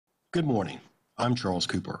Good morning. I'm Charles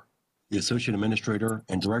Cooper, the Associate Administrator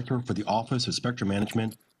and Director for the Office of Spectrum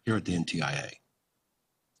Management here at the NTIA.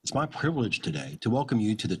 It's my privilege today to welcome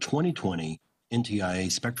you to the 2020 NTIA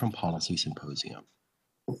Spectrum Policy Symposium.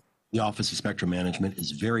 The Office of Spectrum Management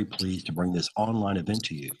is very pleased to bring this online event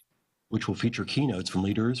to you, which will feature keynotes from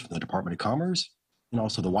leaders from the Department of Commerce and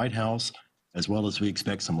also the White House, as well as we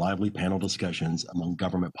expect some lively panel discussions among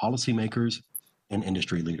government policymakers and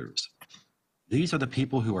industry leaders. These are the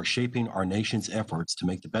people who are shaping our nation's efforts to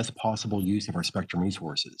make the best possible use of our spectrum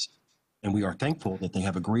resources, and we are thankful that they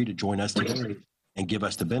have agreed to join us today and give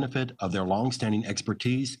us the benefit of their longstanding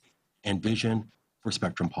expertise and vision for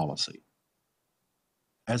spectrum policy.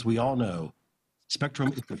 As we all know,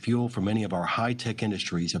 spectrum is the fuel for many of our high-tech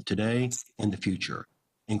industries of today and the future,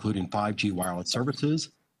 including 5G wireless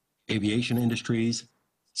services, aviation industries,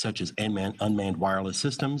 such as unmanned wireless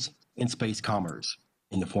systems, and space commerce,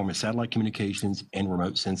 in the form of satellite communications and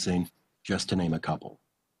remote sensing, just to name a couple.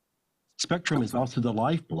 Spectrum is also the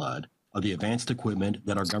lifeblood of the advanced equipment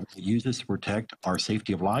that our government uses to protect our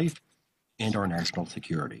safety of life and our national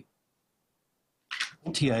security.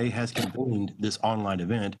 NTIA has convened this online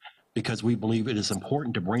event because we believe it is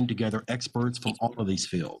important to bring together experts from all of these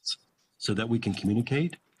fields so that we can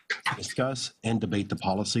communicate, discuss, and debate the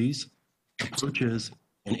policies, approaches,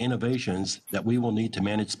 and innovations that we will need to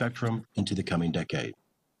manage spectrum into the coming decade.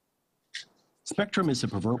 Spectrum is a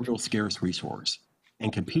proverbial scarce resource,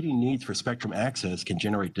 and competing needs for spectrum access can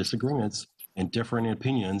generate disagreements and differing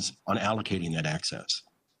opinions on allocating that access.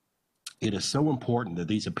 It is so important that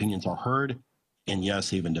these opinions are heard and,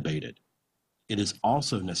 yes, even debated. It is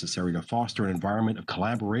also necessary to foster an environment of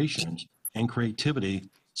collaboration and creativity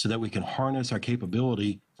so that we can harness our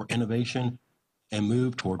capability for innovation and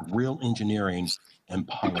move toward real engineering and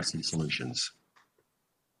policy solutions.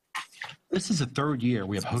 This is the third year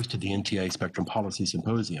we have hosted the NTIA Spectrum Policy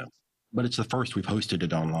Symposium, but it's the first we've hosted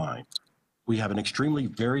it online. We have an extremely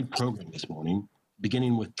varied program this morning,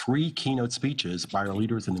 beginning with 3 keynote speeches by our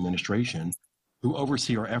leaders in the administration who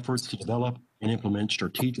oversee our efforts to develop and implement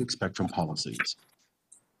strategic spectrum policies.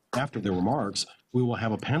 After their remarks, we will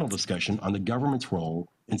have a panel discussion on the government's role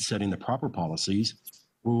in setting the proper policies,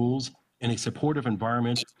 rules, and a supportive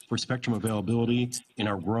environment for spectrum availability in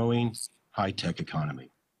our growing high-tech economy.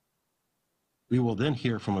 We will then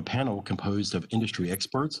hear from a panel composed of industry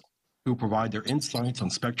experts who provide their insights on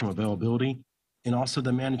spectrum availability and also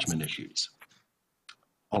the management issues.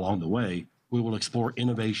 Along the way, we will explore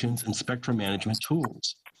innovations in spectrum management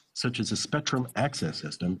tools, such as the Spectrum Access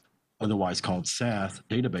System, otherwise called SAS,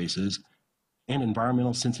 databases, and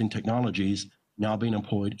environmental sensing technologies now being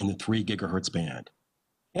employed in the 3 gigahertz band.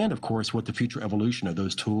 And of course, what the future evolution of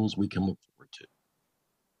those tools we can look forward to.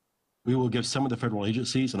 We will give some of the federal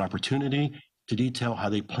agencies an opportunity to detail how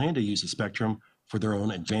they plan to use the spectrum for their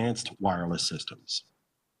own advanced wireless systems.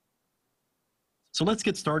 So let's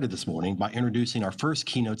get started this morning by introducing our first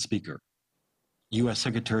keynote speaker, U.S.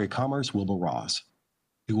 Secretary of Commerce Wilbur Ross,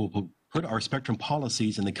 who will put our spectrum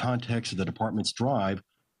policies in the context of the department's drive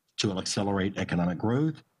to accelerate economic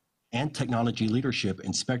growth and technology leadership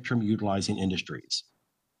in spectrum utilizing industries,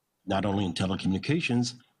 not only in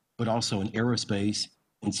telecommunications, but also in aerospace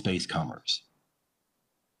and space commerce.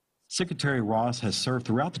 Secretary Ross has served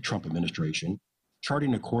throughout the Trump administration,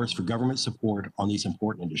 charting a course for government support on these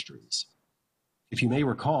important industries. If you may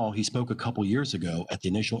recall, he spoke a couple years ago at the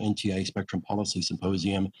initial NTIA Spectrum Policy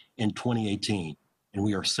Symposium in 2018, and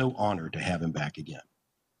we are so honored to have him back again.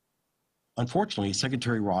 Unfortunately,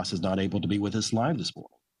 Secretary Ross is not able to be with us live this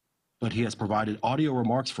morning, but he has provided audio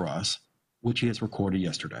remarks for us, which he has recorded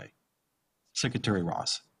yesterday. Secretary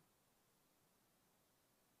Ross.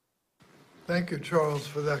 Thank you, Charles,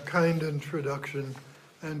 for that kind introduction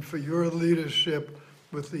and for your leadership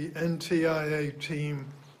with the NTIA team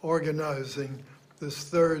organizing this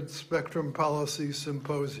 3rd Spectrum Policy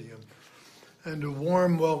Symposium. And a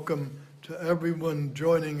warm welcome to everyone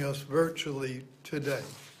joining us virtually today.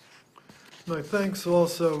 My thanks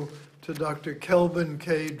also to Dr. Kelvin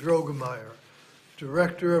K. Drogemeyer,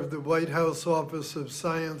 Director of the White House Office of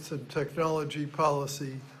Science and Technology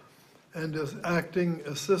Policy, and as Acting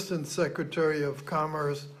Assistant Secretary of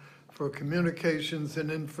Commerce for Communications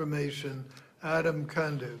and Information, Adam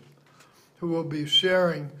Kandu, who will be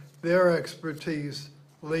sharing their expertise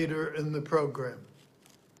later in the program.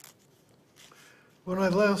 When I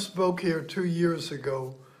last spoke here 2 years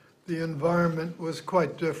ago, the environment was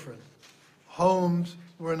quite different. Homes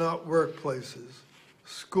were not workplaces,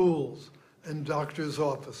 schools, and doctors'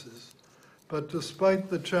 offices. But despite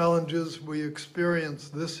the challenges we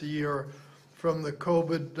experienced this year from the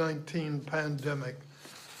COVID-19 pandemic,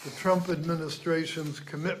 the Trump administration's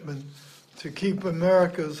commitment to keep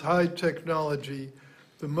America's high technology,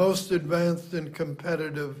 the most advanced and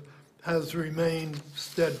competitive, has remained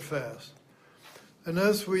steadfast. And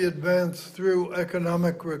as we advance through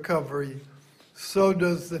economic recovery, so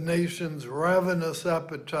does the nation's ravenous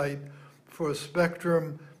appetite for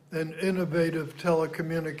spectrum and innovative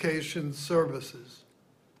telecommunications services.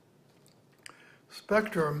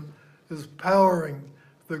 Spectrum is powering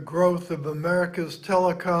the growth of America's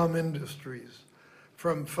telecom industries,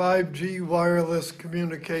 from 5G wireless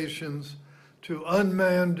communications to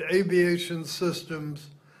unmanned aviation systems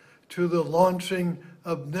to the launching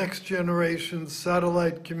of next-generation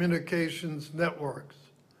satellite communications networks.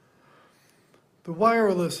 The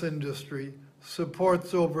wireless industry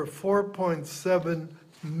supports over 4.7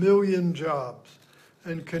 million jobs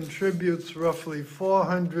and contributes roughly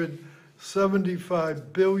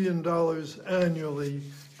 $475 billion annually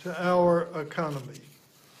to our economy.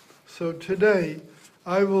 So today,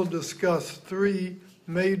 I will discuss three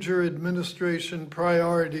major administration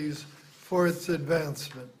priorities for its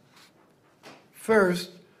advancement. First,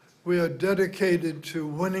 we are dedicated to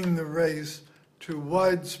winning the race to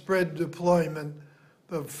widespread deployment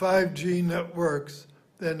of 5G networks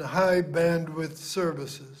and high bandwidth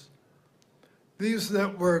services. These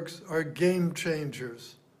networks are game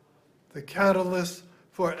changers, the catalyst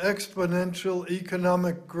for exponential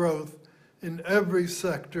economic growth in every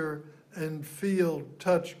sector and field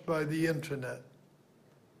touched by the internet.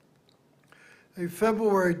 A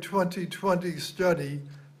February 2020 study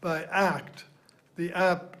by ACT, the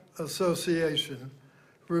App Association,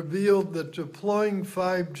 revealed that deploying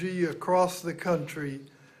 5G across the country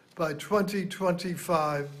by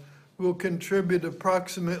 2025 will contribute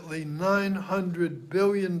approximately $900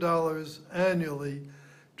 billion annually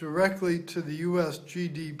directly to the U.S.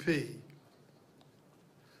 GDP.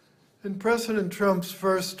 In President Trump's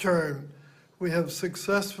first term, we have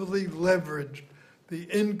successfully leveraged the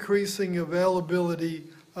increasing availability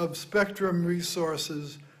of spectrum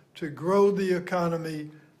resources to grow the economy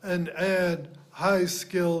and add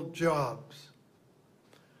high-skilled jobs.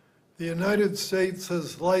 The United States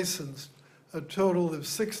has licensed a total of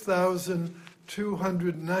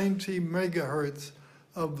 6,290 megahertz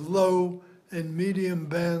of low and medium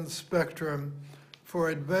band spectrum for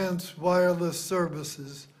advanced wireless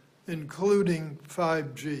services, including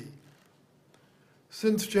 5G.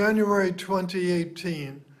 Since January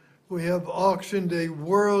 2018, we have auctioned a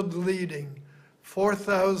world-leading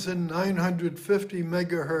 4,950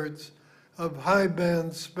 megahertz of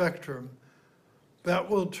high-band spectrum that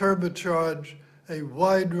will turbocharge a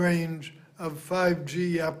wide range of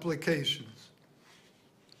 5G applications.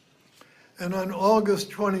 And on August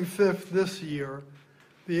 25th this year,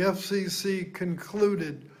 the FCC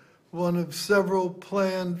concluded one of several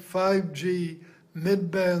planned 5G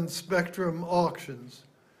mid-band spectrum auctions,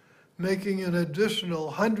 making an additional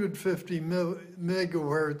 150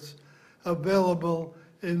 megahertz available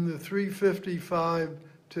in the 355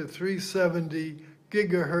 to 370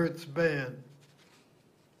 gigahertz band.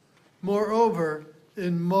 Moreover,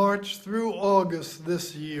 in March through August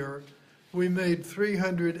this year, we made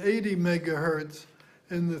 380 megahertz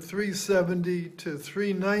in the 370 to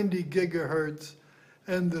 390 gigahertz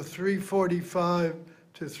and the 345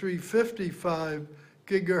 to 355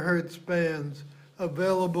 gigahertz bands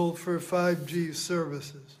available for 5G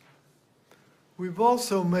services. We've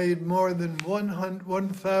also made more than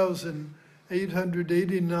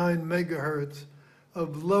 1,889 megahertz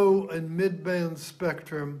of low and mid-band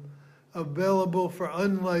spectrum available for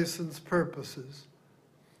unlicensed purposes,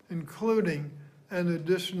 including an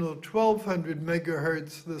additional 1,200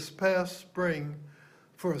 megahertz this past spring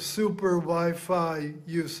for super Wi-Fi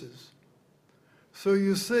uses. So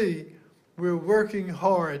you see, we're working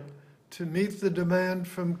hard to meet the demand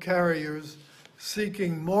from carriers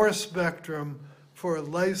seeking more spectrum for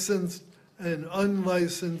licensed and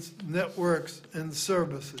unlicensed networks and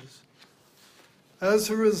services.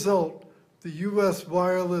 As a result, the U.S.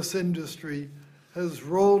 wireless industry has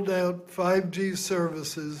rolled out 5G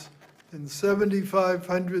services in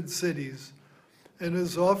 7,500 cities and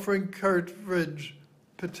is offering coverage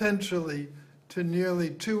potentially to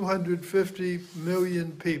nearly 250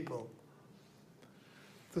 million people.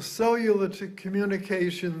 The Cellular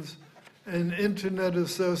Communications and Internet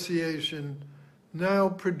Association now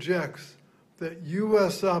projects that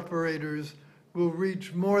U.S. operators will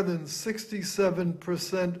reach more than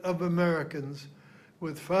 67% of Americans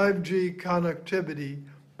with 5G connectivity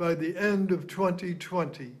by the end of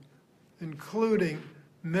 2020, including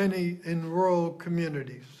many in rural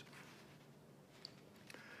communities.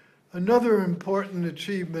 Another important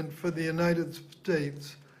achievement for the United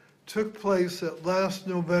States took place at last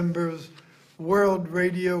November's World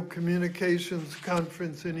Radio Communications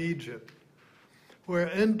Conference in Egypt, where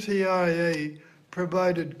NTIA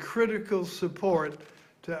provided critical support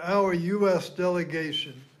to our U.S.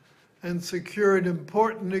 delegation and secured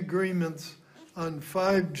important agreements on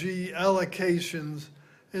 5G allocations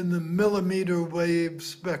in the millimeter wave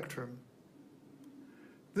spectrum.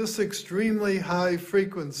 This extremely high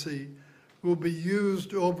frequency will be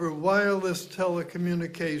used over wireless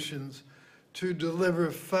telecommunications to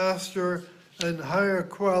deliver faster and higher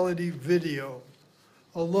quality video,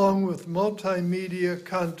 along with multimedia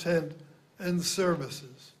content and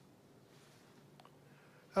services.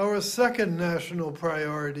 Our second national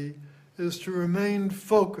priority is to remain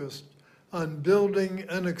focused on building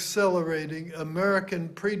and accelerating American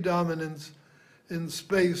predominance in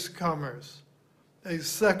space commerce, a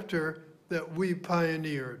sector that we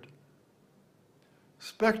pioneered.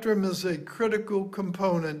 Spectrum is a critical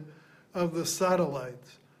component of the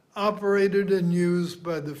satellites operated and used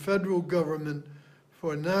by the federal government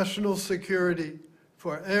for national security,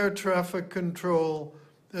 for air traffic control,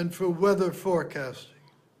 and for weather forecasting.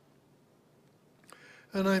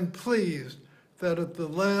 And I'm pleased that at the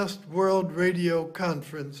last World Radio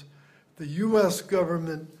Conference, the U.S.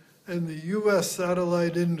 government and the U.S.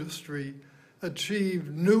 satellite industry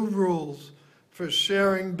achieved new rules for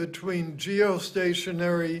sharing between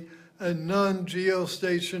geostationary and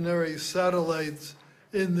non-geostationary satellites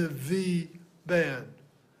in the V-band.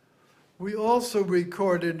 We also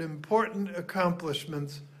recorded important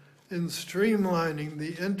accomplishments in streamlining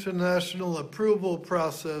the international approval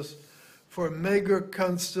process for mega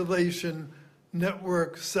constellation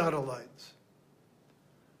network satellites.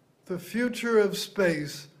 The future of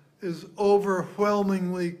space is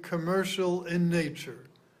overwhelmingly commercial in nature,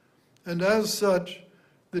 and as such,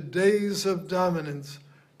 the days of dominance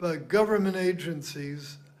by government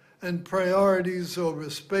agencies and priorities over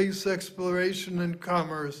space exploration and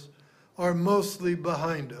commerce are mostly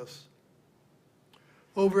behind us.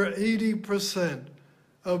 Over 80%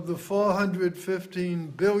 of the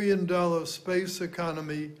 $415 billion space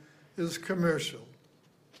economy is commercial.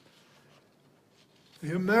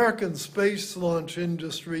 The American space launch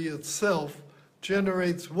industry itself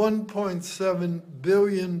generates $1.7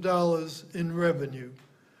 billion in revenue,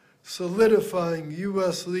 solidifying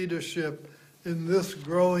U.S. leadership in this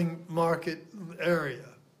growing market area.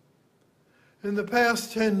 In the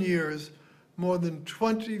past 10 years, more than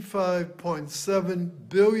 $25.7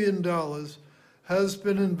 billion has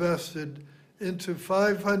been invested into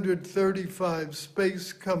 535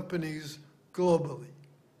 space companies globally.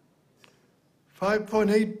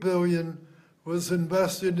 $5.8 billion was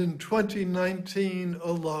invested in 2019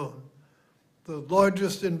 alone, the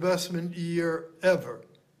largest investment year ever.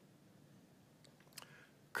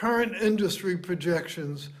 Current industry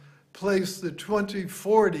projections place the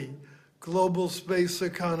 2040 global space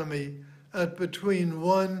economy at between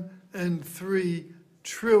 $1 and $3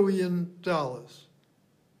 trillion.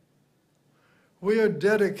 We are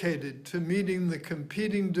dedicated to meeting the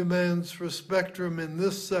competing demands for spectrum in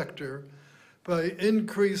this sector by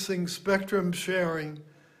increasing spectrum sharing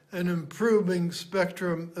and improving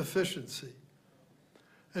spectrum efficiency.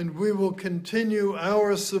 And we will continue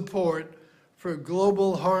our support for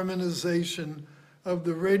global harmonization of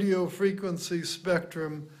the radio frequency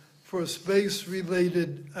spectrum for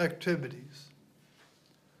space-related activities.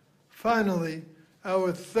 Finally,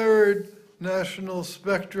 our third national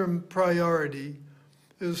spectrum priority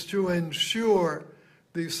is to ensure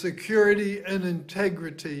the security and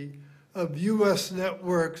integrity of U.S.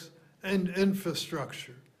 networks and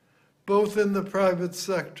infrastructure, both in the private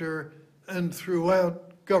sector and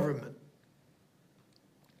throughout government.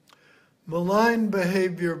 Malign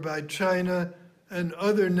behavior by China and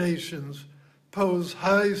other nations pose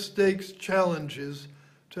high-stakes challenges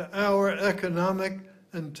to our economic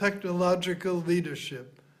and technological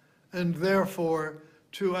leadership, and therefore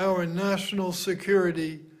to our national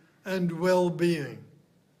security and well-being.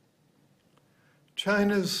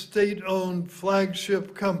 China's state-owned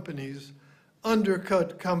flagship companies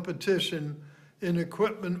undercut competition in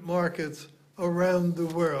equipment markets around the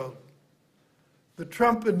world. The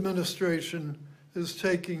Trump administration is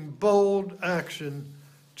taking bold action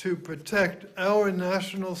to protect our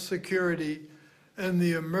national security and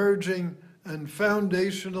the emerging and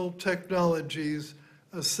foundational technologies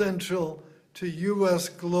essential to U.S.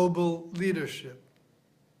 global leadership.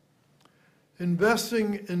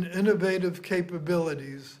 Investing in innovative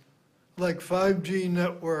capabilities like 5G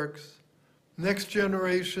networks,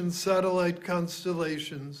 next-generation satellite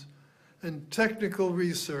constellations, and technical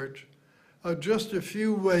research are just a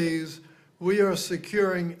few ways we are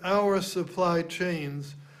securing our supply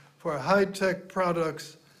chains for high-tech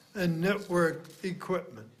products and network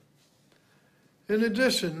equipment. In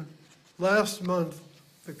addition, last month,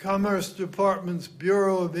 the Commerce Department's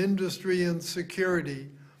Bureau of Industry and Security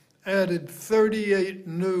added 38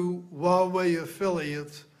 new Huawei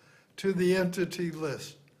affiliates to the entity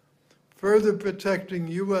list, further protecting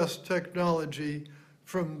U.S. technology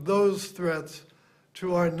from those threats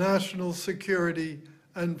to our national security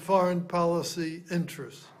and foreign policy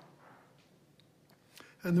interests.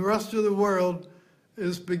 And the rest of the world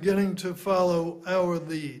is beginning to follow our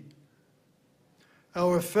lead.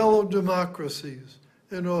 Our fellow democracies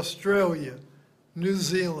in Australia, New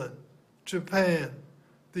Zealand, Japan,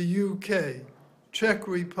 the UK, Czech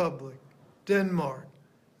Republic, Denmark,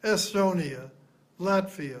 Estonia,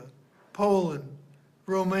 Latvia, Poland,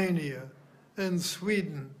 Romania, and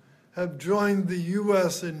Sweden have joined the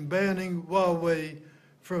U.S. in banning Huawei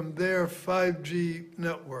from their 5G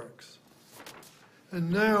networks. And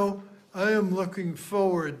now I am looking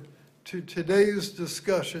forward to today's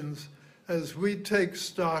discussions as we take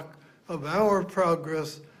stock of our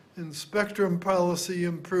progress in spectrum policy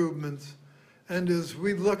improvements and as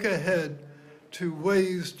we look ahead to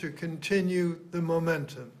ways to continue the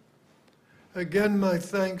momentum. Again, my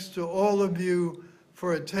thanks to all of you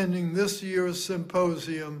for attending this year's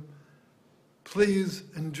symposium. Please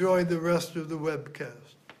enjoy the rest of the webcast.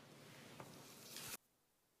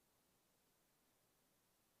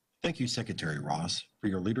 Thank you, Secretary Ross, for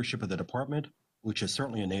your leadership of the department, which has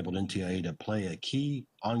certainly enabled NTIA to play a key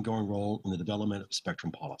ongoing role in the development of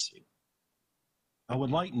spectrum policy. I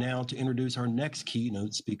would like now to introduce our next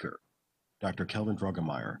keynote speaker, Dr. Kelvin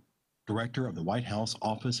Drogemeyer, Director of the White House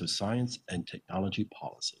Office of Science and Technology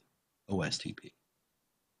Policy, OSTP.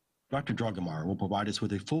 Dr. Drogemeyer will provide us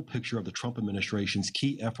with a full picture of the Trump administration's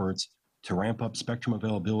key efforts to ramp up spectrum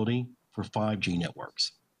availability for 5G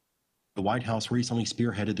networks. The White House recently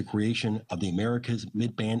spearheaded the creation of the America's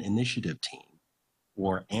Midband Initiative Team,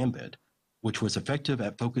 or AMBIT, which was effective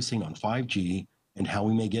at focusing on 5G and how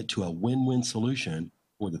we may get to a win-win solution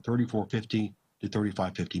for the 3450 to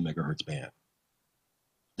 3550 megahertz band.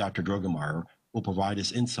 Dr. Drogemeyer will provide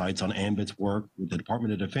us insights on AMBIT's work with the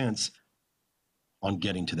Department of Defense on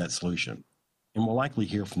getting to that solution. And we'll likely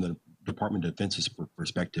hear from the Department of Defense's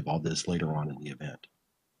perspective on this later on in the event.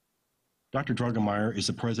 Dr. Drogemeyer is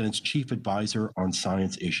the President's Chief Advisor on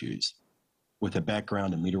Science Issues. With a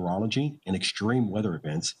background in meteorology and extreme weather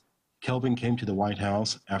events, Kelvin came to the White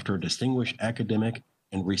House after a distinguished academic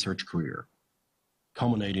and research career,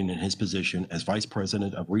 culminating in his position as Vice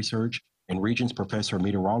President of Research and Regents Professor of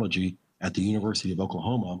Meteorology at the University of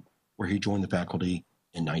Oklahoma, where he joined the faculty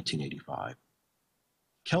in 1985.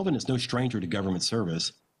 Kelvin is no stranger to government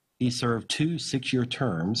service. He served 2 6-year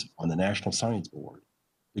terms on the National Science Board,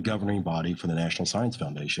 the governing body for the National Science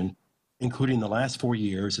Foundation, including the last 4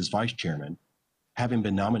 years as vice chairman, having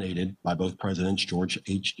been nominated by both Presidents George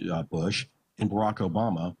H. Bush and Barack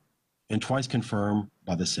Obama, and twice confirmed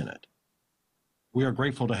by the Senate. We are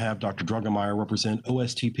grateful to have Dr. Drogemeyer represent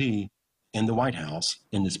OSTP in the White House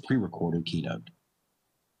in this pre-recorded keynote.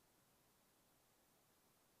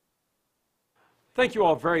 Thank you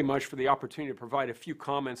all very much for the opportunity to provide a few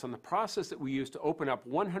comments on the process that we used to open up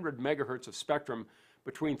 100 megahertz of spectrum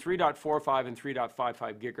between 3.45 and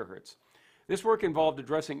 3.55 gigahertz. This work involved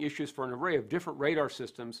addressing issues for an array of different radar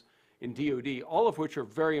systems in DoD, all of which are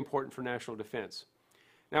very important for national defense.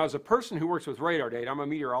 Now, as a person who works with radar data, I'm a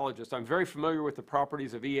meteorologist, I'm very familiar with the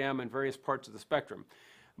properties of EM and various parts of the spectrum.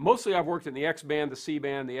 Mostly I've worked in the X-band, the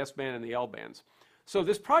C-band, the S-band, and the L-bands. So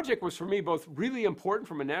this project was for me both really important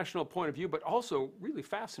from a national point of view, but also really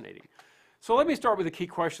fascinating. So let me start with a key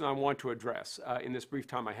question I want to address in this brief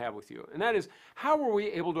time I have with you, and that is, how were we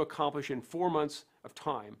able to accomplish in 4 months of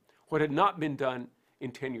time what had not been done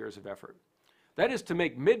in 10 years of effort? That is to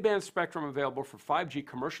make mid-band spectrum available for 5G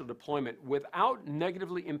commercial deployment without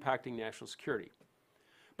negatively impacting national security.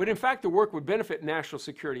 But in fact, the work would benefit national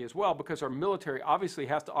security as well, because our military obviously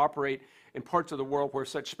has to operate in parts of the world where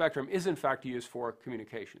such spectrum is in fact used for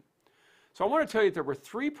communication. So I want to tell you that there were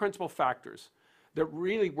 3 principal factors that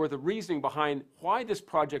really were the reasoning behind why this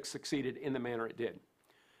project succeeded in the manner it did.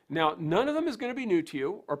 Now, none of them is going to be new to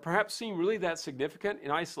you, or perhaps seem really that significant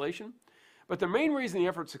in isolation, but the main reason the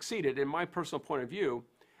effort succeeded, in my personal point of view,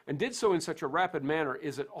 and did so in such a rapid manner,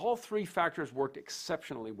 is that all 3 factors worked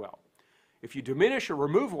exceptionally well. If you diminish or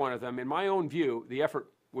remove one of them, in my own view, the effort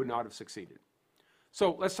would not have succeeded.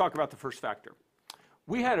 So let's talk about the first factor.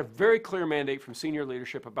 We had a very clear mandate from senior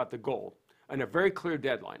leadership about the goal and a very clear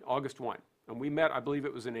deadline, August 1. And we met, I believe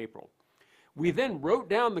it was in April. We then wrote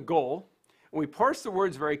down the goal, and we parsed the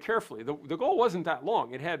words very carefully. The goal wasn't that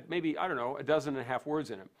long. It had maybe, I don't know, 12.5 words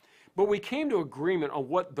in it. But we came to agreement on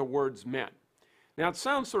what the words meant. Now, it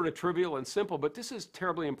sounds sort of trivial and simple, but this is a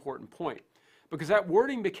terribly important point because that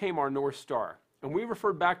wording became our North Star. And we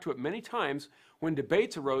referred back to it many times when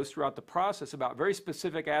debates arose throughout the process about very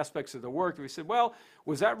specific aspects of the work. We said, well,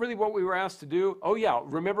 was that really what we were asked to do? Oh, yeah.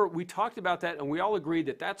 Remember, we talked about that, and we all agreed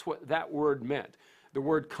that that's what that word meant, the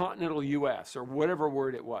word continental U.S. or whatever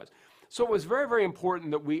word it was. So it was very, very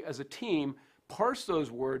important that we, as a team, parsed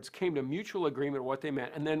those words, came to mutual agreement of what they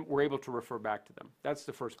meant, and then were able to refer back to them. That's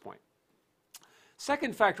the first point.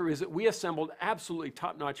 Second factor is that we assembled absolutely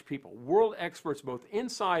top-notch people, world experts both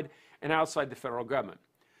inside and outside the federal government.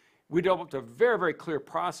 We developed a very, very clear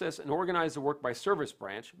process and organized the work by service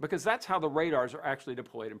branch because that's how the radars are actually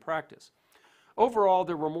deployed in practice. Overall,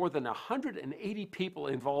 there were more than 180 people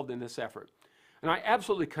involved in this effort. And I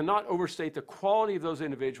absolutely cannot overstate the quality of those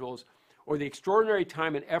individuals or the extraordinary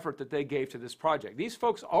time and effort that they gave to this project. These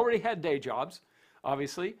folks already had day jobs,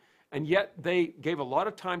 obviously, and yet they gave a lot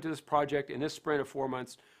of time to this project in this sprint of 4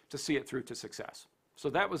 months to see it through to success. So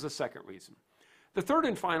that was the second reason. The third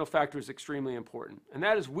and final factor is extremely important, and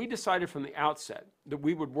that is we decided from the outset that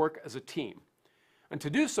we would work as a team. And to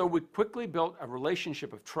do so, we quickly built a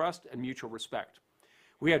relationship of trust and mutual respect.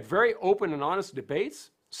 We had very open and honest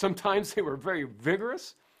debates. Sometimes they were very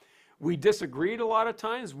vigorous. We disagreed a lot of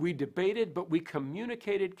times. We debated, but we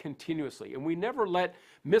communicated continuously. And we never let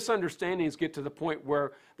misunderstandings get to the point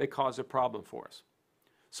where they caused a problem for us.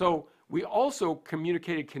 So we also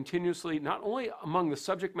communicated continuously, not only among the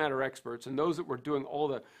subject matter experts and those that were doing all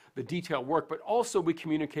the detailed work, but also we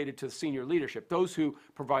communicated to the senior leadership, those who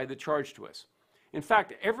provide the charge to us. In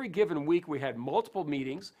fact, every given week we had multiple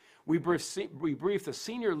meetings. We briefed the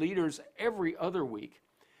senior leaders every other week.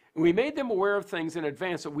 And we made them aware of things in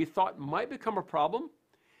advance that we thought might become a problem,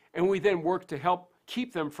 and we then worked to help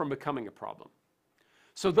keep them from becoming a problem.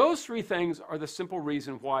 So those three things are the simple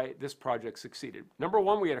reason why this project succeeded. Number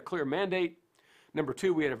one, we had a clear mandate. Number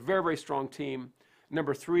two, we had a very, very strong team.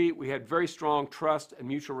 Number three, we had very strong trust and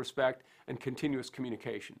mutual respect and continuous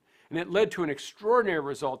communication. And it led to an extraordinary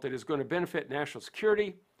result that is going to benefit national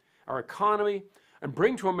security, our economy, and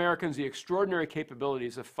bring to Americans the extraordinary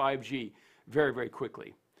capabilities of 5G very, very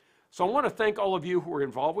quickly. So I want to thank all of you who were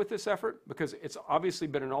involved with this effort because it's obviously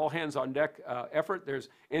been an all-hands-on-deck effort. There's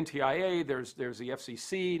NTIA, there's the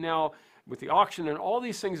FCC now with the auction, and all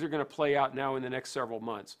these things are going to play out now in the next several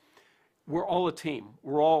months. We're all a team.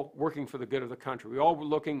 We're all working for the good of the country. We're all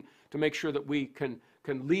looking to make sure that we can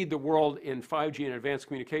lead the world in 5G and advanced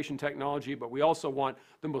communication technology, but we also want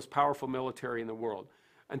the most powerful military in the world.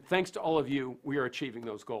 And thanks to all of you, we are achieving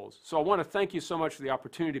those goals. So I want to thank you so much for the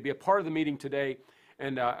opportunity to be a part of the meeting today.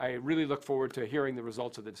 And I really look forward to hearing the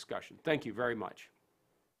results of the discussion. Thank you very much.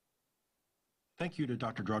 Thank you to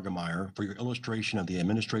Dr. Drugemeyer for your illustration of the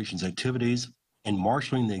administration's activities in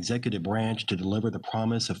marshaling the executive branch to deliver the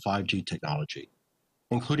promise of 5G technology,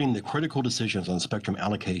 including the critical decisions on spectrum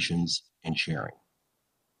allocations and sharing.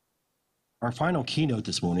 Our final keynote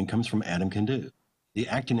this morning comes from Adam Kandu, the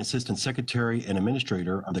Acting Assistant Secretary and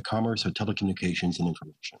Administrator of the Commerce of Telecommunications and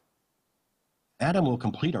Information. Adam will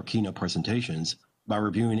complete our keynote presentations by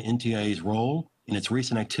reviewing NTIA's role in its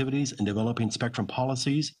recent activities in developing spectrum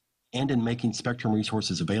policies and in making spectrum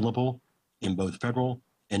resources available in both federal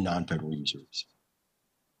and non-federal users.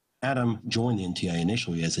 Adam joined the NTIA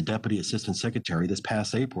initially as a Deputy Assistant Secretary this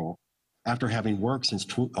past April after having worked since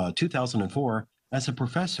 2004 as a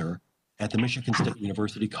professor at the Michigan State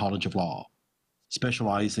University College of Law,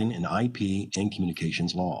 specializing in IP and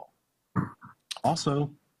communications law.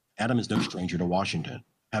 Also, Adam is no stranger to Washington,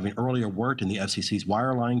 having earlier worked in the FCC's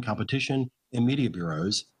wireline competition and media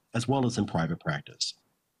bureaus, as well as in private practice.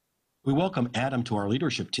 We welcome Adam to our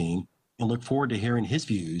leadership team and look forward to hearing his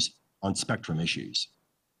views on spectrum issues.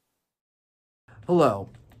 Hello,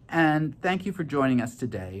 and thank you for joining us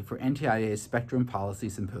today for NTIA's Spectrum Policy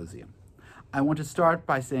Symposium. I want to start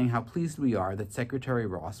by saying how pleased we are that Secretary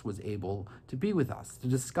Ross was able to be with us to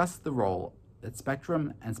discuss the role that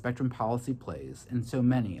spectrum and spectrum policy plays in so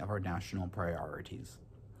many of our national priorities.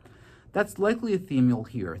 That's likely a theme you'll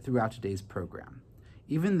hear throughout today's program.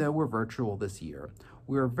 Even though we're virtual this year,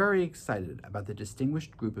 we are very excited about the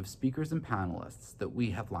distinguished group of speakers and panelists that we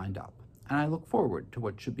have lined up, and I look forward to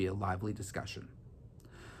what should be a lively discussion.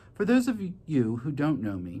 For those of you who don't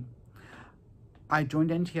know me, I joined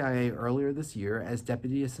NTIA earlier this year as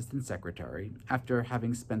Deputy Assistant Secretary after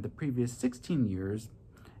having spent the previous 16 years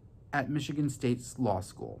at Michigan State's Law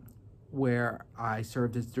School, where I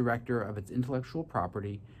served as Director of its Intellectual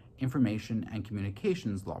Property, Information and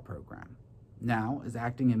Communications Law Program. Now, as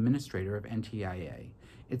Acting Administrator of NTIA,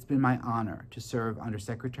 it's been my honor to serve under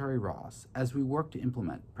Secretary Ross as we work to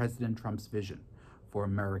implement President Trump's vision for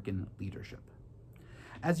American leadership.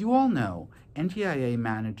 As you all know, NTIA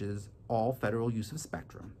manages all federal use of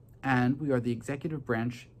spectrum, and we are the executive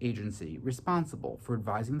branch agency responsible for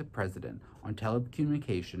advising the President on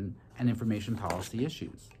telecommunication and information policy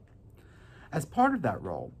issues. As part of that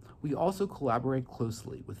role, we also collaborate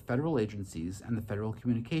closely with federal agencies and the Federal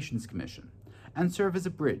Communications Commission, and serve as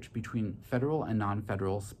a bridge between federal and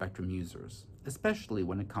non-federal spectrum users, especially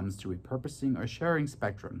when it comes to repurposing or sharing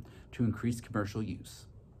spectrum to increase commercial use.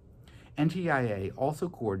 NTIA also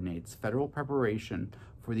coordinates federal preparation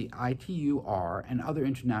for the ITU-R and other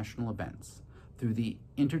international events through the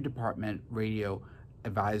Interdepartment Radio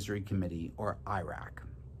Advisory Committee, or IRAC.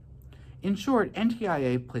 In short,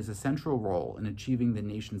 NTIA plays a central role in achieving the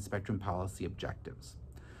nation's spectrum policy objectives.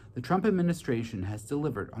 The Trump administration has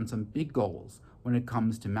delivered on some big goals when it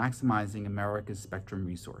comes to maximizing America's spectrum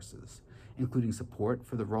resources, including support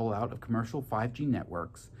for the rollout of commercial 5G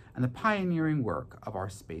networks and the pioneering work of our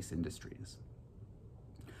space industries.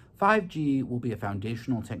 5G will be a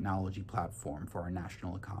foundational technology platform for our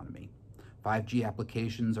national economy. 5G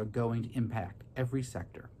applications are going to impact every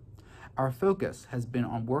sector. Our focus has been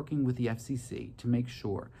on working with the FCC to make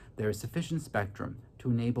sure there is sufficient spectrum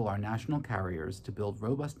to enable our national carriers to build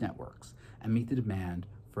robust networks and meet the demand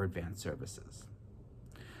for advanced services.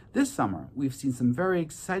 This summer, we've seen some very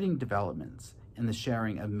exciting developments in the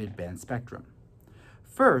sharing of mid-band spectrum.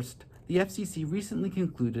 First, the FCC recently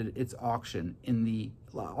concluded its auction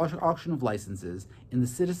of licenses in the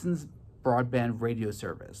Citizens Broadband Radio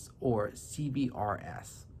Service, or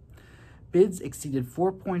CBRS. Bids exceeded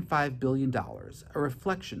 $4.5 billion, a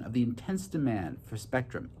reflection of the intense demand for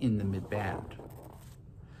spectrum in the mid-band.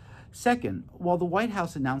 Second, while the White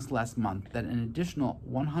House announced last month that an additional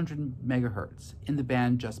 100 megahertz in the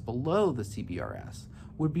band just below the CBRS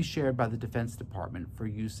would be shared by the Defense Department for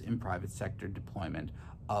use in private sector deployment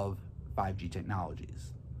of 5G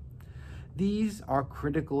technologies. These are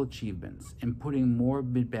critical achievements in putting more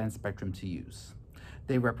mid-band spectrum to use.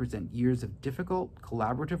 They represent years of difficult,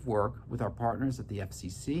 collaborative work with our partners at the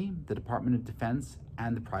FCC, the Department of Defense,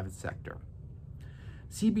 and the private sector.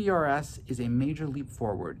 CBRS is a major leap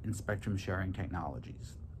forward in spectrum sharing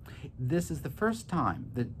technologies. This is the first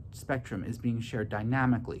time that spectrum is being shared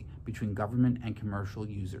dynamically between government and commercial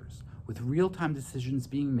users, with real-time decisions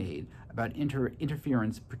being made about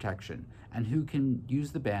interference protection and who can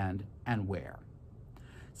use the band and where.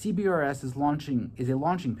 CBRS is a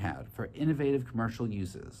launching pad for innovative commercial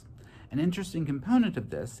uses. An interesting component of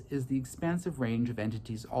this is the expansive range of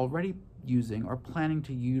entities already using or planning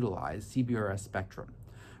to utilize CBRS spectrum,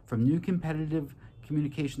 from new competitive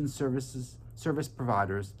communications service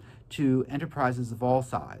providers to enterprises of all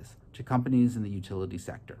size, to companies in the utility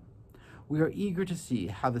sector. We are eager to see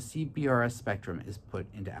how the CBRS spectrum is put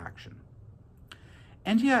into action.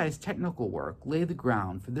 NTIA's technical work laid the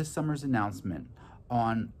ground for this summer's announcement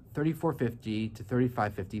on 3450 to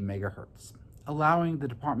 3550 megahertz, allowing the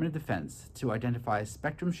Department of Defense to identify a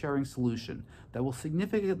spectrum sharing solution that will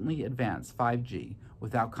significantly advance 5G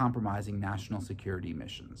without compromising national security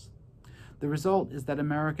missions. The result is that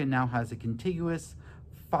America now has a contiguous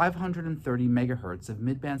 530 megahertz of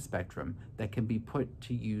mid-band spectrum that can be put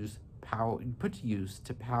to use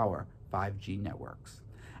to power 5G networks.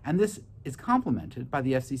 And this is complemented by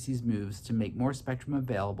the FCC's moves to make more spectrum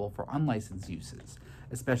available for unlicensed uses,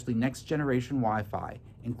 especially next-generation Wi-Fi,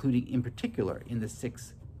 including in particular in the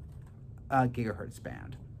 6 gigahertz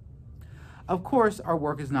band. Of course, our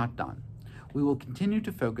work is not done. We will continue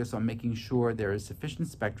to focus on making sure there is sufficient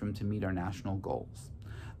spectrum to meet our national goals.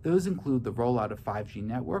 Those include the rollout of 5G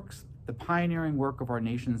networks, the pioneering work of our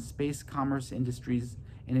nation's space commerce industries,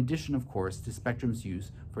 in addition, of course, to spectrum's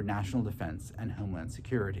use for national defense and homeland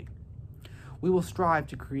security. We will strive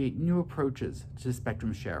to create new approaches to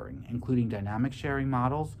spectrum sharing, including dynamic sharing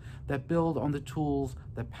models that build on the tools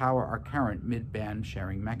that power our current mid-band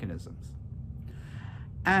sharing mechanisms.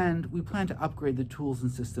 And we plan to upgrade the tools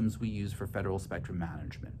and systems we use for federal spectrum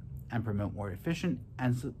management and promote more efficient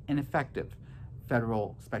and effective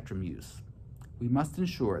federal spectrum use. We must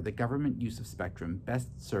ensure that government use of spectrum best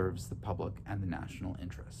serves the public and the national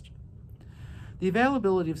interest. The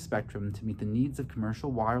availability of spectrum to meet the needs of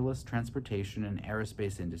commercial wireless, transportation, and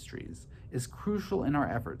aerospace industries is crucial in our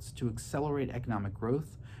efforts to accelerate economic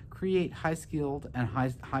growth, create high-skilled and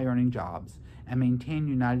high-earning jobs, and maintain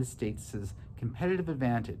the United States' competitive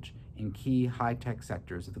advantage in key high-tech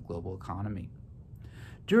sectors of the global economy.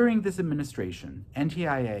 During this administration,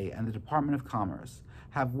 NTIA and the Department of Commerce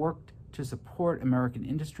have worked to support American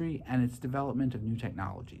industry and its development of new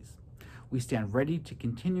technologies. We stand ready to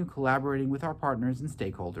continue collaborating with our partners and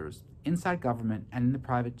stakeholders inside government and in the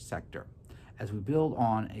private sector as we build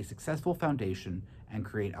on a successful foundation and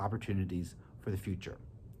create opportunities for the future.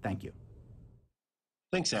 Thank you.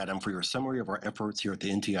 Thanks, Adam, for your summary of our efforts here at the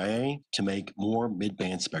NTIA to make more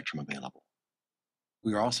mid-band spectrum available.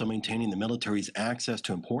 We are also maintaining the military's access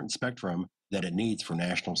to important spectrum that it needs for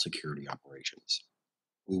national security operations.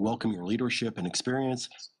 We welcome your leadership and experience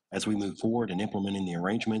as we move forward in implementing the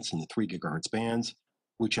arrangements in the 3 GHz bands,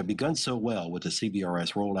 which have begun so well with the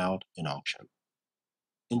CBRS rollout and auction.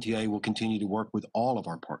 NTIA will continue to work with all of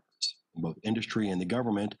our partners, in both industry and the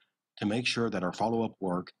government, to make sure that our follow-up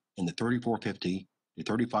work in the 3450 to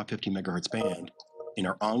 3550 MHz band and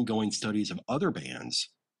our ongoing studies of other bands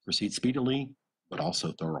proceed speedily, but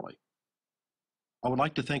also thoroughly. I would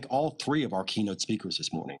like to thank all 3 of our keynote speakers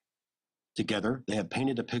this morning. Together, they have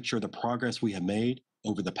painted a picture of the progress we have made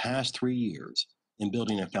over the past 3 years in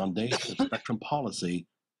building a foundation of spectrum policy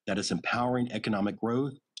that is empowering economic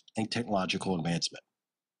growth and technological advancement.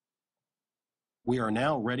 We are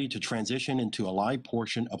now ready to transition into a live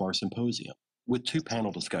portion of our symposium with 2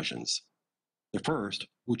 panel discussions. The first,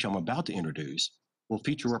 which I'm about to introduce, will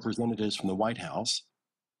feature representatives from the White House,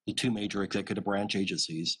 the 2 major executive branch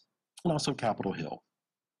agencies, and also Capitol Hill.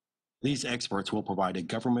 These experts will provide a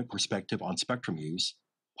government perspective on spectrum use,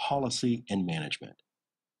 policy, and management.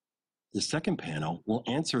 The second panel will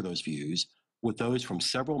answer those views with those from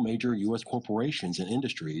several major U.S. corporations and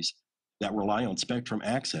industries that rely on spectrum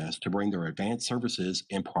access to bring their advanced services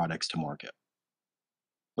and products to market.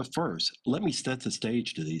 But first, let me set the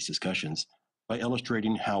stage to these discussions by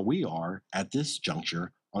illustrating how we are, at this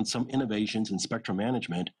juncture, on some innovations in spectrum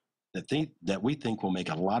management that we think will make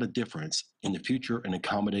a lot of difference in the future in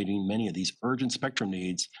accommodating many of these urgent spectrum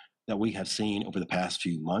needs that we have seen over the past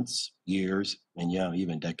few months, years, and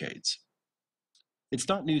even decades. It's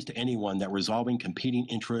not news to anyone that resolving competing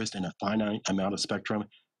interest in a finite amount of spectrum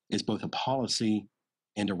is both a policy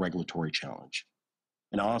and a regulatory challenge.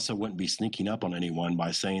 And I also wouldn't be sneaking up on anyone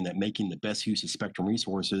by saying that making the best use of spectrum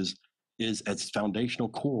resources is at its foundational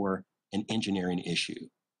core an engineering issue.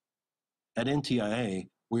 At NTIA,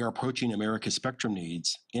 we are approaching America's spectrum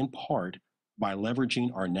needs in part by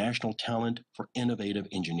leveraging our national talent for innovative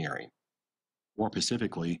engineering. More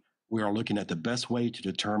specifically, we are looking at the best way to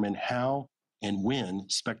determine how and when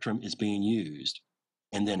spectrum is being used,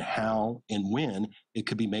 and then how and when it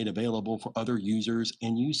could be made available for other users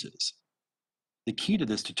and uses. The key to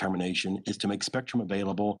this determination is to make spectrum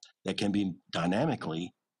available that can be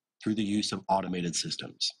dynamically through the use of automated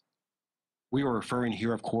systems. We are referring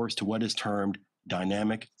here, of course, to what is termed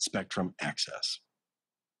dynamic spectrum access.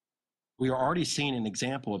 We are already seeing an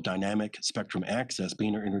example of dynamic spectrum access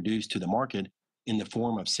being introduced to the market in the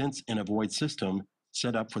form of Sense and Avoid system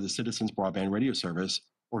set up for the Citizens Broadband Radio Service,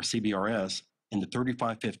 or CBRS, in the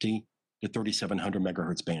 3550 to 3700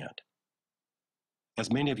 MHz band. As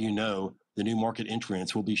many of you know, the new market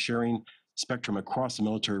entrants will be sharing spectrum across the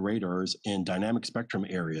military radars in dynamic spectrum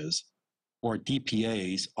areas, or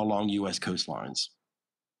DPAs, along U.S. coastlines.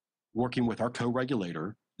 Working with our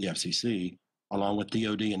co-regulator, the FCC, along with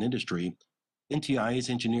DoD and industry, NTIA's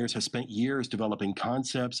engineers have spent years developing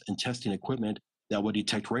concepts and testing equipment that will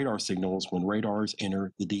detect radar signals when radars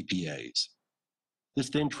enter the DPAs. This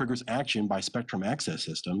then triggers action by spectrum access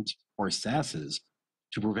systems, or SASs,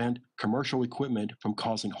 to prevent commercial equipment from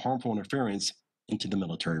causing harmful interference into the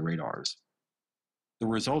military radars. The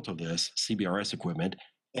result of this, CBRS equipment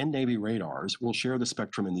and Navy radars will share the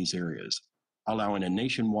spectrum in these areas, allowing a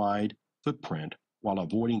nationwide footprint while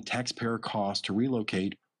avoiding taxpayer costs to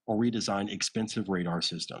relocate or redesign expensive radar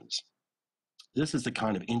systems. This is the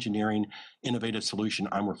kind of engineering innovative solution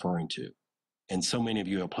I'm referring to, and so many of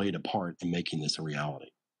you have played a part in making this a reality.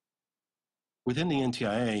 Within the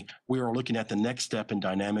NTIA, we are looking at the next step in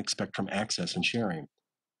dynamic spectrum access and sharing,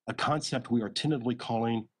 a concept we are tentatively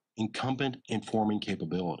calling incumbent informing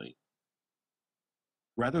capability.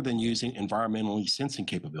 Rather than using environmentally sensing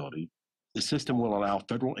capability, the system will allow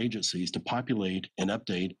federal agencies to populate and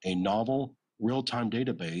update a novel real-time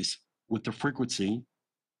database with the frequency,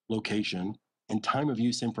 location, and time of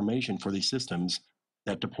use information for these systems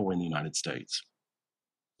that deploy in the United States.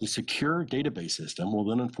 The secure database system will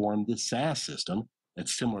then inform the SAS system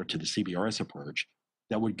that's similar to the CBRS approach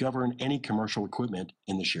that would govern any commercial equipment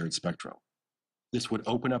in the shared spectrum. This would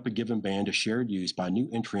open up a given band to shared use by a new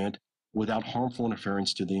entrant without harmful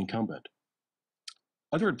interference to the incumbent.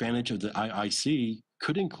 Other advantage of the IIC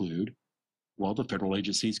could include, well, the federal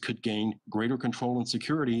agencies could gain greater control and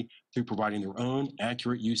security through providing their own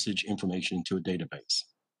accurate usage information to a database.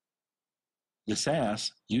 The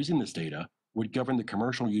SAS, using this data, would govern the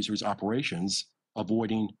commercial user's operations,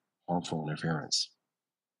 avoiding harmful interference.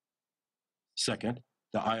 Second,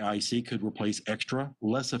 the IIC could replace extra,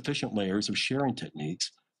 less efficient layers of sharing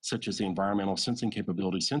techniques, such as the environmental sensing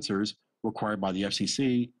capability sensors, required by the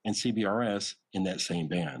FCC and CBRS in that same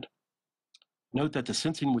band. Note that the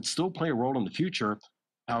sensing would still play a role in the future.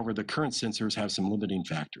 However, the current sensors have some limiting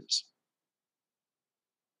factors.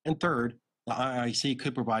 And third, the IIC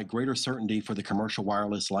could provide greater certainty for the commercial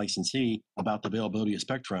wireless licensee about the availability of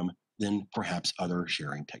spectrum than perhaps other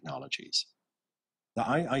sharing technologies. The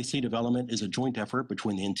IIC development is a joint effort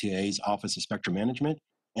between the NTIA's Office of Spectrum Management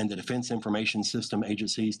and the Defense Information System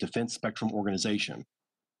Agency's Defense Spectrum Organization.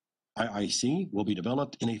 IIC will be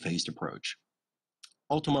developed in a phased approach.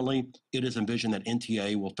 Ultimately, it is envisioned that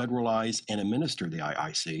NTIA will federalize and administer the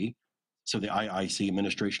IIC, so the IIC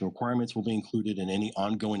administration requirements will be included in any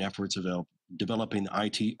ongoing efforts of developing the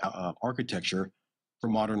IT architecture for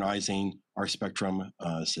modernizing our spectrum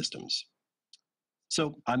systems.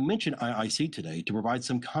 So I mentioned IIC today to provide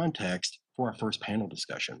some context for our first panel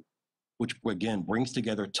discussion, which again brings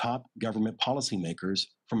together top government policymakers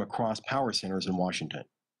from across power centers in Washington,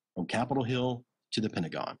 from Capitol Hill to the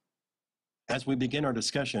Pentagon. As we begin our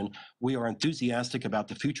discussion, we are enthusiastic about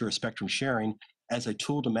the future of spectrum sharing as a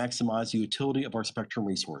tool to maximize the utility of our spectrum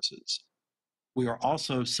resources. We are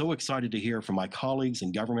also so excited to hear from my colleagues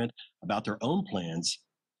in government about their own plans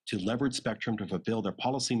to leverage spectrum to fulfill their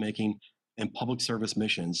policymaking and public service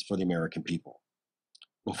missions for the American people.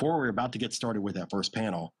 Before we're about to get started with that first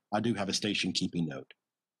panel, I do have a station keeping note.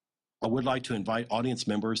 I would like to invite audience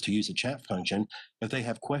members to use the chat function if they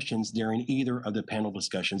have questions during either of the panel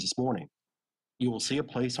discussions this morning. You will see a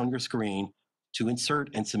place on your screen to insert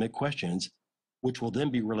and submit questions, which will then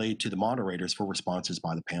be relayed to the moderators for responses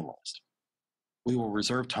by the panelists. We will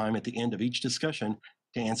reserve time at the end of each discussion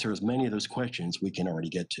to answer as many of those questions we can already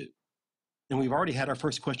get to. And we've already had our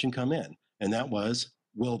first question come in, and that was,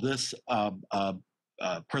 will this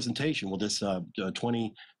presentation, will this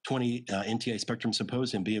 2020 NTIA Spectrum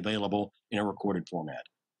Symposium be available in a recorded format?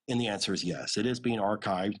 And the answer is yes. It is being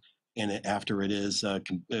archived, and after it is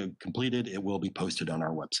completed, it will be posted on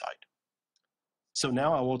our website. So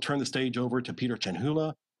now I will turn the stage over to Peter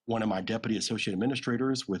Tenhula, one of my Deputy Associate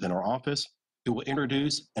Administrators within our office, who will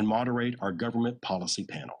introduce and moderate our government policy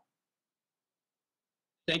panel.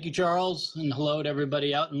 Thank you, Charles, and hello to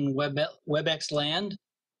everybody out in WebEx land.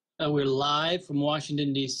 We're live from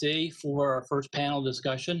Washington, D.C. for our first panel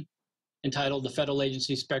discussion entitled The Federal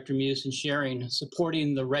Agency Spectrum Use and Sharing,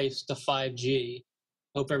 Supporting the Race to 5G.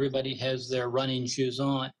 Hope everybody has their running shoes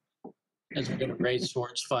on as we're going to race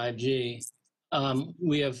towards 5G.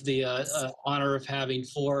 We have the honor of having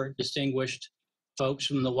four distinguished folks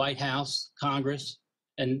from the White House, Congress,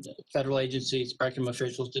 and federal agency spectrum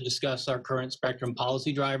officials to discuss our current spectrum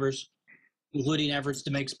policy drivers, including efforts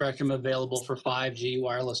to make spectrum available for 5G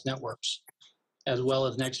wireless networks, as well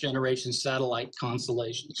as next generation satellite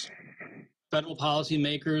constellations. Federal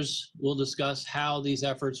policymakers will discuss how these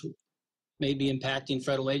efforts may be impacting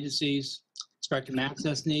federal agencies, spectrum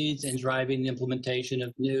access needs, and driving the implementation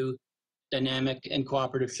of new dynamic and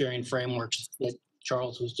cooperative sharing frameworks that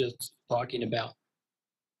Charles was just talking about.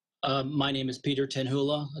 My name is Peter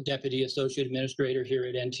Tenhula, a Deputy Associate Administrator here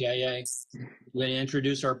at NTIA. I'm going to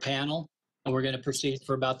introduce our panel, and we're going to proceed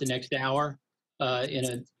for about the next hour in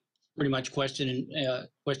a pretty much question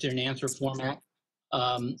and answer format.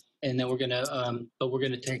 And then we're going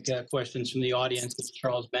to take questions from the audience, as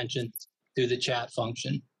Charles mentioned, through the chat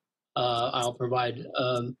function. I'll provide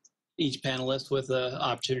each panelist with an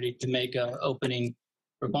opportunity to make opening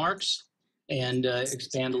remarks and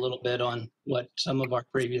expand a little bit on what some of our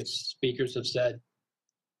previous speakers have said.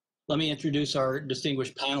 Let me introduce our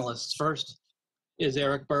distinguished panelists. First is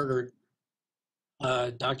Eric Berger.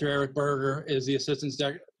 Dr. Eric Berger is the Assistant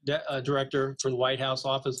Director for the White House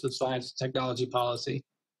Office of Science and Technology Policy.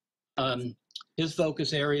 His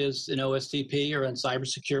focus areas in OSTP are on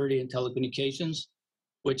cybersecurity and telecommunications,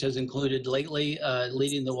 which has included lately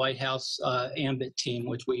leading the White House AMBIT team,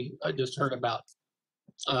 which we just heard about.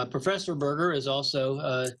 Professor Berger is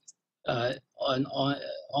also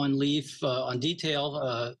on leave on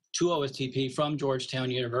detail to OSTP from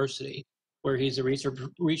Georgetown University, where he's a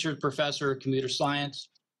research professor of computer science,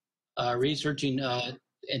 researching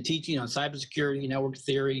and teaching on cybersecurity, network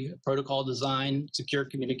theory, protocol design, secure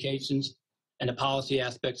communications, and the policy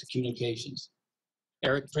aspects of communications.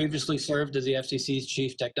 Eric previously served as the FCC's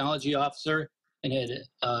Chief Technology Officer and had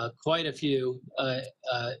quite a few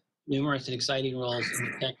numerous and exciting roles in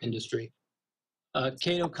the tech industry.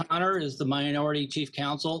 Kate O'Connor is the Minority Chief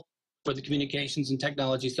Counsel for the Communications and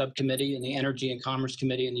Technology Subcommittee and the Energy and Commerce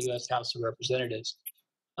Committee in the U.S. House of Representatives.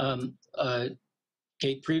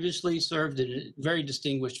 Kate previously served in a very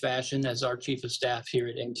distinguished fashion as our Chief of Staff here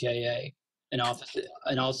at NTIA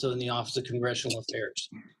and also in the Office of Congressional Affairs.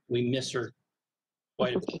 We miss her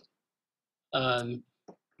quite a bit.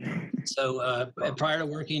 So prior to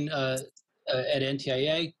working at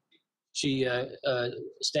NTIA, she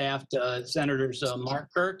staffed Senators Mark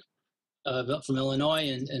Kirk from Illinois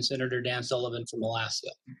and Senator Dan Sullivan from Alaska.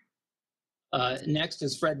 Next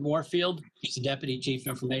is Fred Moorfield. He's the Deputy Chief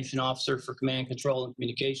Information Officer for Command, Control, and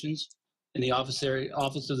Communications in the Office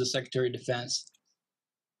of the Secretary of Defense.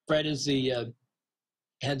 Fred is the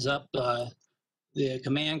heads up the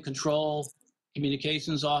Command, Control,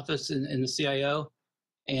 Communications Office in the CIO,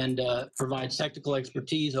 and provides technical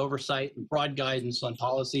expertise, oversight, and broad guidance on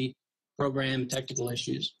policy, program, and technical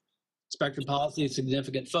issues. Spectrum policy is a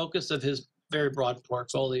significant focus of his very broad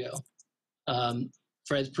portfolio.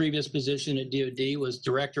 Fred's previous position at DoD was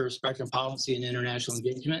Director of Spectrum Policy and International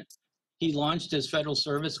Engagement. He launched his federal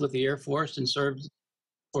service with the Air Force and served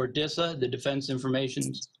for DISA, the Defense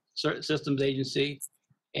Information Systems Agency,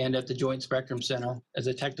 and at the Joint Spectrum Center as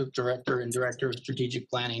a Technical Director and Director of Strategic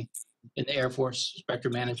Planning in the Air Force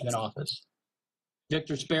Spectrum Management Office.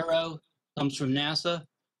 Victor Sparrow comes from NASA,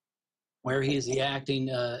 where he is the Acting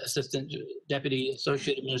Assistant Deputy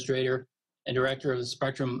Associate Administrator and Director of the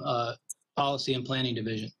Spectrum Policy and Planning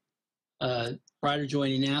Division. Prior to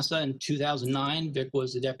joining NASA in 2009, Vic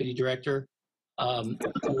was the Deputy Director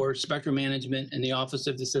for Spectrum Management in the Office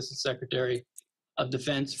of the Assistant Secretary of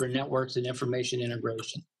Defense for Networks and Information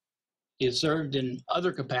Integration. He has served in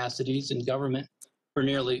other capacities in government for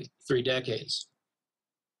nearly 3 decades.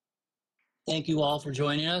 Thank you all for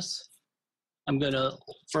joining us. I'm going to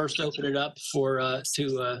first open it up for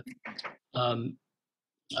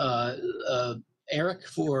Eric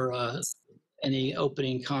for any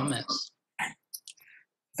opening comments.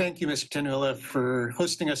 Thank you, Mr. Tanula, for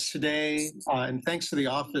hosting us today, and thanks to the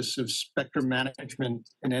Office of Spectrum Management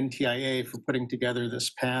and NTIA for putting together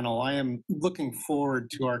this panel. I am looking forward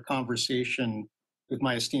to our conversation with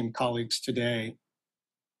my esteemed colleagues today.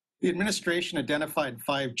 The administration identified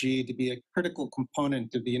 5G to be a critical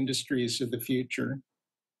component of the industries of the future.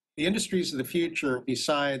 The industries of the future,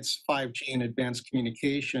 besides 5G and advanced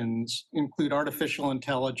communications, include artificial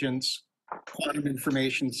intelligence, quantum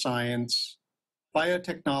information science,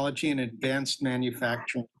 biotechnology, and advanced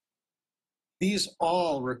manufacturing. These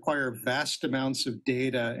all require vast amounts of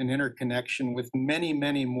data and interconnection with many,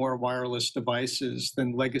 many more wireless devices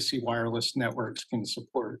than legacy wireless networks can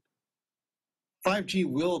support. 5G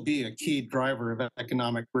will be a key driver of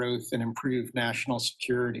economic growth and improved national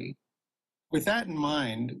security. With that in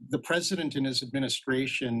mind, the President and his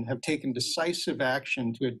administration have taken decisive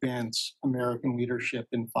action to advance American leadership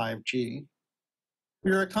in 5G.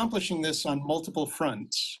 We are accomplishing this on multiple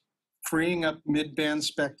fronts: freeing up mid-band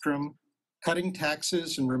spectrum, cutting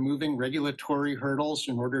taxes and removing regulatory hurdles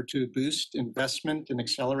in order to boost investment and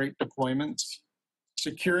accelerate deployments,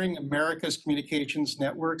 securing America's communications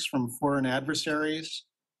networks from foreign adversaries,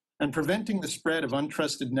 and preventing the spread of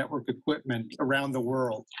untrusted network equipment around the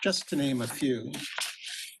world, just to name a few.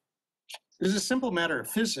 It is a simple matter of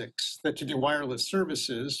physics that to do wireless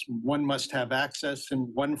services, one must have access in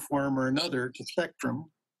one form or another to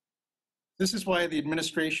spectrum. This is why the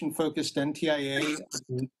administration focused NTIA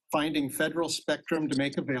on finding federal spectrum to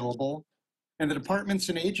make available, and the departments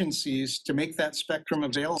and agencies to make that spectrum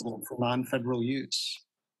available for non-federal use.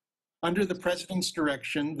 Under the President's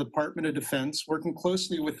direction, the Department of Defense, working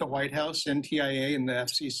closely with the White House, NTIA, and the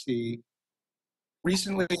FCC,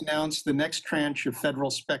 recently announced the next tranche of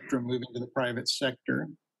federal spectrum moving to the private sector.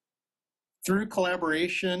 Through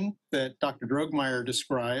collaboration that Dr. Drogmeyer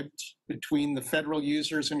described between the federal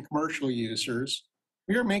users and commercial users,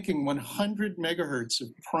 we are making 100 megahertz of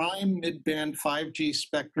prime mid-band 5G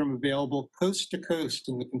spectrum available coast to coast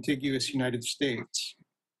in the contiguous United States.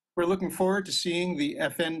 We're looking forward to seeing the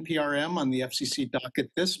FNPRM on the FCC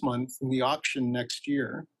docket this month and the auction next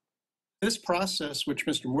year. This process, which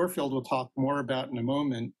Mr. Moorfield will talk more about in a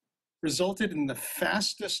moment, resulted in the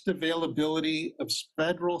fastest availability of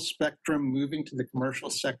federal spectrum moving to the commercial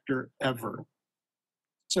sector ever.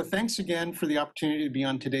 So thanks again for the opportunity to be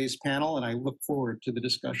on today's panel, and I look forward to the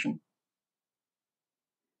discussion.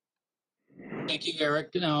 Thank you, Eric.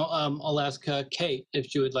 Now I'll ask Kate if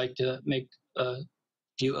she would like to make a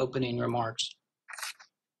few opening remarks.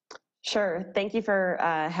 Sure. Thank you for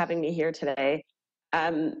having me here today.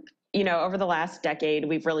 You know, over the last decade,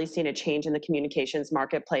 we've really seen a change in the communications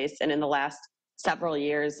marketplace. And in the last several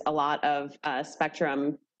years, a lot of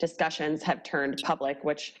spectrum discussions have turned public,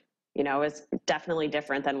 which, you know, is definitely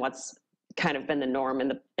different than what's kind of been the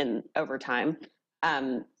norm in over time.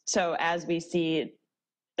 So as we see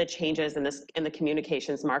the changes in the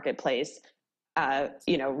communications marketplace,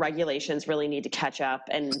 you know, regulations really need to catch up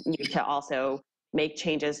and need to also make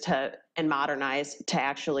changes and modernize to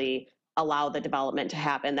actually allow the development to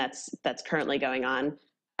happen that's currently going on.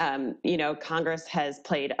 Congress has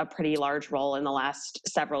played a pretty large role in the last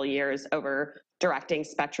several years over directing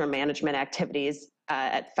spectrum management activities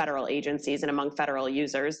at federal agencies and among federal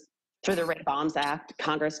users. Through the Ray Bombs Act,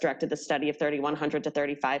 Congress directed the study of 3100 to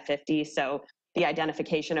 3550. So the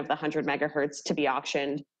identification of the 100 megahertz to be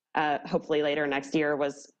auctioned hopefully later next year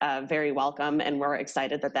was very welcome, and we're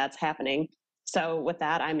excited that that's happening. So with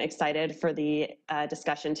that, I'm excited for the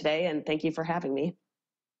discussion today, and thank you for having me.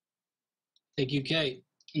 Thank you, Kate.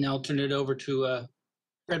 Now I'll turn it over to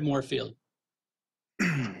Fred Moorfield.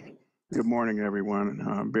 Good morning,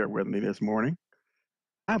 everyone. Bear with me this morning.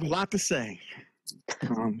 I have a lot to say.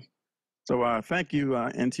 So thank you,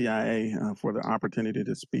 NTIA, for the opportunity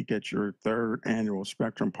to speak at your third annual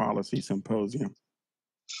Spectrum Policy Symposium.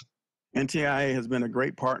 NTIA has been a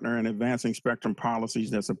great partner in advancing spectrum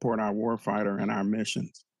policies that support our warfighter and our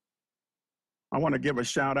missions. I want to give a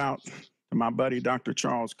shout out to my buddy, Dr.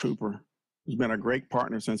 Charles Cooper, who's been a great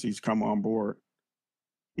partner since he's come on board.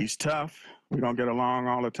 He's tough. We don't get along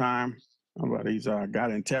all the time, but he's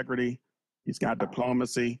got integrity. He's got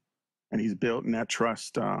diplomacy, and he's building that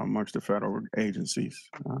trust amongst the federal agencies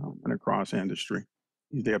and across industry.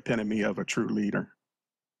 He's the epitome of a true leader.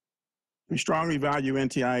 We strongly value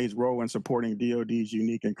NTIA's role in supporting DoD's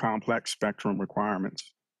unique and complex spectrum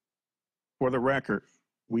requirements. For the record,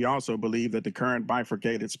 we also believe that the current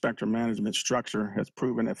bifurcated spectrum management structure has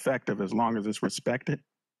proven effective as long as it's respected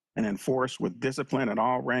and enforced with discipline at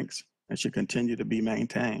all ranks and should continue to be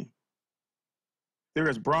maintained. There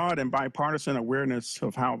is broad and bipartisan awareness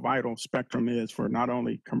of how vital spectrum is for not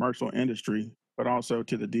only commercial industry, but also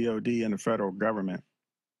to the DoD and the federal government.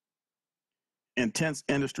 Intense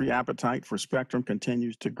industry appetite for spectrum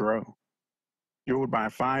continues to grow, fueled by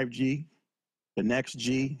 5G, the next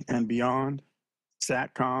G and beyond,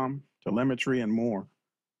 SATCOM, telemetry, and more,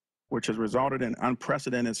 which has resulted in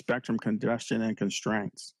unprecedented spectrum congestion and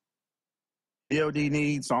constraints. DoD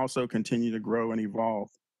needs also continue to grow and evolve,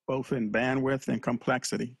 both in bandwidth and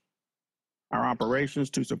complexity. Our operations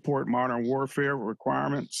to support modern warfare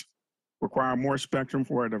requirements require more spectrum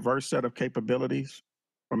for a diverse set of capabilities,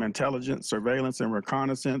 from intelligence, surveillance, and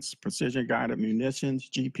reconnaissance, precision-guided munitions,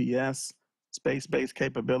 GPS, space-based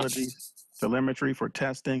capabilities, telemetry for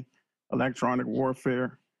testing, electronic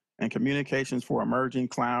warfare, and communications for emerging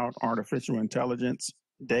cloud, artificial intelligence,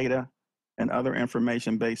 data, and other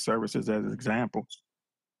information-based services as examples.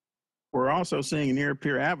 We're also seeing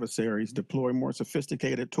near-peer adversaries deploy more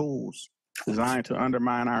sophisticated tools designed to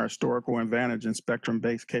undermine our historical advantage in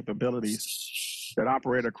spectrum-based capabilities that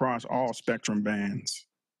operate across all spectrum bands.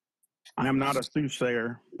 I am not a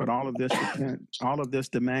soothsayer, but all of this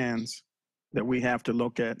demands that we have to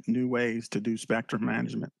look at new ways to do spectrum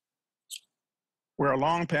management. We're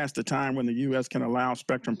long past the time when the U.S. can allow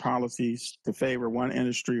spectrum policies to favor one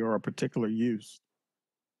industry or a particular use.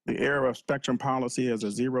 The era of spectrum policy is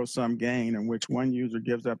a zero-sum game in which one user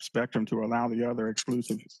gives up spectrum to allow the other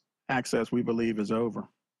exclusive access, we believe, is over.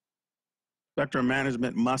 Spectrum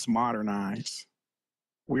management must modernize.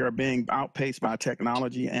 We are being outpaced by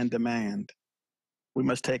technology and demand. We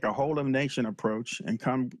must take a whole-of-nation approach and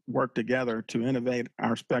come work together to innovate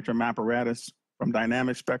our spectrum apparatus, from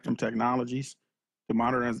dynamic spectrum technologies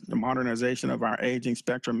to the modernization of our aging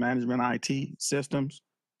spectrum management IT systems,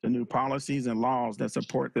 to new policies and laws that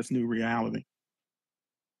support this new reality.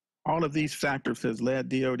 All of these factors has led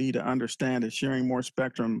DoD to understand that sharing more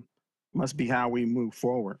spectrum must be how we move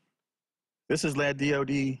forward. This has led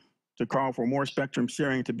DoD to call for more spectrum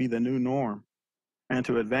sharing to be the new norm, and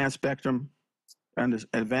to advance spectrum and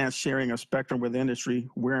advance sharing of spectrum with industry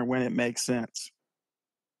where and when it makes sense.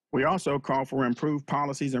 We also call for improved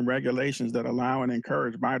policies and regulations that allow and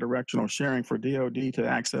encourage bidirectional sharing for DoD to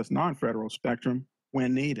access non-federal spectrum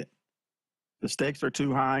when needed. The stakes are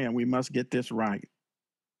too high, and we must get this right.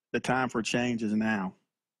 The time for change is now.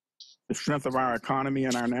 The strength of our economy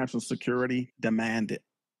and our national security demand it.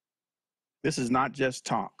 This is not just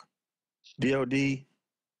talk. DoD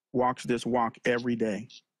walks this walk every day.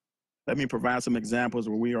 Let me provide some examples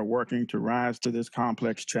where we are working to rise to this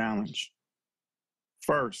complex challenge.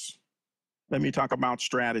 First, let me talk about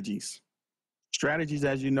strategies. Strategies,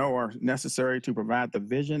 as you know, are necessary to provide the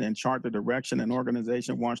vision and chart the direction an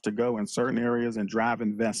organization wants to go in certain areas and drive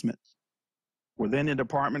investment. Within the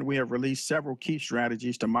department, we have released several key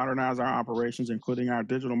strategies to modernize our operations, including our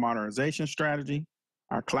digital modernization strategy,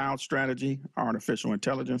 our cloud strategy, our artificial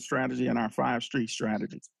intelligence strategy, and our 5 street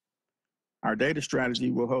strategies. Our data strategy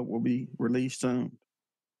will be released soon.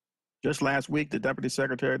 Just last week, the Deputy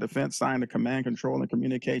Secretary of Defense signed a command, control, and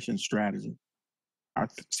communications strategy. Our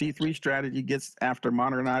C3 strategy gets after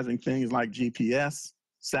modernizing things like GPS,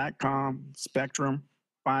 SATCOM, Spectrum,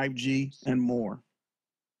 5G, and more.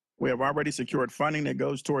 We have already secured funding that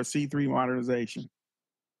goes towards C3 modernization.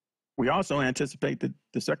 We also anticipate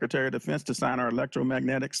the Secretary of Defense to sign our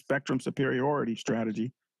electromagnetic spectrum superiority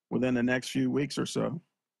strategy within the next few weeks or so.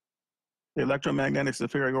 The electromagnetic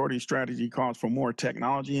superiority strategy calls for more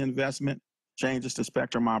technology investment, changes to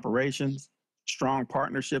spectrum operations, strong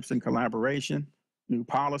partnerships and collaboration, new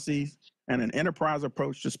policies, and an enterprise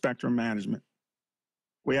approach to spectrum management.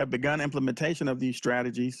 We have begun implementation of these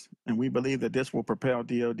strategies, and we believe that this will propel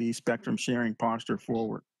DoD's spectrum sharing posture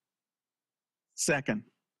forward. Second,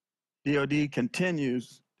 DoD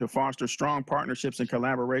continues to foster strong partnerships and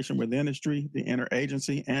collaboration with industry, the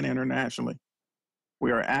interagency, and internationally.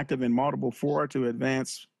 We are active in multiple fora to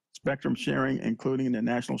advance spectrum sharing, including the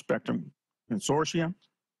National Spectrum Consortium,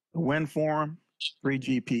 the WIN Forum,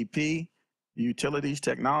 3GPP, the Utilities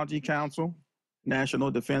Technology Council,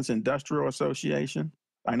 National Defense Industrial Association,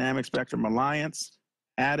 Dynamic Spectrum Alliance,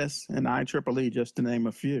 ADIS, and IEEE, just to name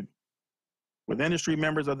a few. With industry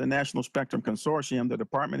members of the National Spectrum Consortium, the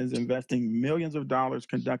department is investing millions of dollars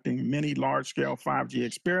conducting many large-scale 5G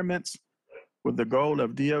experiments with the goal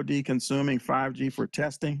of DoD consuming 5G for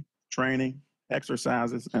testing, training,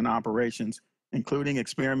 exercises, and operations, including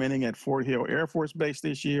experimenting at Fort Hill Air Force Base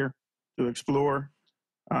this year to explore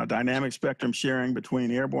dynamic spectrum sharing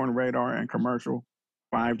between airborne radar and commercial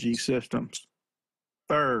 5G systems.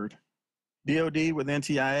 Third, DoD with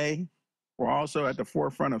NTIA, we're also at the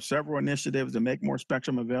forefront of several initiatives to make more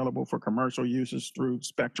spectrum available for commercial uses through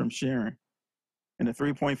spectrum sharing. In the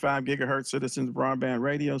 3.5 gigahertz Citizens Broadband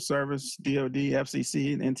Radio Service, DoD,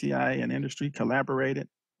 FCC, and NTIA and industry collaborated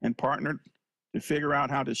and partnered to figure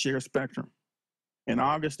out how to share spectrum. In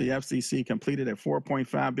August, the FCC completed a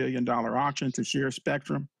 $4.5 billion auction to share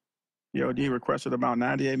spectrum. DoD requested about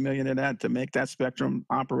 $98 million of that to make that spectrum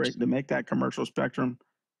operate, to make that commercial spectrum,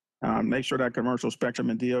 make sure that commercial spectrum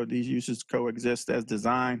and DoD's uses coexist as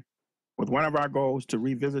designed, with one of our goals to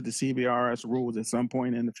revisit the CBRS rules at some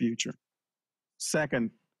point in the future.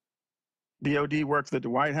 Second, DoD worked with the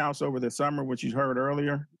White House over the summer, which you heard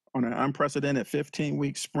earlier, on an unprecedented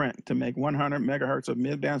 15-week sprint to make 100 megahertz of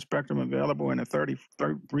mid-band spectrum available in a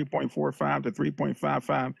 3.45 to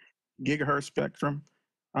 3.55 gigahertz spectrum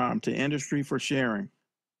to industry for sharing.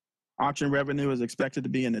 Auction revenue is expected to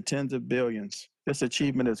be in the tens of billions. This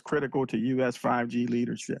achievement is critical to U.S. 5G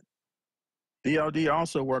leadership. DoD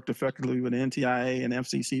also worked effectively with NTIA and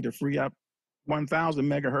FCC to free up 1,000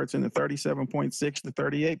 megahertz in the 37.6 to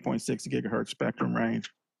 38.6 gigahertz spectrum range,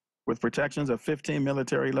 with protections of 15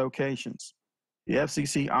 military locations. The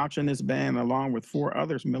FCC auctioned this band along with 4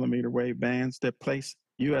 other millimeter wave bands that place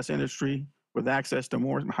U.S. industry with access to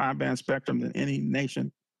more high-band spectrum than any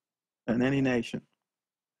nation.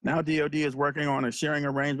 Now DoD is working on a sharing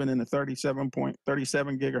arrangement in the 37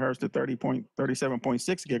 gigahertz to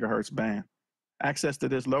 37.6 gigahertz band. Access to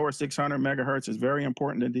this lower 600 megahertz is very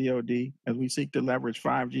important to DoD as we seek to leverage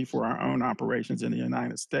 5G for our own operations in the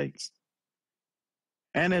United States.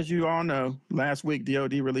 And as you all know, last week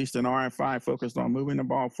DoD released an RFI focused on moving the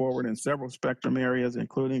ball forward in several spectrum areas,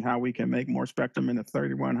 including how we can make more spectrum in the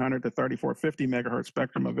 3100 to 3450 megahertz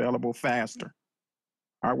spectrum available faster.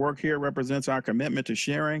 Our work here represents our commitment to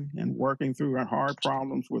sharing and working through our hard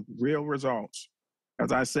problems with real results.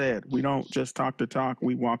 As I said, we don't just talk the talk,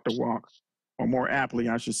 we walk the walk. Or more aptly,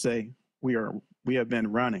 I should say, we have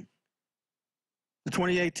been running. The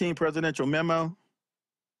 2018 presidential memo,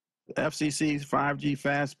 the FCC's 5G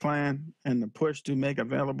Fast Plan, and the push to make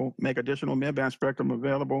additional mid-band spectrum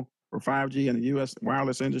available for 5G in the U.S.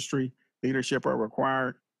 wireless industry leadership are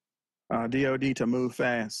required DoD to move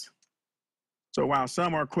fast. So while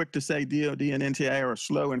some are quick to say DoD and NTIA are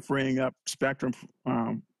slow in freeing up spectrum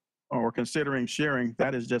or considering sharing,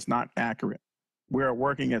 that is just not accurate. We are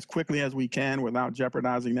working as quickly as we can without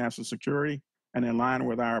jeopardizing national security and in line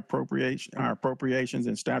with our appropriations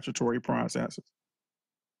and statutory processes.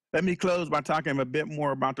 Let me close by talking a bit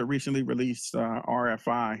more about the recently released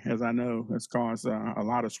RFI, as I know has caused a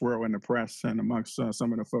lot of swirl in the press and amongst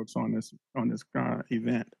some of the folks on this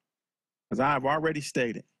event. As I have already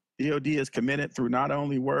stated, DoD is committed through not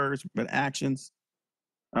only words but actions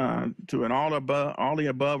to an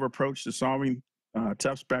all-the-above approach to solving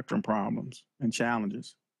tough spectrum problems and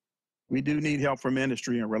challenges. We do need help from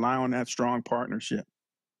industry and rely on that strong partnership.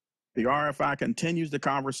 The RFI continues the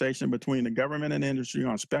conversation between the government and industry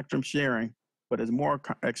on spectrum sharing, but is more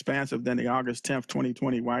expansive than the August 10th,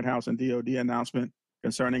 2020 White House and DoD announcement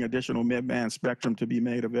concerning additional mid-band spectrum to be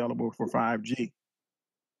made available for 5G.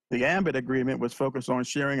 The AMBIT agreement was focused on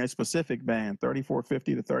sharing a specific band,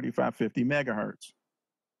 3450 to 3550 megahertz.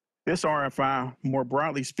 This RFI more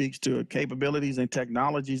broadly speaks to capabilities and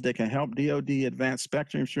technologies that can help DoD advance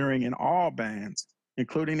spectrum sharing in all bands,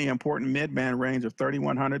 including the important mid-band range of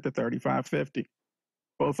 3100 to 3550.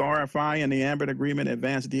 Both RFI and the Ambit Agreement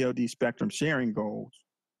advance DoD spectrum sharing goals.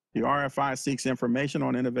 The RFI seeks information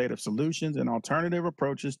on innovative solutions and alternative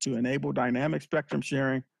approaches to enable dynamic spectrum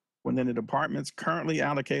sharing within the department's currently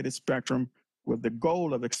allocated spectrum, with the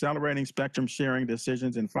goal of accelerating spectrum sharing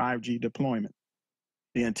decisions in 5G deployment.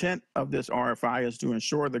 The intent of this RFI is to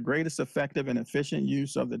ensure the greatest effective and efficient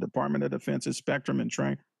use of the Department of Defense's spectrum and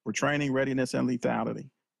for training, readiness, and lethality.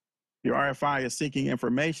 The RFI is seeking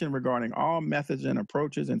information regarding all methods and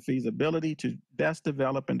approaches and feasibility to best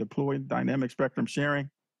develop and deploy dynamic spectrum sharing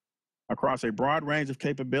across a broad range of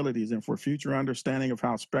capabilities and for future understanding of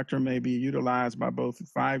how spectrum may be utilized by both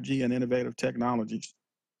 5G and innovative technologies.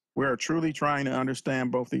 We are truly trying to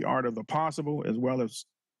understand both the art of the possible as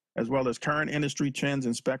well as current industry trends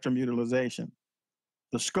in spectrum utilization.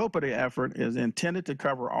 The scope of the effort is intended to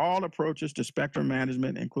cover all approaches to spectrum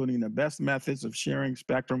management, including the best methods of sharing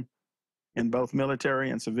spectrum in both military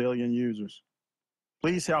and civilian users.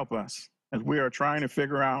 Please help us as we are trying to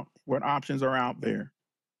figure out what options are out there.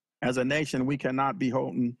 As a nation, we cannot be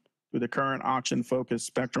beholden to the current auction-focused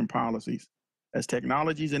spectrum policies. As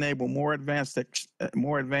technologies enable more advanced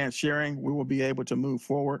sharing, we will be able to move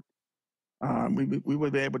forward. We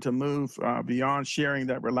will be able to move beyond sharing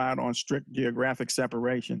that relied on strict geographic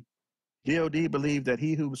separation. DoD believes that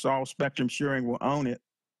he who solves spectrum sharing will own it,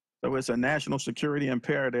 so it's a national security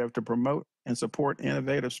imperative to promote and support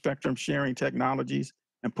innovative spectrum sharing technologies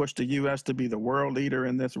and push the U.S. to be the world leader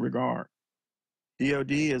in this regard.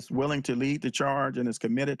 DoD is willing to lead the charge and is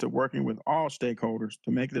committed to working with all stakeholders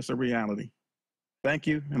to make this a reality. Thank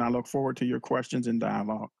you, and I look forward to your questions and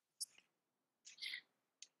dialogue.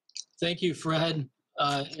 Thank you, Fred.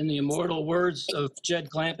 In the immortal words of Jed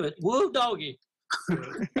Clampett, woo doggy.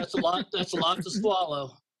 That's a lot to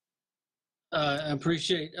swallow. I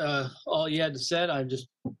appreciate all you had to say.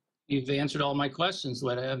 You've answered all my questions,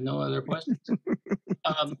 but I have no other questions.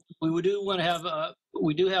 We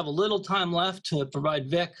do have a little time left to provide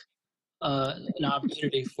Vic an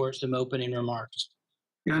opportunity for some opening remarks.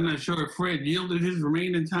 Yeah, I'm not sure if Fred yielded his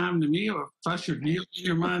remaining time to me or if I should yield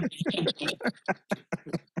your mind.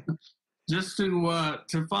 Just to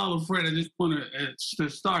follow Fred, I just want to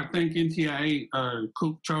start thank NTIA,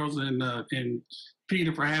 Coop, Charles, and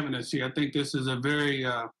Peter for having us here. I think this is a very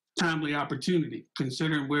timely opportunity,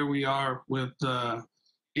 considering where we are with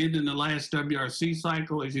ending the last WRC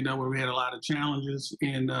cycle, as you know, where we had a lot of challenges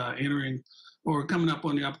in entering or coming up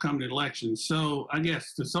on the upcoming election. So I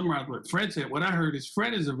guess to summarize what Fred said, what I heard is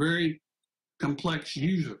Fred is a very complex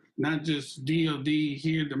user, not just DoD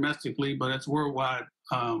here domestically, but it's worldwide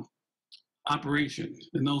operation,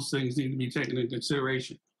 and those things need to be taken into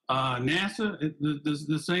consideration. NASA,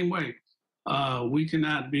 the same way. We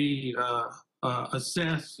cannot be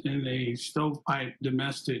assessed in a stovepipe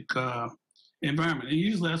domestic environment. And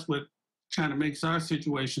usually that's what kind of makes our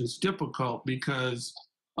situations difficult because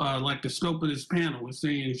like the scope of this panel, we're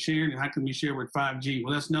saying sharing, how can we share with 5G?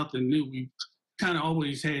 Well, that's nothing new. We've kind of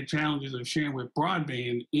always had challenges of sharing with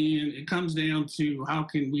broadband, and it comes down to how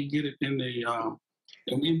can we get it in an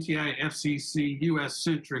NTIA FCC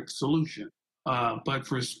US-centric solution. But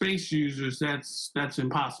for space users, that's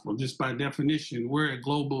impossible. Just by definition, we're a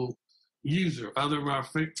global user. Other of our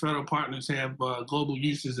federal partners have global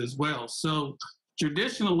uses as well. So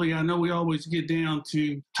traditionally, I know we always get down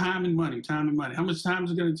to time and money. How much time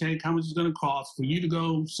is it going to take? How much is it going to cost for you to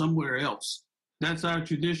go somewhere else? That's our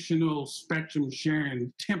traditional spectrum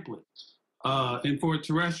sharing template. And for a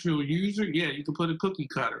terrestrial user, yeah, you can put a cookie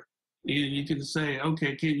cutter. And you can say,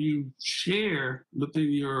 okay, can you share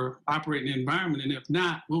within your operating environment? And if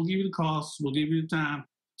not, we'll give you the cost, we'll give you the time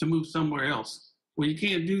to move somewhere else. Well, you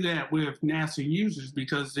can't do that with NASA users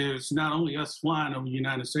because there's not only us flying over the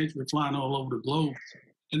United States, we're flying all over the globe.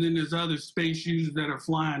 And then there's other space users that are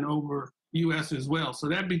flying over US as well. So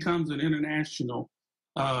that becomes an international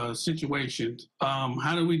situation.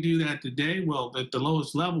 How do we do that today? Well, at the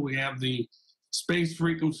lowest level, we have the Space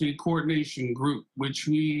Frequency Coordination Group, which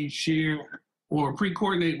we share or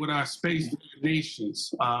pre-coordinate with our space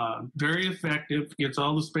nations. Very effective, gets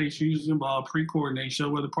all the space users involved, pre-coordinate, show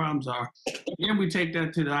where the problems are. And we take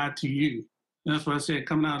that to the ITU. And that's what I said,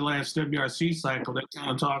 coming out of the last WRC cycle, that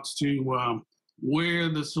kind of talks to where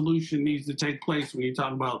the solution needs to take place when you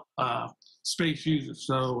talk about space users.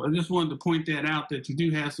 So I just wanted to point that out, that you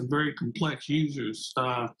do have some very complex users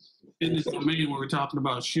in this domain where we're talking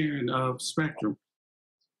about sharing of spectrum.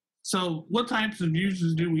 So what types of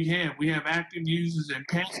users do we have? We have active users and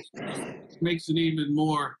passive users, which makes it even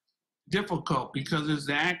more difficult because as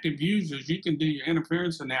the active users, you can do your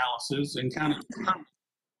interference analysis and kind of determine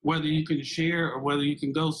whether you can share or whether you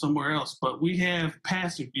can go somewhere else. But we have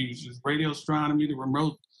passive users, radio astronomy, the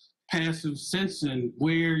remote passive sensing,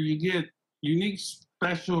 where you get unique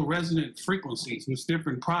special resonant frequencies with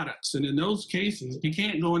different products. And in those cases, you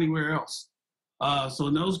can't go anywhere else. So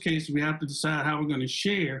in those cases, we have to decide how we're going to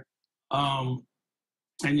share. And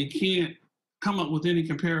you can't come up with any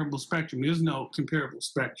comparable spectrum. There's no comparable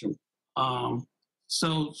spectrum.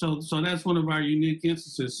 So that's one of our unique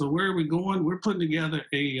instances. So where are we going? We're putting together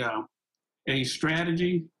a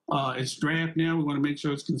strategy. It's draft now. We want to make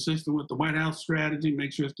sure it's consistent with the White House strategy,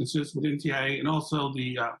 make sure it's consistent with NTIA, and also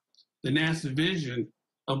the NASA vision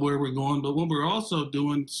of where we're going. But what we're also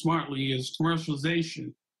doing smartly is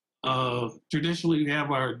commercialization. Traditionally, we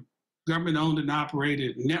have our government-owned and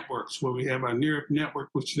operated networks, where we have our NEARP network,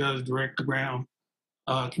 which does direct-to-ground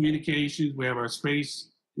communications. We have our space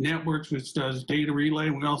networks, which does data relay.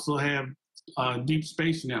 We also have Deep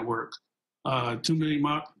Space Network, 2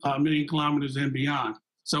 million kilometers and beyond.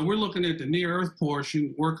 So we're looking at the near-Earth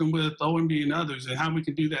portion, working with OMB and others, and how we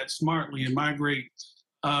can do that smartly and migrate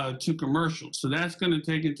to commercial. So that's going to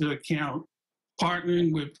take into account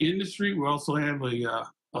partnering with industry. We also have a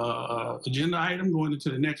agenda item going into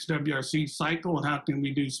the next WRC cycle, and how can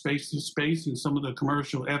we do space to space and some of the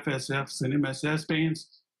commercial FSFs and MSS bands.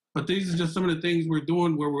 But these are just some of the things we're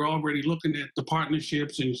doing where we're already looking at the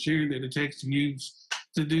partnerships and sharing that it takes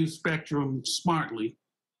to do spectrum smartly.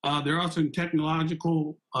 There are some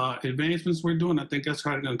technological advancements we're doing. I think that's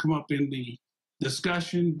kind of going to come up in the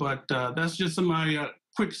discussion, but that's just my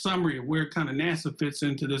quick summary of where kind of NASA fits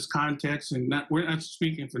into this context. And we're not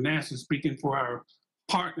speaking for NASA, speaking for our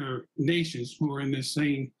partner nations who are in this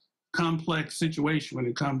same complex situation when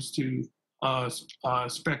it comes to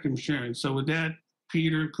spectrum sharing. So with that,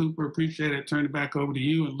 Peter, Cooper, appreciate it. Turn it back over to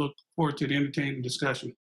you and look forward to the entertaining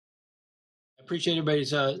discussion. I appreciate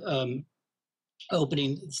everybody's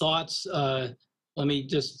opening thoughts. Let me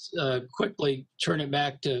just quickly turn it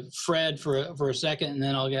back to Fred for a second, and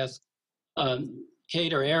then I'll ask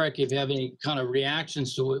Kate or Eric if you have any kind of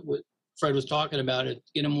reactions to what Fred was talking about.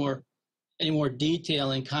 Get any more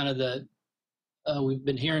detail in kind of we've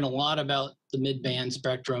been hearing a lot about the mid-band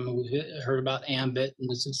spectrum, and we've heard about ambit and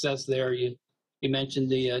the success there. You mentioned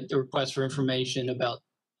the request for information about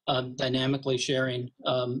dynamically sharing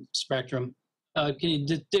spectrum. Can you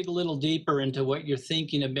dig a little deeper into what you're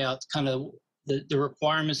thinking about, kind of the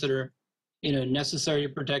requirements that are necessary to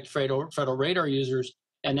protect federal radar users,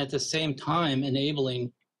 and at the same time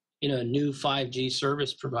enabling new 5G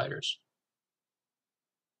service providers?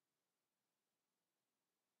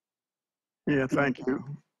 Yeah, thank you.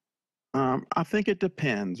 I think it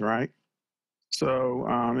depends, right? So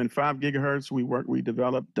in 5 gigahertz, we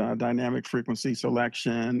developed dynamic frequency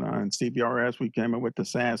selection. In CBRS, we came up with the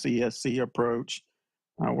SAS ESC approach.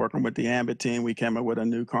 Working with the ambit team, we came up with a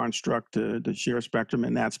new construct to share spectrum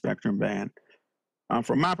in that spectrum band.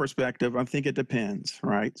 From my perspective, I think it depends,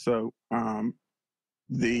 right? So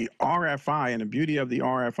the RFI, and the beauty of the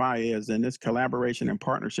RFI is, and this collaboration and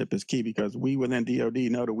partnership is key, because we within DoD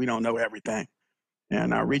know that we don't know everything.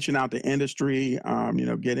 And reaching out to industry,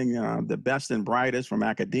 getting the best and brightest from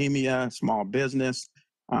academia, small business,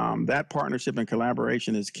 that partnership and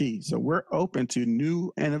collaboration is key. So we're open to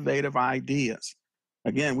new innovative ideas.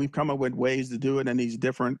 Again, we've come up with ways to do it in these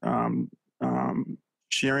different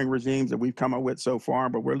sharing regimes that we've come up with so far,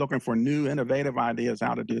 but we're looking for new innovative ideas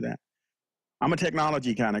how to do that. I'm a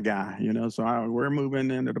technology kind of guy, so we're moving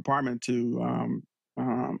in the department to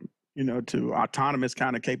autonomous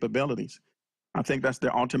kind of capabilities. I think that's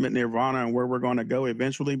the ultimate nirvana and where we're going to go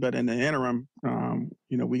eventually. But in the interim,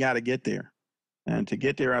 we got to get there. And to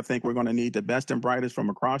get there, I think we're going to need the best and brightest from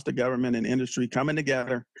across the government and industry coming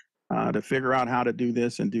together to figure out how to do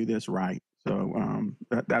this and do this right. So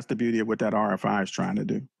that's the beauty of what that RFI is trying to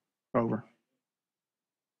do. Over.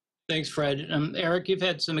 Thanks, Fred. Eric, you've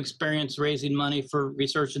had some experience raising money for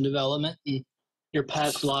research and development in your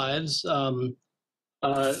past lives.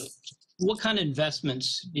 What kind of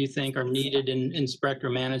investments do you think are needed in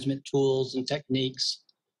spectrum management tools and techniques?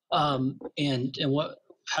 And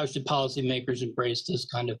how should policymakers embrace this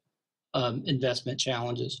kind of investment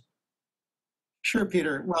challenges? Sure,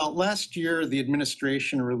 Peter. Well, last year, the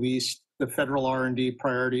administration released the federal R&D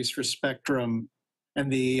priorities for spectrum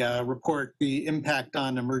and the report, The Impact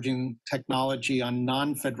on Emerging Technology on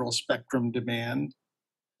Non-Federal Spectrum Demand.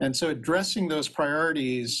 And so addressing those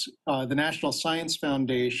priorities, the National Science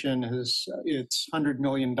Foundation has its $100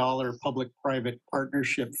 million public-private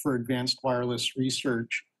partnership for advanced wireless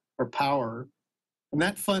research, or POWER. And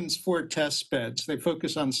that funds 4 test beds. They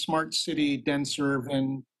focus on smart city, dense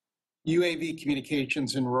urban, UAV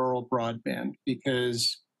communications, and rural broadband,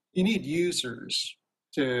 because you need users.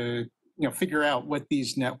 to figure out what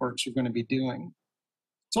these networks are going to be doing.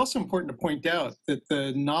 It's also important to point out that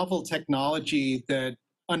the novel technology that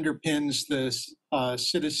underpins this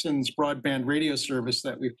citizens broadband radio service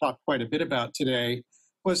that we've talked quite a bit about today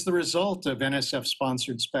was the result of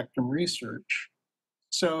NSF-sponsored spectrum research.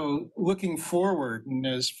 So looking forward, and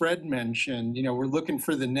as Fred mentioned, we're looking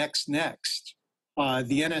for the next.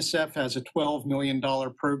 The NSF has a $12 million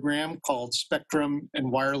program called Spectrum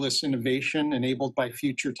and Wireless Innovation Enabled by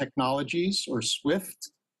Future Technologies, or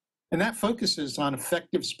SWIFT. And that focuses on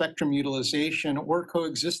effective spectrum utilization or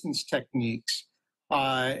coexistence techniques.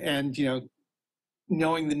 And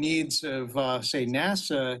knowing the needs of, say,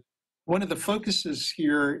 NASA, one of the focuses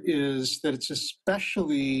here is that it's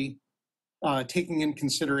especially taking in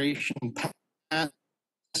consideration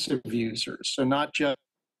passive users. So not just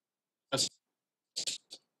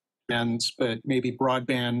bands, but maybe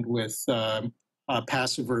broadband with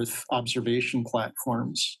passive Earth observation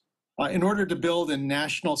platforms. In order to build a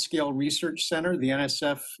national scale research center, the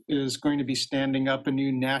NSF is going to be standing up a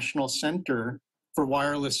new national center for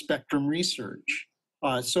wireless spectrum research.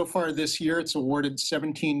 So far this year, it's awarded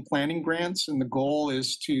 17 planning grants, and the goal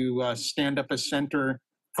is to stand up a center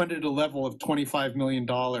funded at a level of $25 million.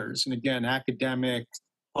 And again, academic,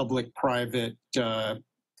 public-private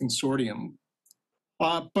consortium.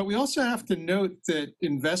 But we also have to note that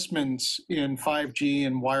investments in 5G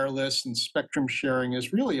and wireless and spectrum sharing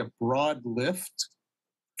is really a broad lift.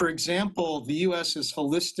 For example, the US is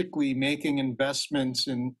holistically making investments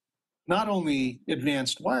in not only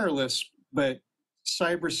advanced wireless, but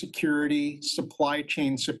cybersecurity, supply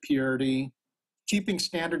chain security, keeping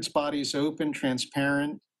standards bodies open,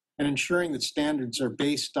 transparent, and ensuring that standards are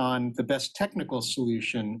based on the best technical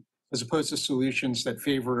solution as opposed to solutions that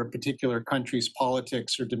favor a particular country's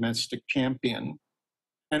politics or domestic champion.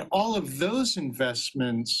 And all of those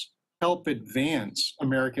investments help advance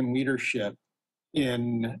American leadership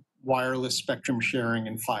in wireless spectrum sharing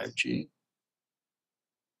and 5G.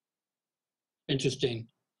 Interesting.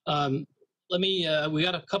 We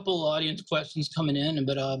got a couple audience questions coming in,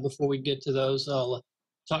 but before we get to those, I'll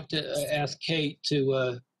ask Kate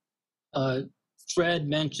to, Fred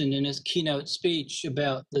mentioned in his keynote speech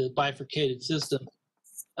about the bifurcated system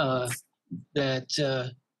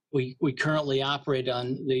that we currently operate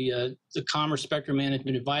on. The Commerce Spectrum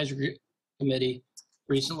Management Advisory Committee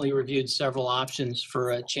recently reviewed several options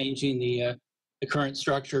for changing the current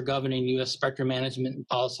structure governing U.S. spectrum management and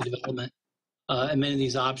policy development. And many of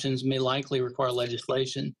these options may likely require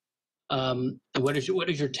legislation. What is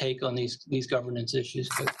your take on these governance issues?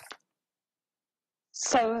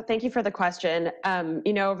 So thank you for the question.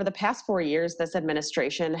 Over the past 4 years, this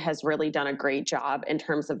administration has really done a great job in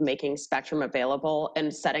terms of making spectrum available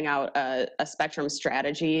and setting out a spectrum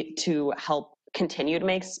strategy to help continue to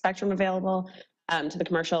make spectrum available to the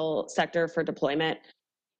commercial sector for deployment.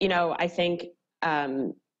 I think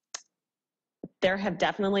there have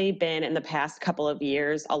definitely been in the past couple of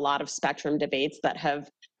years a lot of spectrum debates that have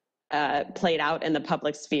played out in the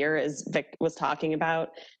public sphere, as Vic was talking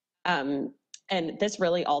about. And this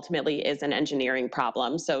really ultimately is an engineering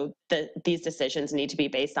problem. So these decisions need to be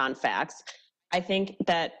based on facts. I think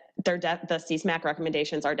that the CSMAC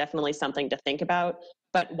recommendations are definitely something to think about.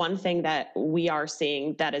 But one thing that we are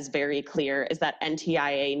seeing that is very clear is that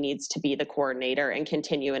NTIA needs to be the coordinator and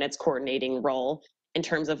continue in its coordinating role in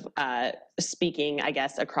terms of speaking, I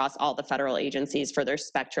guess, across all the federal agencies for their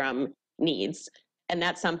spectrum needs. And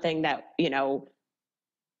that's something that,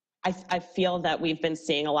 I feel that we've been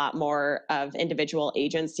seeing a lot more of individual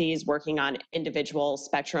agencies working on individual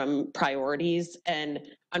spectrum priorities. And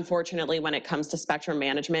unfortunately, when it comes to spectrum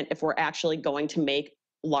management, if we're actually going to make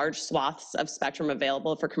large swaths of spectrum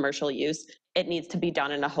available for commercial use, it needs to be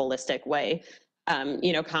done in a holistic way.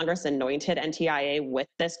 Congress anointed NTIA with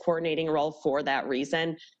this coordinating role for that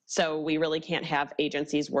reason. So we really can't have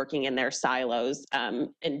agencies working in their silos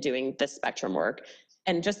and doing this spectrum work.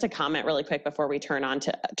 And just to comment really quick before we turn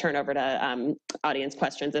over to audience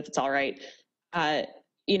questions, if it's all right. I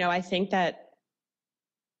think that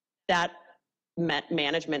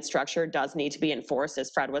management structure does need to be enforced, as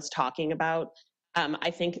Fred was talking about. I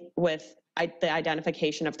think with the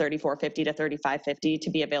identification of 3450 to 3550 to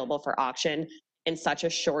be available for auction in such a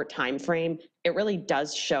short time frame, it really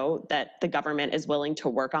does show that the government is willing to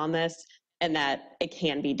work on this and that it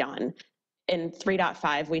can be done. In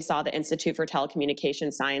 3.5, we saw the Institute for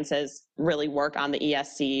Telecommunication Sciences really work on the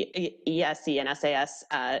ESC and SAS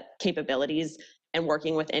capabilities and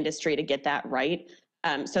working with industry to get that right.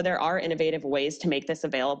 So there are innovative ways to make this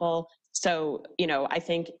available. So, I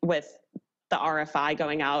think with the RFI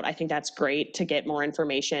going out. I think that's great to get more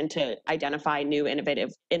information, to identify new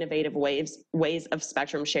innovative ways of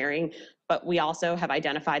spectrum sharing. But we also have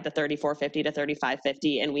identified the 3450 to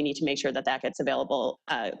 3550, and we need to make sure that that gets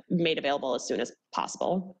made available as soon as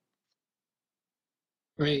possible.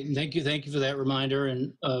 Great, thank you for that reminder,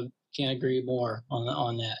 and can't agree more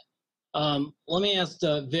on that. Let me ask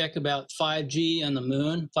Vic about 5G and the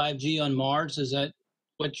moon. 5G on Mars, is that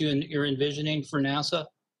what you're envisioning for NASA?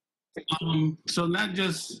 So not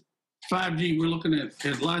just 5G, we're looking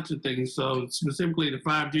at lots of things. So specifically the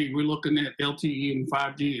 5G, we're looking at LTE and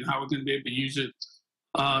 5G and how we're going to be able to use it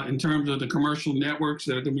in terms of the commercial networks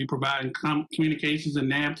that are going to be providing communications and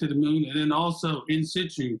nav to the moon, and then also in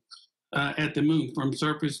situ at the moon from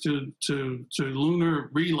surface to lunar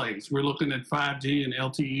relays. We're looking at 5G and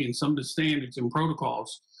LTE and some of the standards and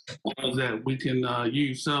protocols that we can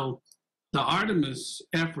use. So the Artemis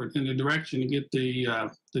effort in the direction to get the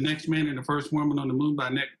next man and the first woman on the moon by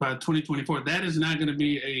 2024, that is not going to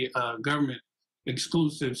be a government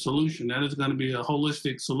exclusive solution. That is going to be a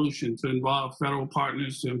holistic solution to involve federal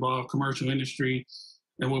partners, to involve commercial industry,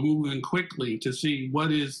 and we're moving quickly to see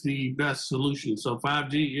what is the best solution. So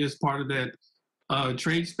 5G is part of that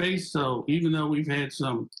trade space. So even though we've had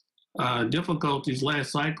some difficulties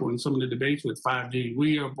last cycle in some of the debates with 5G,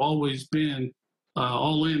 we have always been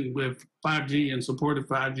all in with 5G and supported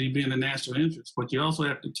 5G being a national interest. But you also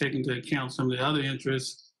have to take into account some of the other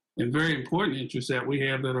interests and very important interests that we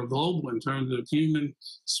have that are global in terms of human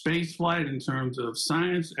space flight, in terms of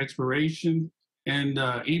science, exploration, and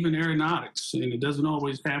even aeronautics. And it doesn't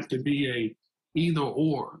always have to be a either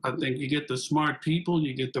or. I think you get the smart people,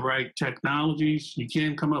 you get the right technologies, you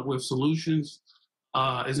can come up with solutions.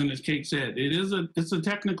 As in, as Kate said, it's a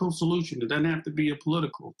technical solution. It doesn't have to be a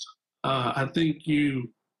political. I think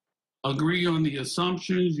you agree on the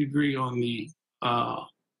assumptions, you agree on the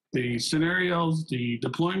scenarios, the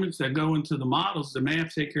deployments that go into the models. The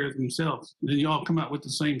maps take care of themselves. Then you all come out with the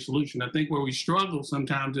same solution. I think where we struggle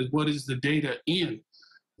sometimes is what is the data in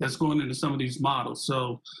that's going into some of these models.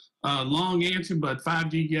 So long answer, but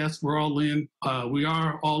 5G, yes, we're all in. We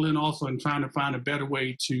are all in also in trying to find a better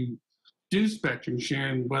way to do spectrum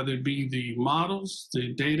sharing, whether it be the models,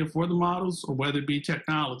 the data for the models, or whether it be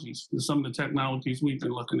technologies, some of the technologies we've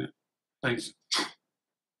been looking at. Thanks.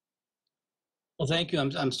 Well, thank you.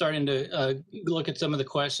 I'm starting to look at some of the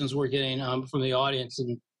questions we're getting from the audience,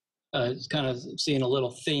 and kind of seeing a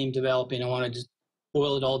little theme developing. I want to just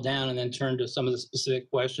boil it all down and then turn to some of the specific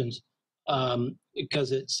questions,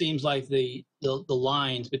 because it seems like the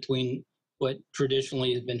lines between what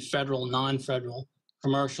traditionally has been federal, non-federal,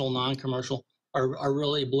 commercial, non-commercial are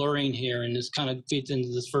really blurring here, and this kind of feeds into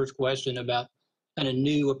this first question about kind of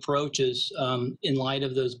new approaches in light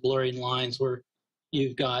of those blurring lines, where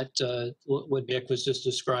you've got what Dick was just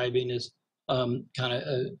describing is kind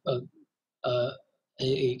of a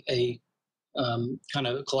kind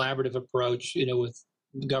of collaborative approach, with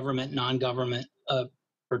government, non-government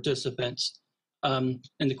participants. And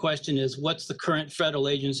the question is, what's the current federal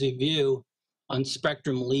agency view on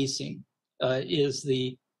spectrum leasing? Is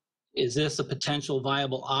this a potential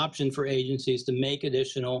viable option for agencies to make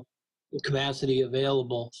additional capacity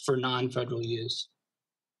available for non-federal use?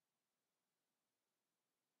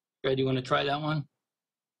 Greg, do you want to try that one?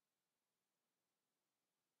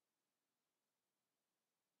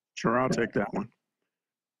 Sure, I'll take that one.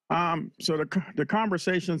 So the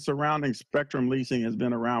conversation surrounding spectrum leasing has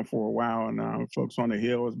been around for a while, and folks on the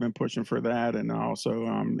Hill has been pushing for that, and also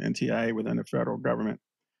NTIA within the federal government.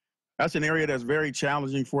 That's an area that's very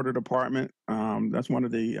challenging for the department. That's one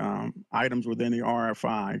of the items within the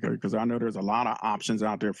RFI, because I know there's a lot of options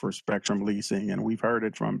out there for spectrum leasing, and we've heard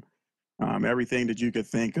it from everything that you could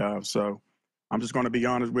think of. So I'm just going to be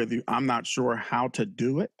honest with you. I'm not sure how to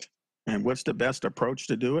do it and what's the best approach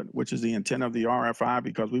to do it, which is the intent of the RFI,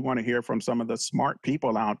 because we want to hear from some of the smart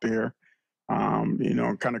people out there,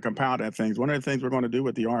 kind of compile that things. One of the things we're going to do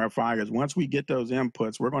with the RFI is once we get those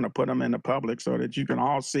inputs, we're going to put them in the public so that you can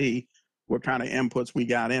all see what kind of inputs we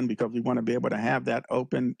got in, because we want to be able to have that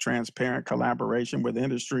open, transparent collaboration with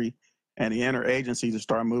industry and the interagency to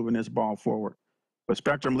start moving this ball forward. But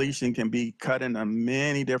spectrum leasing can be cut into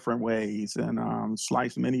many different ways and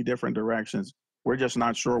sliced many different directions. We're just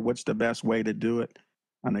not sure what's the best way to do it.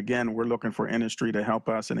 And again, we're looking for industry to help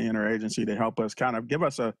us and the interagency to help us kind of give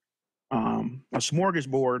us a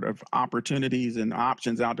smorgasbord of opportunities and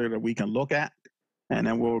options out there that we can look at. And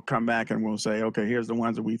then we'll come back and we'll say, okay, here's the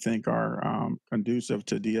ones that we think are conducive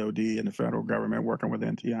to DOD and the federal government working with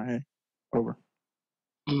NTIA. Over.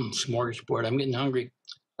 Smorgasbord, I'm getting hungry.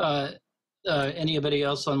 Anybody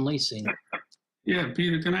else on leasing? Yeah,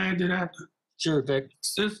 Peter, can I add to that? Sure, Vic.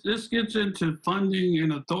 This gets into funding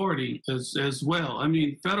and authority as well. I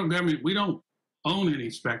mean, federal government, we don't own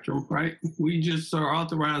any spectrum, right? We just are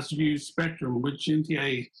authorized to use spectrum, which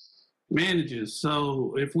NTIA manages.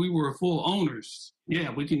 So if we were full owners,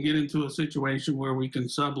 yeah, we can get into a situation where we can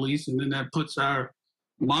sublease, and then that puts our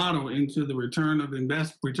model into the return on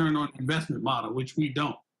investment model, which we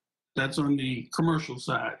don't. That's on the commercial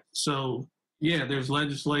side. So yeah, there's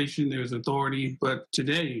legislation, there's authority, but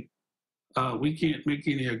today we can't make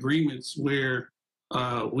any agreements where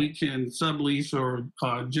we can sublease or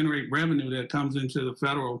generate revenue that comes into the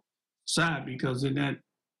federal side, because then that,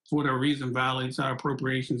 for whatever reason, violates our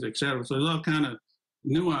appropriations, et cetera. So there's all kind of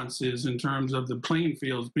nuances in terms of the playing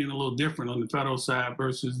fields being a little different on the federal side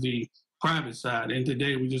versus the private side. And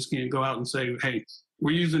today we just can't go out and say, hey,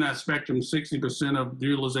 we're using that spectrum 60% of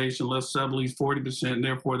utilization, let's sublease 40%, and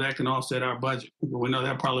therefore that can offset our budget. We know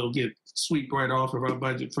that probably will get swept right off of our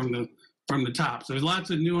budget from the top. So there's lots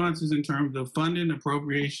of nuances in terms of funding,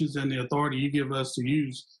 appropriations, and the authority you give us to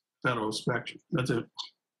use federal spectrum. That's it.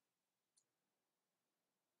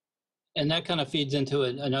 And that kind of feeds into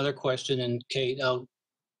another question, and Kate, I'll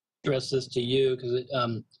address this to you, because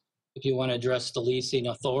if you want to address the leasing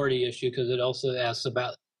authority issue, because it also asks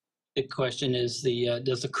about, the question is,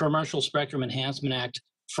 does the Commercial Spectrum Enhancement Act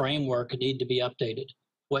framework need to be updated?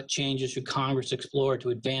 What changes should Congress explore to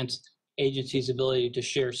advance agencies' ability to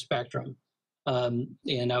share spectrum?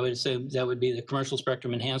 And I would say that would be the Commercial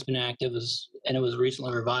Spectrum Enhancement Act. It was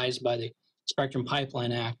recently revised by the Spectrum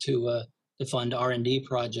Pipeline Act to fund R&D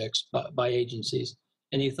projects by agencies.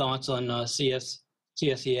 Any thoughts on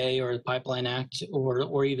CSEA or the Pipeline Act,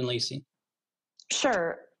 or even leasing?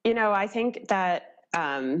 Sure. I think that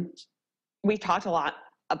we've talked a lot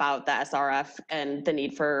about the SRF and the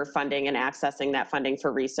need for funding and accessing that funding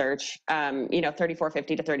for research.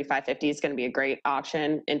 3450 to 3550 is going to be a great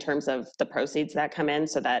auction in terms of the proceeds that come in,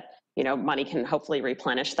 so that money can hopefully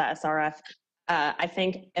replenish the SRF. I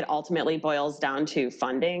think it ultimately boils down to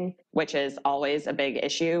funding, which is always a big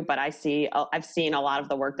issue, but I've seen a lot of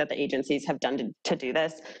the work that the agencies have done to do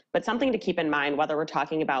this. But something to keep in mind, whether we're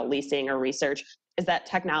talking about leasing or research, is that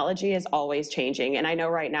technology is always changing. And I know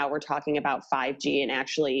right now we're talking about 5G, and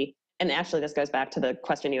actually this goes back to the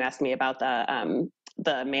question you asked me about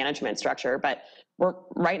the management structure, but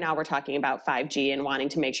right now we're talking about 5G and wanting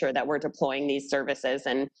to make sure that we're deploying these services,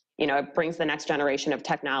 and it brings the next generation of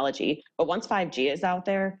technology. But once 5G is out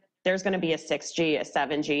there, there's going to be a 6G, a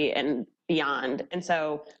 7G, and beyond. And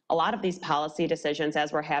so a lot of these policy decisions,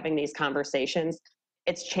 as we're having these conversations,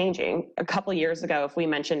 it's changing. A couple years ago, if we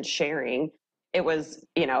mentioned sharing, it was,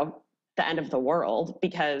 the end of the world,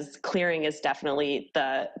 because clearing is definitely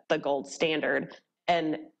the gold standard.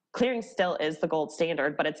 And clearing still is the gold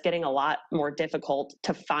standard, but it's getting a lot more difficult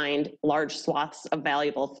to find large swaths of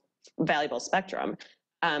valuable spectrum.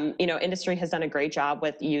 Industry has done a great job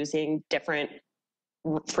with using different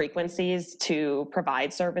frequencies to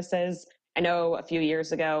provide services. I know a few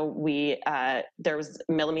years ago, there was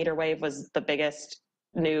millimeter wave was the biggest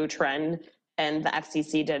new trend, and the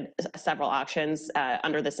FCC did several auctions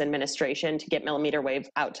under this administration to get millimeter wave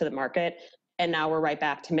out to the market. And now we're right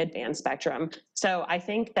back to mid-band spectrum. So I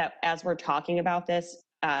think that as we're talking about this,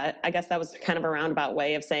 I guess that was kind of a roundabout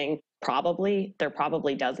way of saying there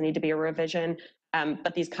probably does need to be a revision.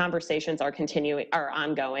 But these conversations are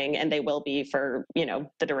ongoing, and they will be for,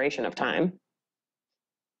 the duration of time.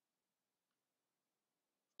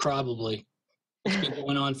 Probably. It's been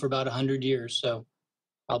going on for about 100 years, so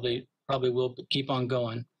probably will keep on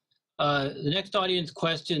going. The next audience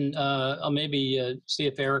question, I'll maybe see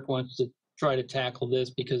if Eric wants to try to tackle this,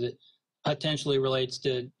 because it potentially relates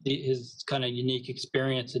to his kind of unique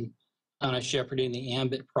experience in kind of shepherding the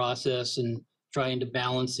ambit process and trying to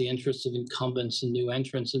balance the interests of incumbents and new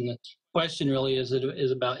entrants. And the question really is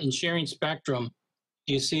about, in sharing spectrum,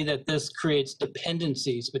 do you see that this creates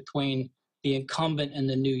dependencies between the incumbent and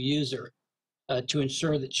the new user to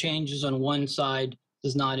ensure that changes on one side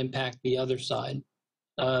does not impact the other side?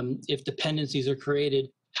 If dependencies are created,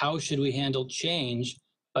 how should we handle change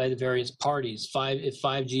by the various parties? If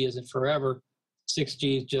 5G isn't forever,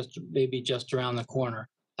 6G is maybe just around the corner.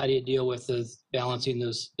 How do you deal with balancing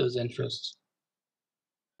those interests?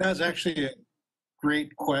 That's actually a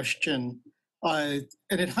great question. And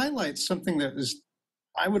it highlights something that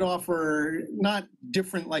I would offer, not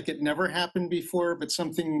different like it never happened before, but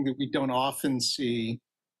something that we don't often see,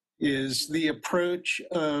 is the approach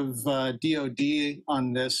of DOD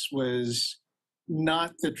on this was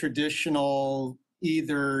not the traditional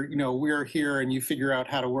either, we're here and you figure out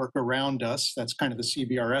how to work around us. That's kind of the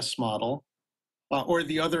CBRS model. Or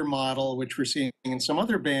the other model, which we're seeing in some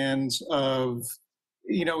other bands, of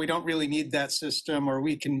we don't really need that system, or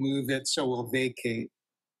we can move it, so we'll vacate.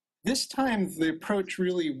 This time, the approach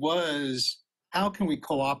really was, how can we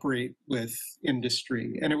cooperate with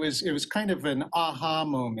industry? And it was kind of an aha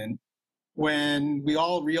moment when we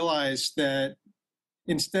all realized that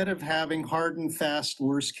instead of having hard and fast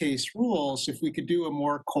worst case rules, if we could do a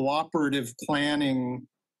more cooperative planning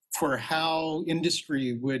for how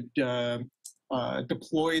industry would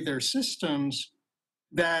deploy their systems,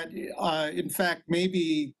 that in fact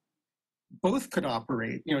maybe both could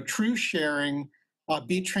operate. True sharing,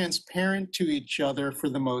 be transparent to each other for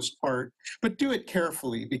the most part, but do it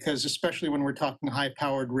carefully, because especially when we're talking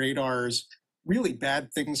high-powered radars, really bad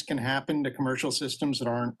things can happen to commercial systems that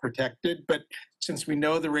aren't protected. But since we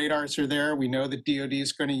know the radars are there, we know that DoD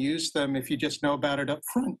is going to use them. If you just know about it up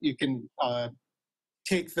front, you can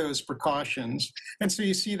take those precautions. And so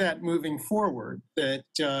you see that moving forward, that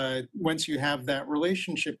once you have that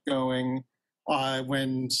relationship going,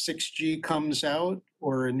 when 6G comes out,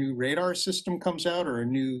 or a new radar system comes out, or a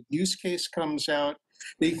new use case comes out,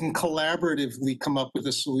 they can collaboratively come up with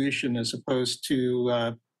a solution, as opposed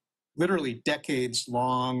to literally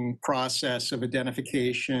decades-long process of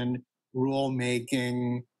identification,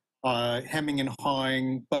 rule-making, hemming and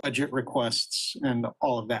hawing, budget requests, and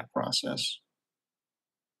all of that process.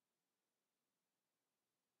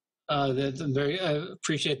 That's very. I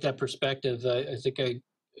appreciate that perspective. I think I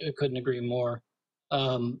couldn't agree more.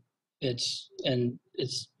 It's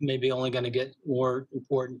maybe only going to get more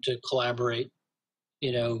important to collaborate,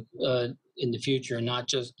 in the future, and not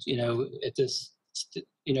just at this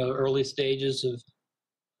early stages of,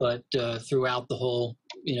 but throughout the whole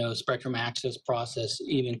spectrum access process,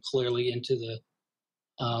 even clearly into the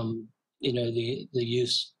the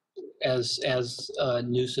use as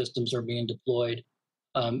new systems are being deployed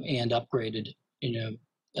and upgraded,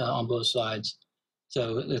 on both sides.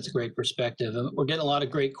 So that's a great perspective. We're getting a lot of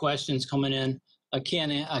great questions coming in. I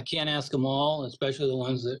can't ask them all, especially the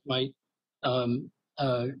ones that might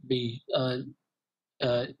be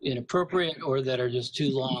inappropriate, or that are just too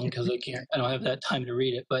long, because I don't have that time to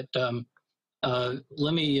read it. But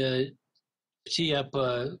let me tee up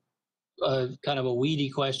kind of a weedy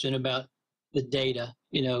question about the data.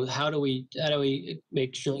 How do we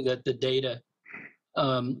make sure that the data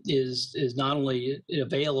is not only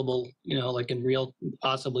available, like in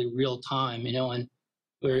possibly real time, and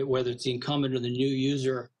whether it's the incumbent or the new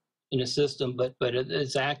user in a system, but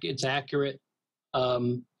it's accurate,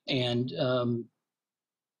 and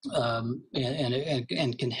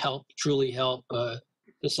can truly help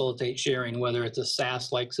facilitate sharing, whether it's a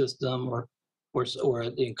SaaS-like system or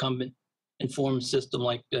the incumbent informed system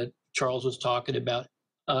like Charles was talking about.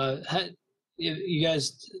 You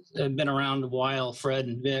guys have been around a while, Fred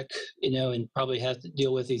and Vic, and probably have to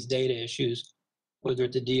deal with these data issues, whether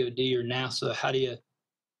it's the DoD or NASA. How do you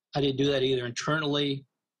do that, either internally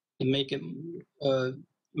to make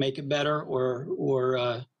it better,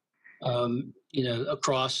 or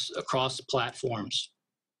across platforms?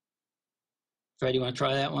 Fred, you want to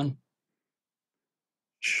try that one?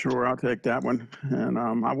 Sure, I'll take that one. And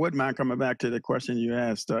I wouldn't mind coming back to the question you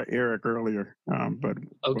asked Eric earlier. But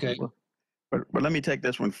okay. But let me take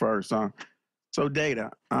this one first. So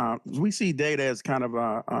data, we see data as kind of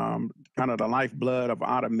the lifeblood of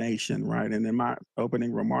automation, right? And in my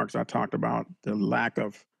opening remarks, I talked about the lack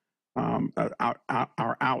of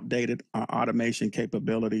our outdated automation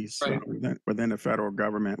capabilities within the federal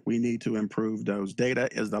government. We need to improve those. Data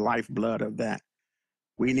is the lifeblood of that.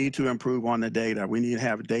 We need to improve on the data. We need to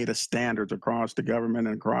have data standards across the government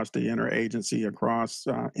and across the interagency, across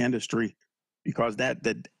industry, because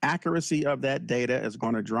the accuracy of that data is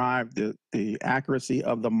going to drive the accuracy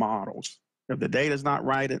of the models. If the data is not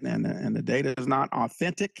right and the data is not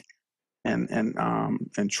authentic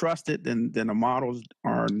and trusted, then the models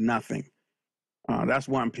are nothing. That's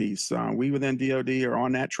one piece. We within DoD are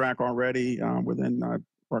on that track already, within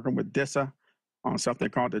working with DISA on something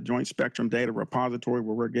called the Joint Spectrum Data Repository,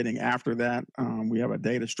 where we're getting after that. We have a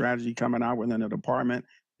data strategy coming out within the department.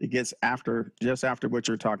 It gets just after what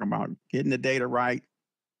you're talking about, getting the data right,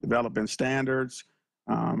 developing standards,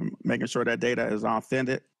 making sure that data is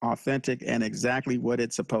authentic and exactly what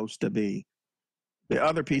it's supposed to be. The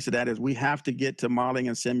other piece of that is we have to get to modeling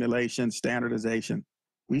and simulation standardization.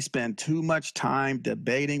 We spend too much time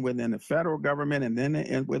debating within the federal government and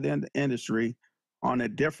then within the industry on the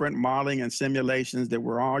different modeling and simulations that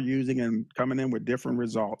we're all using and coming in with different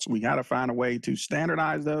results. We got to find a way to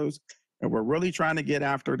standardize those. And we're really trying to get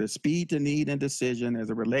after the speed to need and decision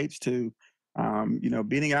as it relates to,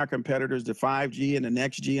 beating our competitors to 5G and the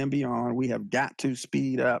next G and beyond. We have got to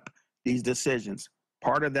speed up these decisions.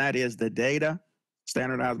 Part of that is the data.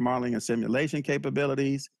 standardized modeling and simulation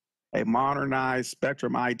capabilities, a modernized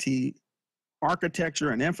spectrum IT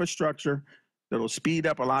architecture and infrastructure that'll speed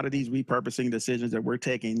up a lot of these repurposing decisions that we're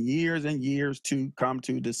taking years and years to come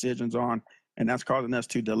to decisions on, and that's causing us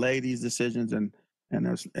to delay these decisions, and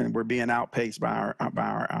we're being outpaced by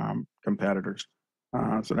our competitors.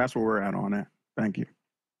 So that's where we're at on that. Thank you.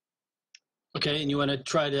 Okay, and you want to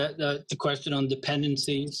try the question on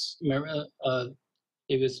dependencies? Remember,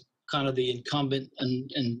 it was kind of the incumbent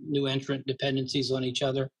and new entrant dependencies on each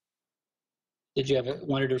other. Did you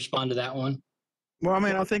wanted to respond to that one? Well, I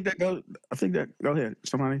mean, I think that go ahead,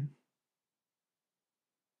 somebody.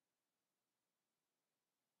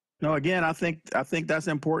 No, again, I think that's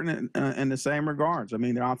important in the same regards. I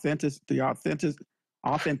mean, the authenticity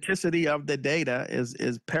of the data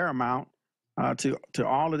is paramount to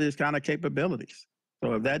all of these kind of capabilities.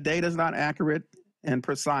 So if that data is not accurate and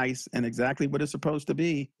precise and exactly what it's supposed to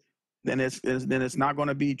be, then it's not going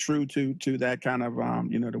to be true to that kind of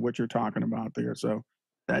to what you're talking about there. So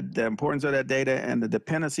that the importance of that data and the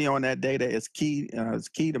dependency on that data is key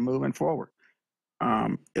to moving forward.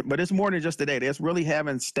 But it's more than just the data. It's really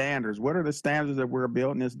having standards. What are the standards that we're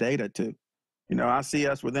building this data to? I see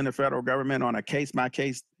us within the federal government on a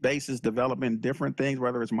case-by-case basis developing different things,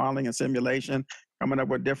 whether it's modeling and simulation, coming up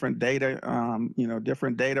with different data,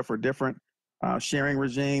 different data for different sharing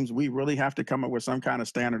regimes. We really have to come up with some kind of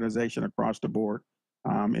standardization across the board.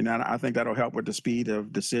 And I think that'll help with the speed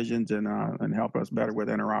of decisions and help us better with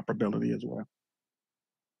interoperability as well.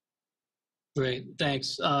 Great,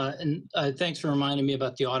 thanks. And thanks for reminding me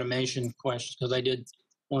about the automation question, because I did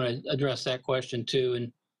want to address that question too,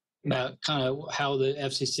 and about kind of how the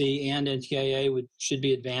FCC and NTIA should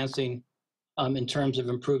be advancing in terms of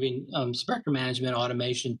improving spectrum management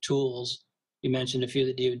automation tools. You mentioned a few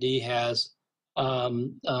that DoD has,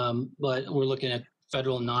 but we're looking at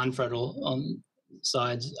federal and non-federal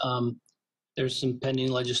sides. There's some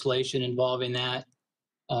pending legislation involving that.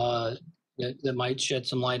 That might shed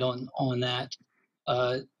some light on that.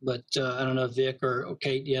 But I don't know, Vic or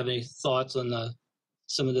Kate, do you have any thoughts on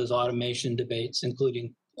some of those automation debates,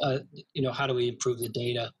 including, how do we improve the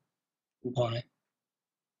data component?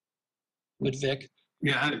 With Vic?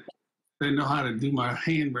 Yeah, I didn't know how to do my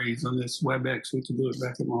hand raise on this WebEx. We can do it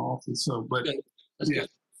back in my office. So, but That's yeah.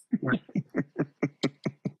 good.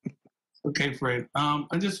 Okay, Fred.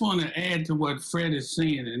 I just want to add to what Fred is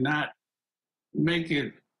saying and not make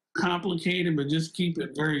it complicated, but just keep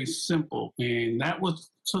it very simple. And that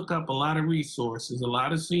took up a lot of resources, a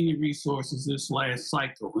lot of senior resources this last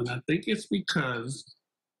cycle. And I think it's because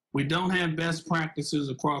we don't have best practices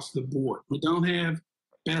across the board. We don't have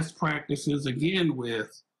best practices, again, with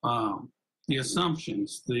the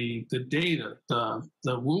assumptions, the data, the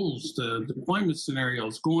rules, the deployment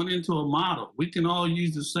scenarios going into a model. We can all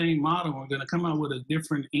use the same model. We're going to come out with a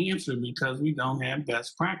different answer because we don't have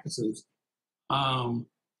best practices.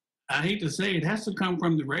 I hate to say it has to come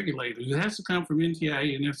from the regulators. It has to come from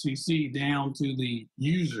NTIA and FCC down to the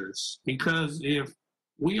users. Because if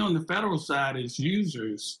we on the federal side as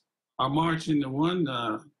users are marching to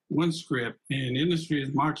one script and industry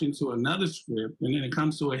is marching to another script, and then it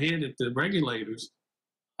comes to a head at the regulators,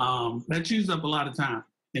 that chews up a lot of time.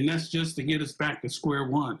 And that's just to get us back to square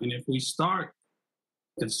one. And if we start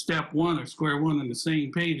at step one or square one on the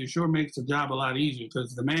same page, it sure makes the job a lot easier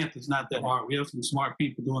because the math is not that hard. We have some smart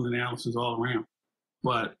people doing analysis all around.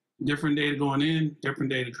 But different data going in,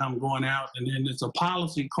 different data going out, and then it's a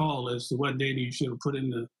policy call as to what data you should have put in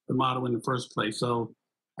the model in the first place. So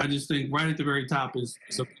I just think right at the very top is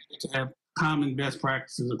to have common best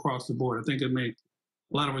practices across the board. I think it'd make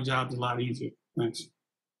a lot of our jobs a lot easier. Thanks.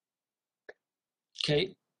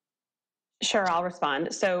 Kate? Sure, I'll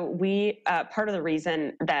respond. So we, part of the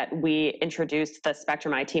reason that we introduced the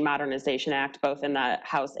Spectrum IT Modernization Act, both in the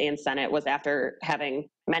House and Senate, was after having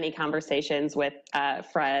many conversations with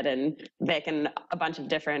Fred and Vic and a bunch of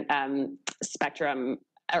different spectrum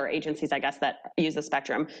or agencies, I guess, that use the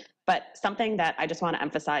spectrum. But something that I just want to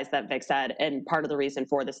emphasize that Vic said, and part of the reason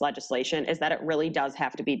for this legislation, is that it really does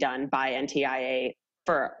have to be done by NTIA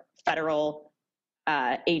for federal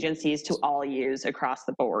agencies to all use across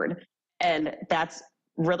the board. And that's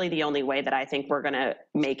really the only way that I think we're going to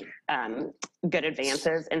make good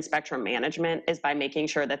advances in spectrum management is by making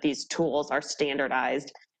sure that these tools are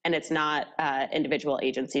standardized and it's not individual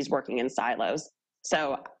agencies working in silos.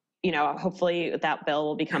 So, hopefully that bill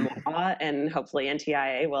will become law and hopefully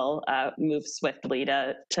NTIA will move swiftly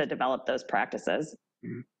to develop those practices.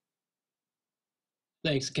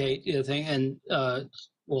 Thanks, Kate. And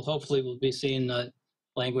hopefully we'll be seeing the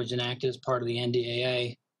language enacted as part of the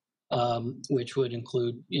NDAA. Which would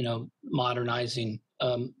include, modernizing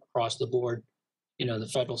across the board, the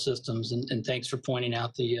federal systems. And thanks for pointing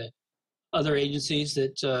out the other agencies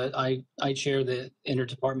that I chair, the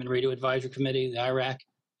Interdepartment Radio Advisory Committee, the IRAC,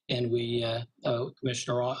 and we,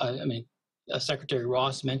 Secretary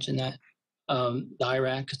Ross mentioned that. The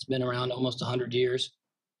IRAC has been around almost 100 years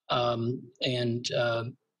and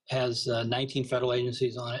has 19 federal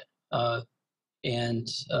agencies on it.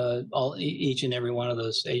 Each and every one of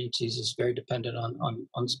those agencies is very dependent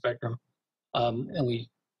on spectrum. And we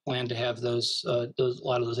plan to have a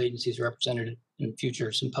lot of those agencies represented in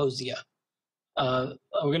future symposia. We're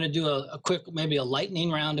going to do a quick, maybe a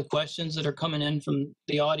lightning round of questions that are coming in from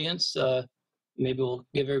the audience. Maybe we'll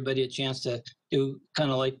give everybody a chance to do kind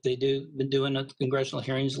of like they been doing at congressional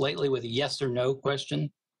hearings lately with a yes or no question.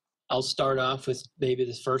 I'll start off with maybe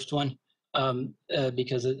this first one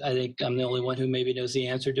because I think I'm the only one who maybe knows the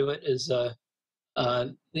answer to it. Is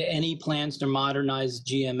any plans to modernize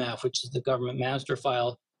GMF, which is the government master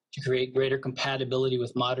file, to create greater compatibility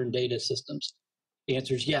with modern data systems? The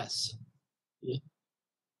answer is yes.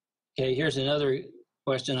 Okay, here's another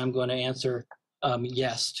question I'm going to answer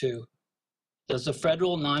yes to. Does the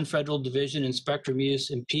federal, non-federal division in spectrum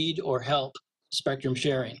use impede or help spectrum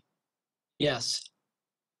sharing? Yes.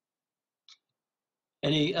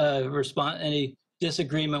 Any any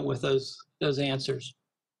disagreement with those answers?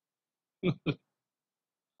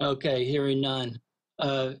 Okay, hearing none.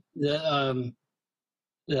 We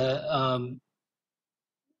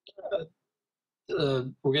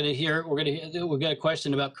got a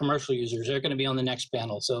question about commercial users. They're going to be on the next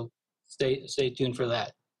panel, so stay tuned for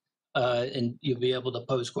that. And you'll be able to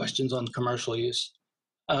pose questions on commercial use.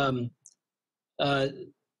 We're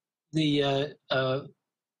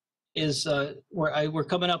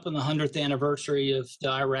coming up on the 100th anniversary of the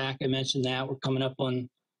Iraq. I mentioned that. We're coming up on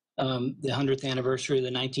the 100th anniversary of the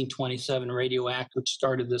 1927 Radio Act, which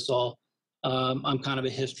started this all. I'm kind of a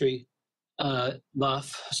history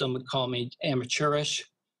buff. Some would call me amateurish,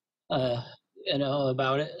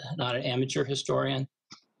 about it. Not an amateur historian,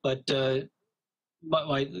 but for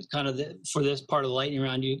this part of the lightning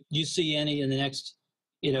round, you see any in the next,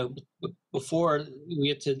 before we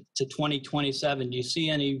get to 2027, do you see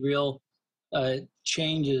any real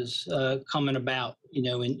changes coming about,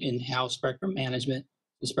 in how spectrum management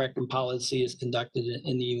and spectrum policy is conducted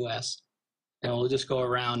in the U.S.? And we'll just go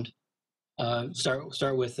around.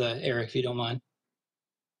 Start with Eric, if you don't mind.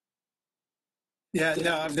 Yeah,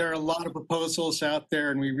 no, there are a lot of proposals out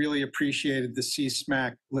there, and we really appreciated the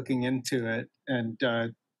CSMAC looking into it. And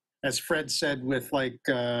as Fred said, with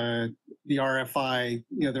the RFI,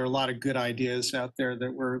 there are a lot of good ideas out there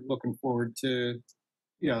that we're looking forward to,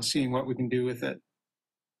 seeing what we can do with it.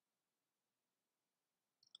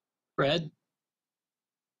 Fred?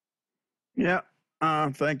 Yeah,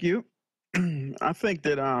 thank you. I think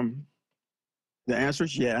that the answer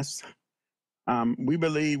is yes.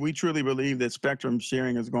 We truly believe that spectrum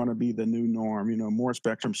sharing is going to be the new norm. More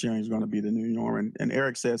spectrum sharing is going to be the new norm. And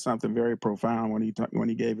Eric said something very profound when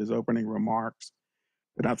he gave his opening remarks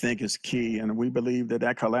that I think is key. And we believe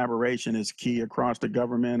that collaboration is key across the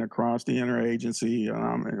government, across the interagency,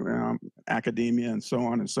 academia, and so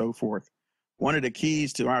on and so forth. One of the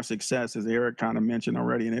keys to our success, as Eric kind of mentioned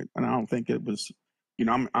already, and I don't think it was,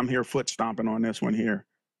 I'm here foot stomping on this one here.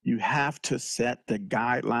 You have to set the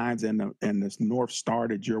guidelines and this North Star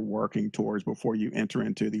that you're working towards before you enter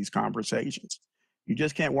into these conversations. You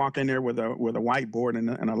just can't walk in there with a whiteboard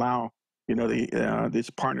and allow this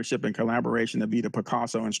partnership and collaboration to be the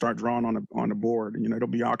Picasso and start drawing on the board. It'll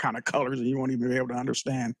be all kind of colors and you won't even be able to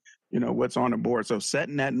understand what's on the board. So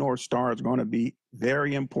setting that North Star is going to be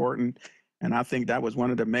very important. And I think that was one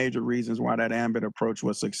of the major reasons why that ambit approach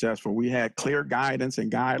was successful. We had clear guidance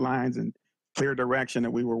and guidelines and clear direction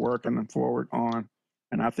that we were working forward on.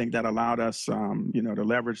 And I think that allowed us, to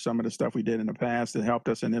leverage some of the stuff we did in the past that helped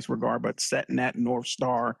us in this regard. But setting that North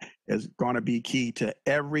Star is going to be key to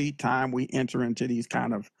every time we enter into these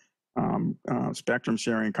kind of spectrum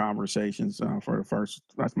sharing conversations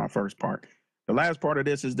that's my first part. The last part of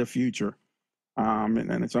this is the future.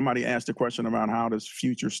 And somebody asked a question about how does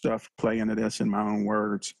future stuff play into this in my own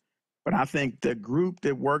words. But I think the group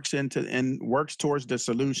that works towards the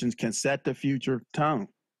solutions can set the future tone.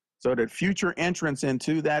 So that future entrants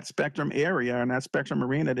into that spectrum area and that spectrum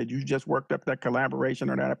arena that you just worked up that collaboration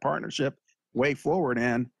or that partnership way forward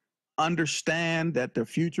in, understand that the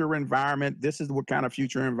future environment, this is what kind of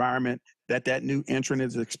future environment that new entrant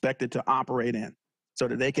is expected to operate in, so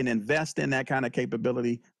that they can invest in that kind of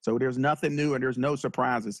capability. So there's nothing new and there's no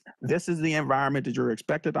surprises. This is the environment that you're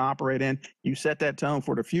expected to operate in. You set that tone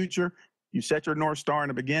for the future. You set your North Star in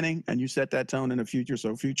the beginning and you set that tone in the future.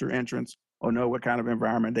 So future entrants will know what kind of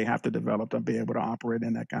environment they have to develop to be able to operate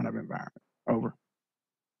in that kind of environment. Over.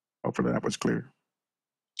 Hopefully that was clear.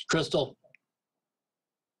 Crystal,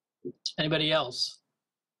 anybody else?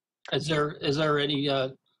 Is there any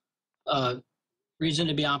reason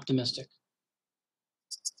to be optimistic?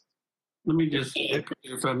 Let me just,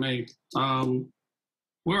 if I may,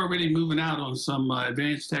 we're already moving out on some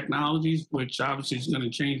advanced technologies, which obviously is going to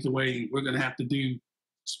change the way we're going to have to do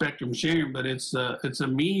spectrum sharing, but it's a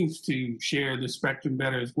means to share the spectrum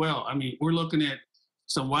better as well. I mean, we're looking at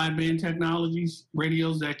some wideband technologies,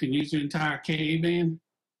 radios that can use the entire Ka band,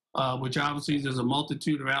 which obviously there's a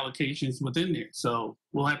multitude of allocations within there. So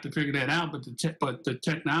we'll have to figure that out, but the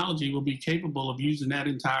technology will be capable of using that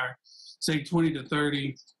entire, say, 20 to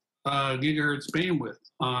 30 gigahertz bandwidth.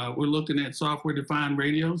 We're looking at software-defined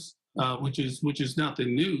radios, which is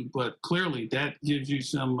nothing new, but clearly that gives you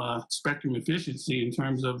some spectrum efficiency in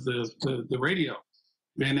terms of the radio,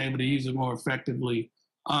 being able to use it more effectively.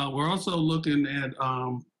 We're also looking at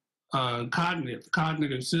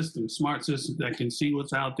cognitive systems, smart systems that can see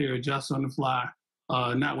what's out there, adjust on the fly,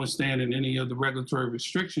 notwithstanding any of the regulatory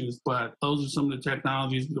restrictions. But those are some of the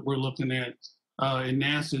technologies that we're looking at in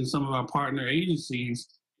NASA and some of our partner agencies.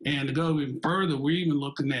 And to go even further, we're even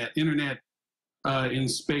looking at internet in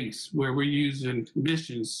space, where we're using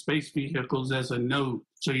missions, space vehicles as a node.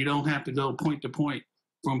 So you don't have to go point to point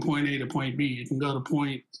from point A to point B. You can go to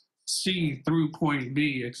point C through point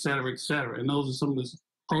B, et cetera, et cetera. And those are some of the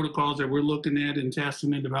protocols that we're looking at and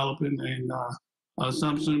testing and developing, and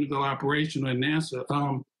some soon to go operational at NASA.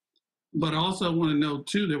 But I also want to note,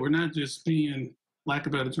 too, that we're not just being, lack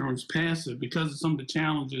of better terms, passive. Because of some of the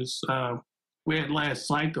challenges we had last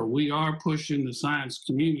cycle, we are pushing the science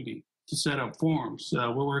community to set up forums.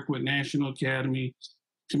 We're working with National Academy,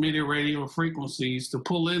 Committee of Radio Frequencies to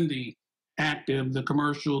pull in the active, the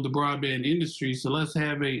commercial, the broadband industry. So let's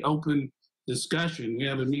have an open discussion. We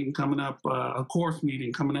have a meeting coming up, a course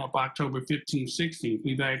meeting coming up October 15th, 16th.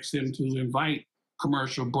 We've asked them to invite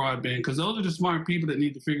commercial broadband, because those are the smart people that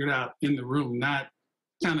need to figure it out in the room, not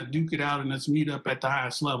kind of duke it out and let's meet up at the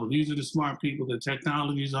highest level. These are the smart people. The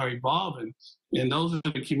technologies are evolving, and those are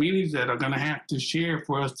the communities that are going to have to share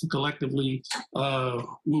for us to collectively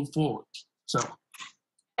move forward. So,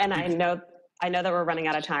 and I know that we're running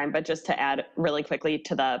out of time, but just to add really quickly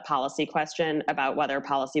to the policy question about whether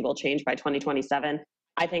policy will change by 2027,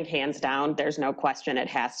 I think hands down, there's no question it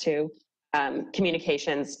has to.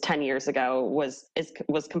 Communications 10 years ago was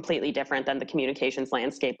completely different than the communications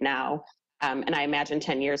landscape now. And I imagine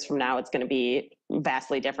 10 years from now, it's going to be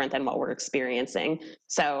vastly different than what we're experiencing.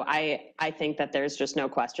 So I think that there's just no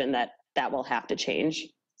question that will have to change.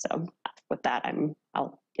 So with that,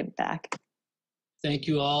 I'll give it back. Thank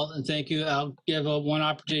you all, and thank you. I'll give one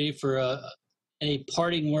opportunity for any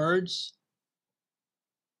parting words.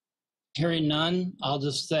 Hearing none, I'll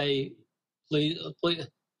just say, please,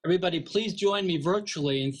 everybody, please join me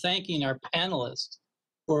virtually in thanking our panelists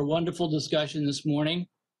for a wonderful discussion this morning,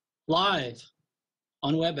 live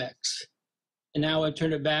on WebEx. And now I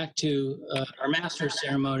turn it back to our master of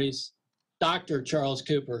ceremonies, Dr. Charles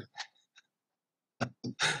Cooper.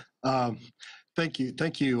 Thank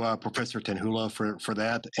you, Professor Tenhula, for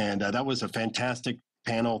that. And that was a fantastic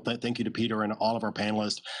panel. Thank you to Peter and all of our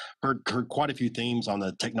panelists. Heard quite a few themes on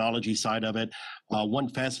the technology side of it. One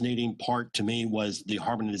fascinating part to me was the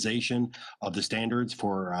harmonization of the standards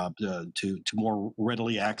for to more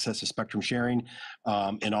readily access the spectrum sharing,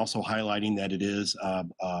 and also highlighting that it is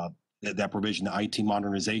that provision, the IT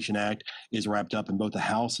Modernization Act, is wrapped up in both the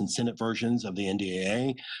House and Senate versions of the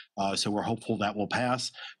NTIA. So we're hopeful that will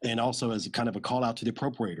pass. And also as a kind of a call out to the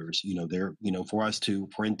appropriators,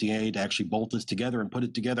 for NTIA to actually bolt this together and put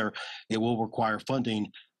it together, it will require funding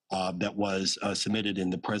that was submitted in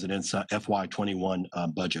the president's FY21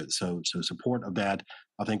 budget. So support of that,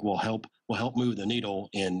 I think, will help move the needle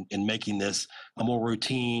in making this a more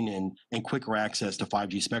routine and quicker access to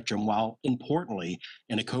 5G spectrum, while importantly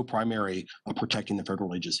in a co-primary of protecting the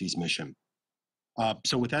federal agency's mission.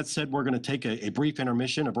 So with that said, we're going to take a brief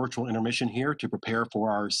intermission, a virtual intermission here to prepare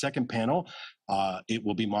for our second panel. It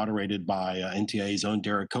will be moderated by NTIA's own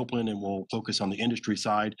Derek Copeland, and we'll focus on the industry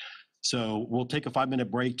side. So we'll take a 5-minute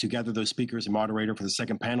break to gather those speakers and moderator for the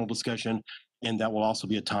second panel discussion, and that will also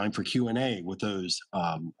be a time for Q&A with those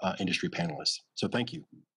industry panelists. So thank you.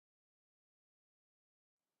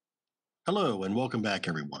 Hello, and welcome back,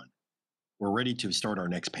 everyone. We're ready to start our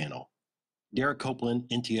next panel. Derek Copeland,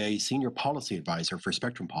 NTIA Senior Policy Advisor for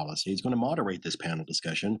Spectrum Policy, is going to moderate this panel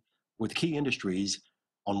discussion with key industries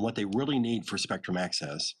on what they really need for spectrum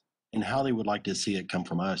access and how they would like to see it come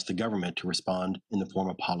from us, the government, to respond in the form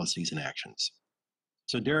of policies and actions.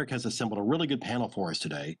 So Derek has assembled a really good panel for us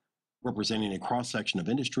today, representing a cross-section of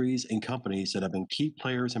industries and companies that have been key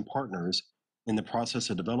players and partners in the process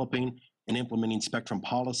of developing and implementing spectrum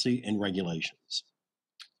policy and regulations.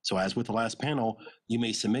 So as with the last panel, you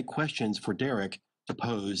may submit questions for Derek to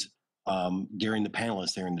pose during the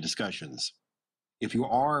panelists there in the discussions. If you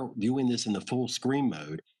are viewing this in the full screen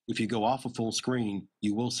mode, if you go off of full screen,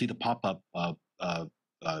 you will see the pop-up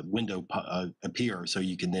window appear so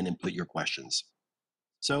you can then input your questions.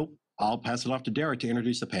 So I'll pass it off to Derek to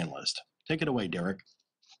introduce the panelist. Take it away, Derek.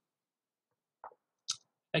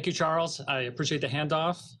 Thank you, Charles. I appreciate the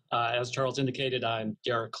handoff. As Charles indicated, I'm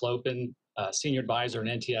Derek Clopin, Senior Advisor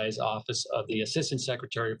in NTIA's Office of the Assistant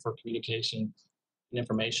Secretary for Communication and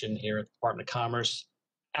Information here at the Department of Commerce.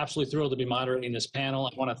 Absolutely thrilled to be moderating this panel.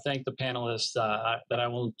 I want to thank the panelists that I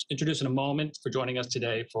will introduce in a moment for joining us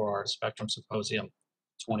today for our Spectrum Symposium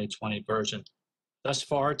 2020 version. Thus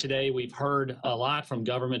far today, we've heard a lot from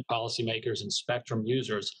government policymakers and spectrum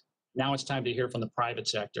users. Now it's time to hear from the private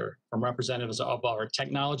sector, from representatives of our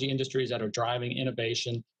technology industries that are driving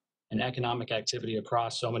innovation and economic activity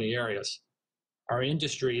across so many areas. Our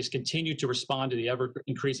industries continue to respond to the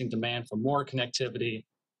ever-increasing demand for more connectivity,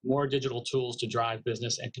 more digital tools to drive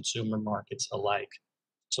business and consumer markets alike.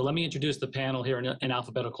 So let me introduce the panel here in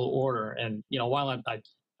alphabetical order. And while I'm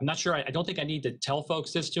not sure, I don't think I need to tell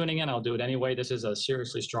folks this tuning in. I'll do it anyway. This is a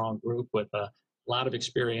seriously strong group with a lot of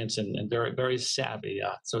experience and very, very savvy.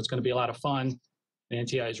 So it's going to be a lot of fun. And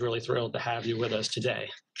NTIA is really thrilled to have you with us today.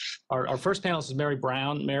 Our first panelist is Mary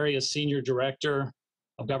Brown. Mary is Senior Director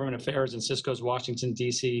of Government Affairs in Cisco's Washington,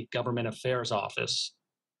 D.C. Government Affairs Office.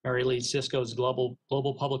 Mary leads Cisco's global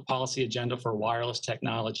public policy agenda for wireless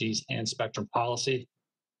technologies and spectrum policy.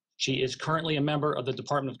 She is currently a member of the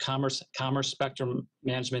Department of Commerce Spectrum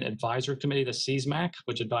Management Advisory Committee, the CSMAC,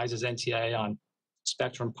 which advises NTIA on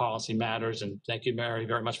spectrum policy matters. And thank you, Mary,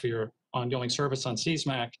 very much for your ongoing service on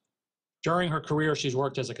CSMAC. During her career, she's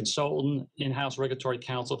worked as a consultant, in-house regulatory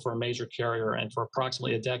counsel for a major carrier, and for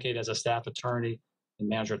approximately a decade as a staff attorney and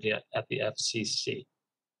manager at the FCC.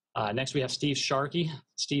 Next, we have Steve Sharkey.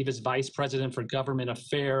 Steve is Vice President for Government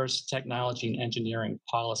Affairs, Technology, and Engineering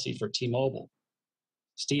Policy for T-Mobile.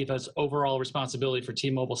 Steve has overall responsibility for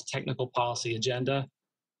T-Mobile's technical policy agenda,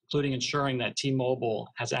 including ensuring that T-Mobile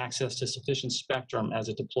has access to sufficient spectrum as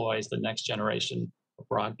it deploys the next generation of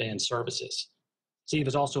broadband services. Steve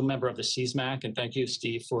is also a member of the CSMAC, and thank you,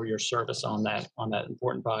 Steve, for your service on that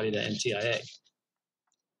important body, the NTIA.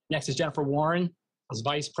 Next is Jennifer Warren, as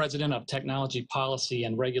Vice President of Technology Policy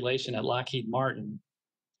and Regulation at Lockheed Martin.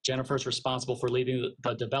 Jennifer is responsible for leading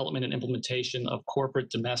the development and implementation of corporate,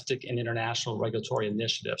 domestic, and international regulatory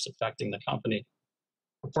initiatives affecting the company.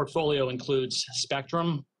 Her portfolio includes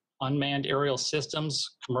spectrum, unmanned aerial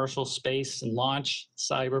systems, commercial space and launch,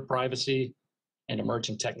 cyber privacy, and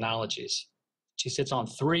emerging technologies. She sits on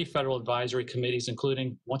 3 federal advisory committees,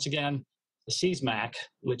 including, once again, the CSMAC,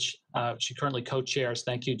 which she currently co-chairs.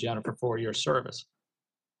 Thank you, Jennifer, for your service.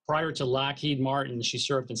 Prior to Lockheed Martin, she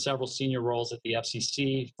served in several senior roles at the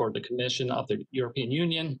FCC for the Commission of the European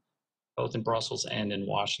Union, both in Brussels and in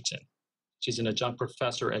Washington. She's an adjunct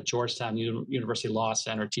professor at Georgetown University Law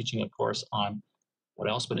Center, teaching a course on what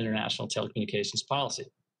else but international telecommunications policy.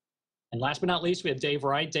 And last but not least, we have Dave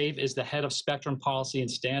Wright. Dave is the head of spectrum policy and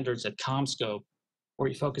standards at CommScope, where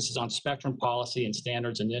he focuses on spectrum policy and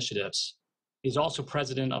standards initiatives. He's also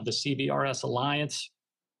president of the CBRS Alliance,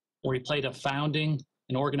 where he played a founding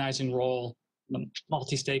and organizing role in a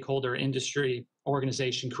multi-stakeholder industry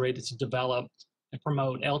organization created to develop and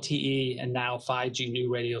promote LTE and now 5G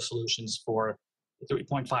new radio solutions for the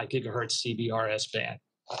 3.5 gigahertz CBRS band.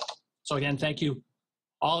 So again, thank you,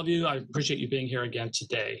 all of you. I appreciate you being here again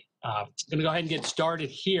today. I'm going to go ahead and get started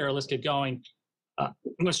here. Let's get going. I'm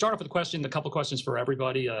going to start off with a couple questions for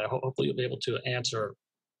everybody. Hopefully you'll be able to answer.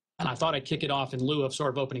 And I thought I'd kick it off in lieu of sort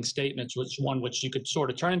of opening statements, which you could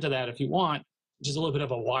sort of turn into that if you want, which is a little bit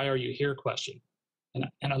of a why are you here question. And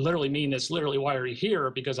I literally mean this, literally, why are you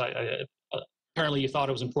here? Because apparently you thought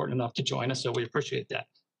it was important enough to join us, so we appreciate that.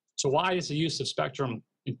 So why is the use of spectrum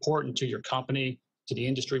important to your company, to the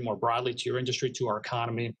industry more broadly, to your industry, to our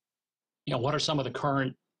economy? What are some of the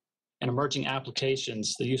current and emerging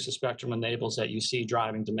applications the use of spectrum enables that you see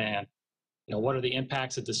driving demand? What are the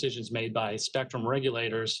impacts of decisions made by spectrum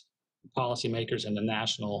regulators, policymakers in the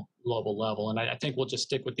national, global level? And I think we'll just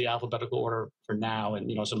stick with the alphabetical order for now.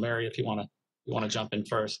 And so Mary, if you want to jump in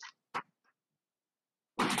first.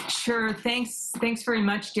 Sure. Thanks very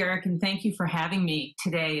much, Derek, and thank you for having me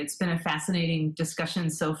today. It's been a fascinating discussion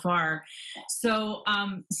so far. So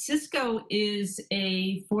Cisco is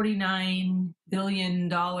a $49 billion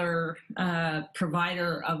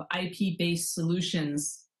provider of IP-based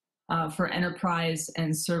solutions for enterprise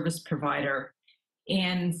and service provider.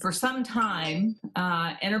 And for some time,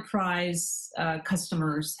 enterprise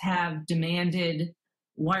customers have demanded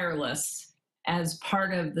wireless as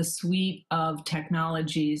part of the suite of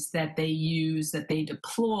technologies that they use, that they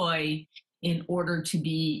deploy in order to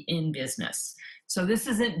be in business. So this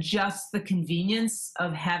isn't just the convenience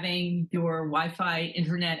of having your Wi-Fi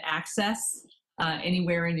internet access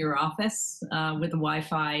anywhere in your office with a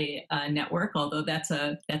Wi-Fi network, although that's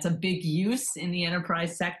a big use in the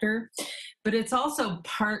enterprise sector. But it's also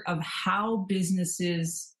part of how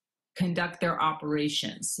businesses conduct their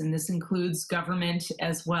operations. And this includes government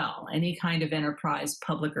as well, any kind of enterprise,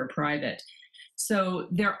 public or private. So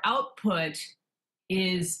their output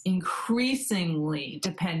is increasingly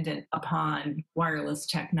dependent upon wireless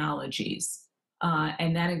technologies.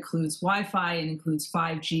 And that includes Wi-Fi, it includes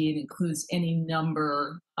 5G, it includes any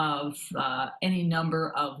number of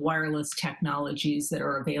wireless technologies that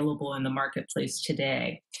are available in the marketplace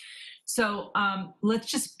today. So let's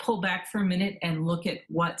just pull back for a minute and look at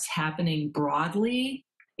what's happening broadly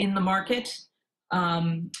in the market.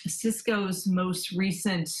 Cisco's most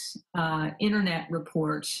recent internet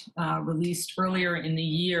report released earlier in the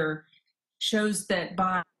year shows that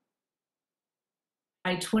by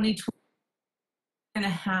 2020, we're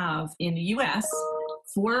going to have in the US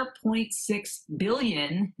 4.6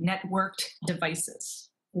 billion networked devices.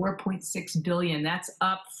 4.6 billion, that's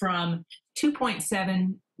up from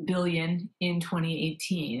 2.7 billion in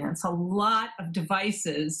 2018. That's a lot of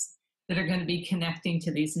devices that are going to be connecting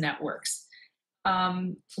to these networks.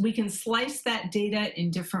 We can slice that data in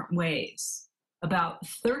different ways. About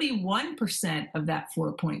 31% of that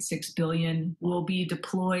 4.6 billion will be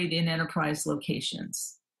deployed in enterprise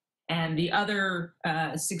locations. And the other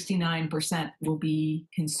 69% will be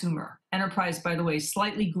consumer. Enterprise, by the way,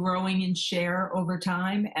 slightly growing in share over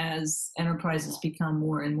time as enterprises become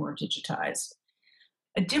more and more digitized.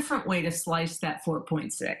 A different way to slice that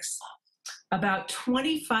 4.6. About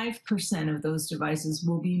 25% of those devices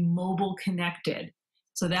will be mobile connected.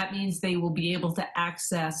 So that means they will be able to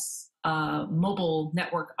access mobile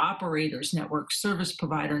network operators, network service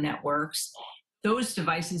provider networks. Those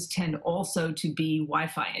devices tend also to be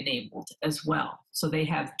Wi-Fi enabled as well. So they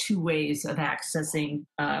have two ways of accessing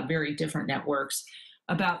very different networks.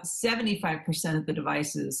 About 75% of the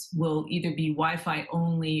devices will either be Wi-Fi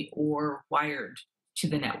only or wired to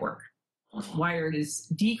the network. Wired is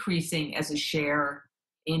decreasing as a share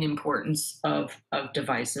in importance of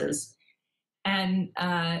devices. And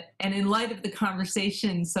in light of the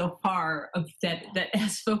conversation so far that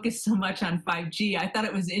has focused so much on 5G, I thought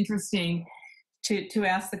it was interesting to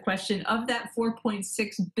ask the question, of that 4.6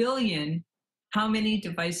 billion, how many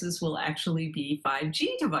devices will actually be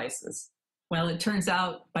 5G devices? Well, it turns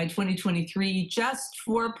out by 2023, just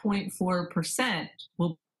 4.4%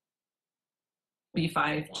 will be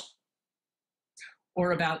 5G,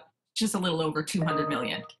 or about just a little over 200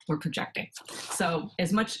 million, we're projecting. So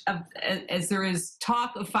as much as there is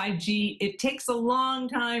talk of 5G, it takes a long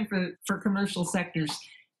time for commercial sectors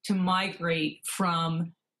to migrate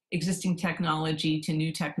from existing technology to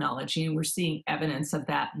new technology, and we're seeing evidence of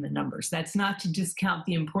that in the numbers. That's not to discount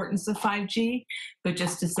the importance of 5G, but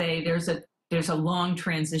just to say there's a long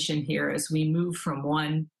transition here as we move from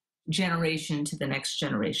one generation to the next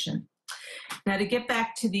generation. Now, to get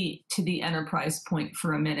back to the enterprise point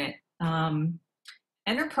for a minute,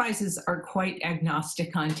 enterprises are quite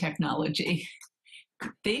agnostic on technology.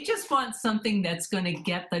 They just want something that's going to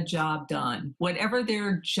get the job done. Whatever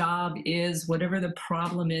their job is, whatever the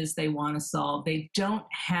problem is they want to solve, they don't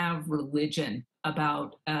have religion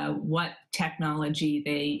about what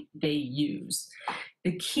technology they use.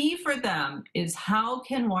 The key for them is, how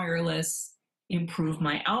can wireless improve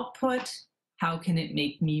my output? How can it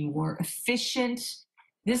make me more efficient?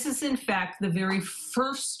 This is, in fact, the very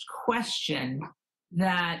first question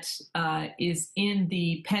that is in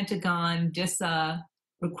the Pentagon DISA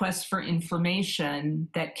request for information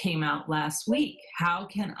that came out last week. How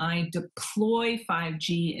can I deploy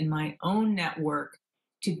 5G in my own network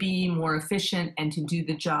to be more efficient and to do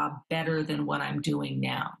the job better than what I'm doing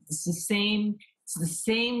now? It's the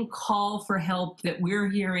same call for help that we're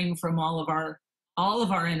hearing from all of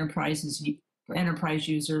our enterprise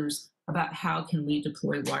users about how can we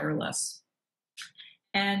deploy wireless.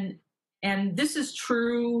 And this is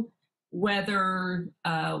true whether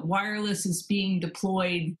wireless is being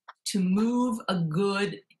deployed to move a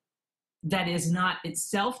good that is not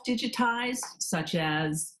itself digitized, such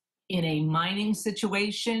as in a mining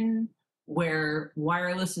situation where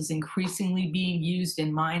wireless is increasingly being used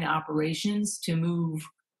in mine operations to move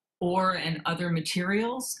ore and other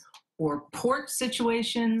materials, or port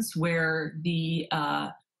situations where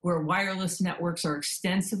wireless networks are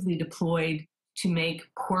extensively deployed to make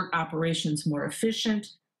port operations more efficient,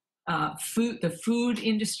 the food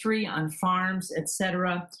industry on farms, et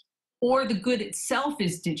cetera, or the good itself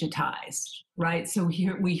is digitized, right? So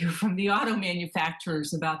we hear from the auto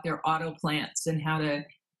manufacturers about their auto plants and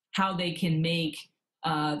how they can make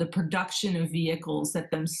the production of vehicles that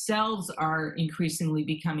themselves are increasingly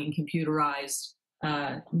becoming computerized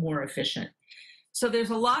more efficient. So there's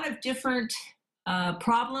a lot of different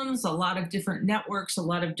problems, a lot of different networks, a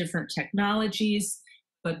lot of different technologies.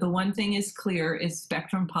 But the one thing is clear is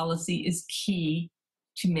spectrum policy is key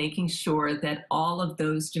to making sure that all of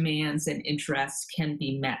those demands and interests can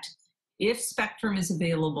be met. If spectrum is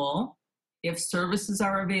available, if services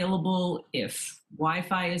are available, if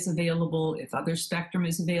Wi-Fi is available, if other spectrum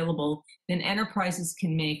is available, then enterprises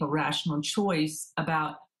can make a rational choice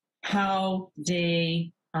about how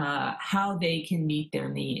they can meet their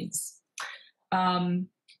needs.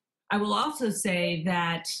 I will also say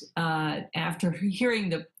that after hearing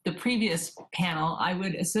the previous panel, I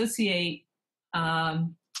would associate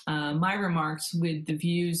my remarks with the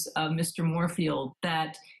views of Mr. Moorfield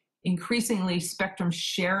that increasingly spectrum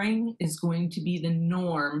sharing is going to be the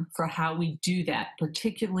norm for how we do that,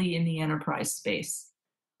 particularly in the enterprise space.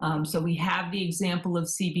 So we have the example of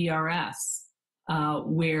CBRS,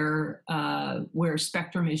 where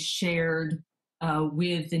spectrum is shared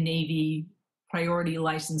with the Navy priority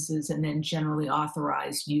licenses and then generally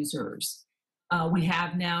authorized users. We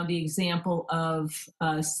have now the example of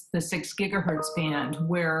the 6 gigahertz band,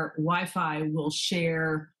 where Wi-Fi will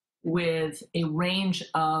share with a range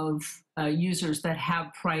of users that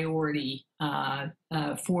have priority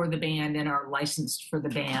for the band and are licensed for the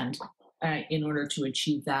band in order to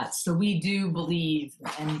achieve that. So we do believe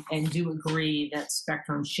and do agree that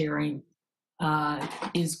spectrum sharing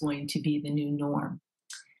is going to be the new norm.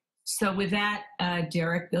 So with that,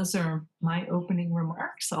 Derek, those are my opening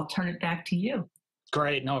remarks. I'll turn it back to you.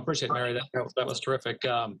 Great. No, I appreciate it, Mary. That was terrific.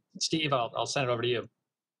 Steve, I'll send it over to you.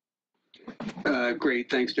 Great.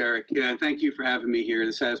 Thanks, Derek. Yeah, thank you for having me here.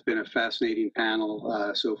 This has been a fascinating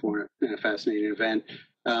panel so far and a fascinating event.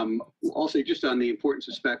 Also, just on the importance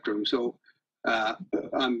of spectrum. So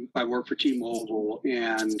I work for T-Mobile,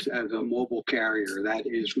 and as a mobile carrier, that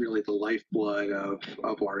is really the lifeblood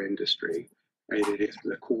of our industry. Right? It is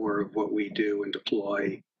the core of what we do and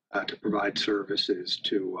deploy to provide services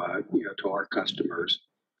to to our customers.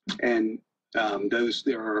 And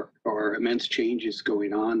there are immense changes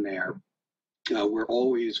going on there. We're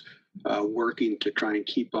always working to try and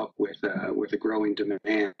keep up with the growing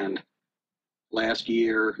demand. Last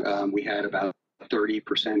year, we had about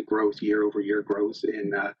 30% growth, year-over-year growth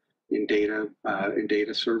in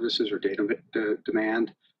data services or data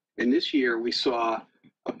demand. And this year, we saw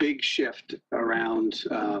a big shift around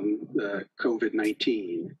the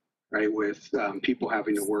COVID-19, right? With people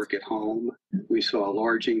having to work at home, we saw a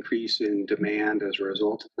large increase in demand as a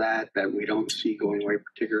result of that we don't see going away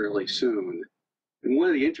particularly soon. And one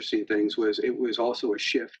of the interesting things was it was also a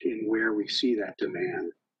shift in where we see that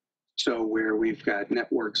demand. So where we've got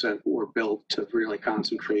networks that were built to really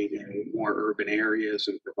concentrate in more urban areas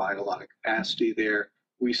and provide a lot of capacity there,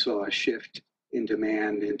 we saw a shift in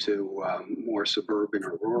demand into more suburban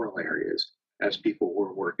or rural areas as people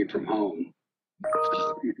were working from home.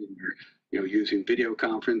 Using video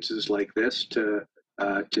conferences like this to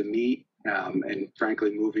meet, and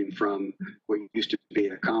frankly, moving from what used to be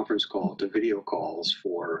a conference call to video calls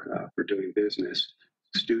for doing business.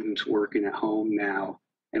 Students working at home now,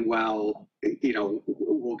 and while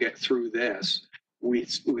we'll get through this, we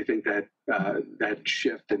think that that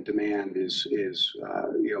shift in demand is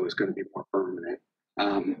going to be more permanent,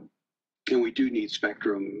 and we do need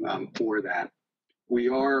spectrum for that.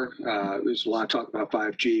 There's a lot of talk about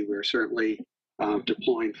 5G. We're certainly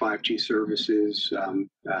deploying 5G services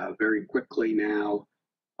very quickly now.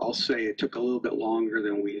 I'll say it took a little bit longer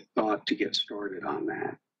than we thought to get started on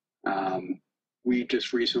that. We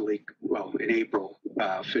just recently, in April,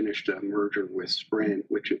 finished a merger with Sprint,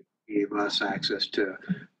 which gave us access to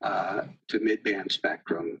mid-band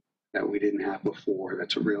spectrum that we didn't have before.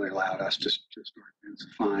 That's what really allowed us to start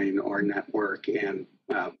densifying our network and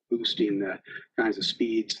boosting the kinds of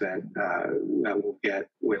speeds that we'll get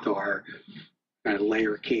with our kind of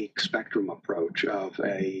layer cake spectrum approach of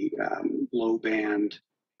a low band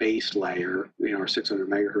base layer, our 600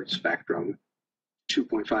 megahertz spectrum,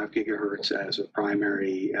 2.5 gigahertz as a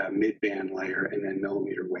primary mid-band layer, and then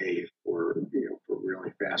millimeter wave for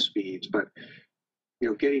really fast speeds. But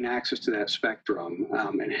getting access to that spectrum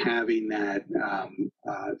and having that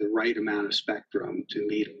the right amount of spectrum to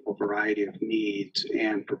meet a variety of needs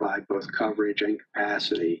and provide both coverage and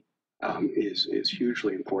capacity is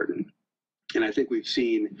hugely important. And I think we've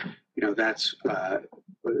seen, that's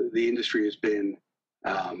the industry has been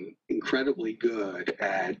incredibly good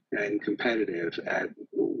at and competitive at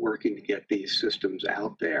working to get these systems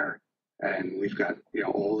out there. And we've got,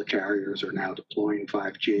 all the carriers are now deploying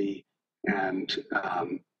 5G, and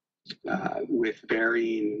with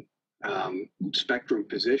varying spectrum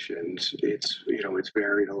positions, it's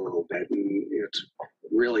varied a little bit, and it's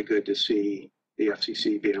really good to see the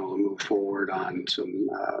FCC being able to move forward on some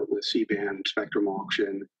with C-band spectrum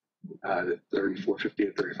auction, the 3450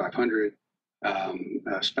 and 3500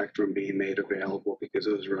 spectrum being made available, because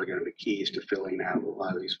those are really going to be keys to filling out a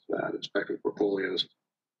lot of these spectrum portfolios.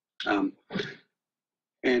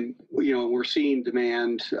 And we're seeing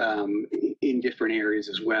demand in different areas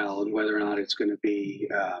as well, and whether or not it's going to be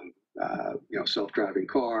self-driving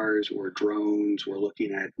cars or drones, we're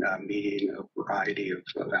looking at meeting a variety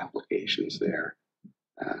of applications there.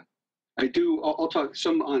 I'll talk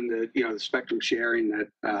some on the the spectrum sharing that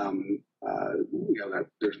that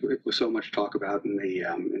there was so much talk about in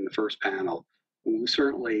the first panel. And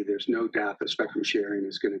certainly, there's no doubt that spectrum sharing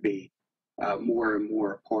is going to be more and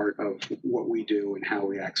more a part of what we do and how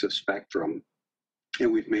we access spectrum.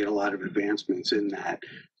 And we've made a lot of advancements in that.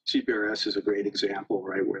 CBRS is a great example,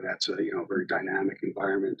 right, where that's a very dynamic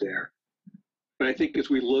environment there. But I think as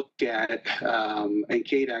we look at, and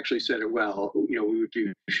Kate actually said it well, we would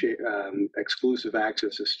do exclusive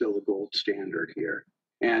access is still the gold standard here.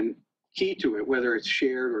 And key to it, whether it's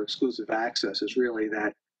shared or exclusive access, is really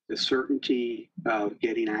that the certainty of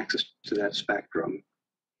getting access to that spectrum,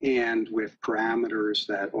 and with parameters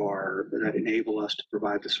that enable us to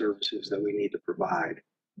provide the services that we need to provide,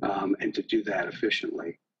 and to do that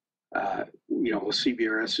efficiently.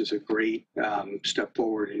 CBRS is a great step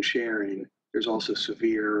forward in sharing. There's also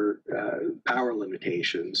severe power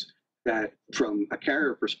limitations that, from a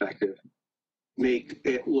carrier perspective, make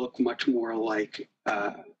it look much more like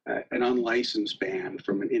an unlicensed band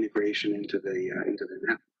from an integration into the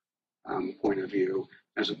net point of view,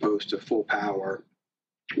 as opposed to full power,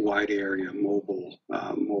 wide area mobile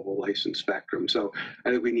licensed spectrum. So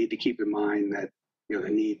I think we need to keep in mind that the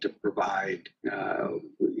need to provide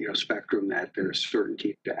spectrum that there's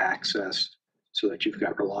certainty to access, so that you've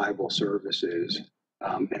got reliable services,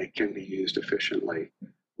 and it can be used efficiently.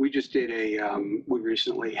 We just did we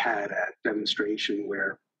recently had a demonstration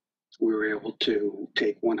where we were able to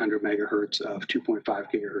take 100 megahertz of 2.5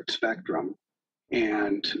 gigahertz spectrum,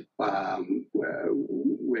 and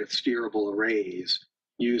with steerable arrays,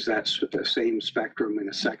 use the same spectrum in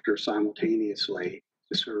a sector simultaneously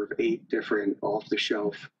to serve 8 different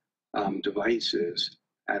off-the-shelf devices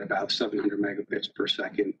at about 700 megabits per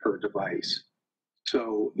second per device.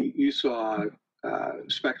 So you saw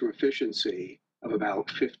spectrum efficiency of about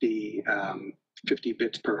 50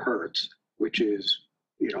 bits per hertz, which is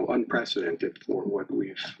unprecedented for what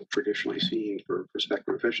we've traditionally seen for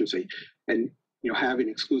spectrum efficiency. And having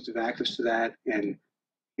exclusive access to that and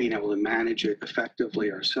being able to manage it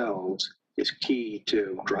effectively ourselves is key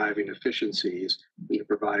to driving efficiencies and to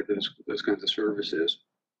provide those kinds of services.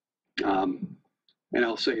 And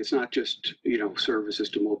I'll say it's not just services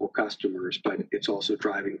to mobile customers, but it's also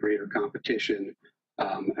driving greater competition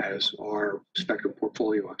as our spectrum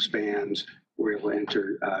portfolio expands. We're able to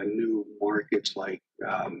enter new markets like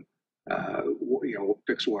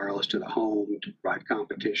fixed wireless to the home to provide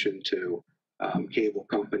competition to cable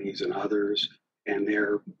companies and others, and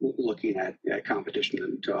they're looking at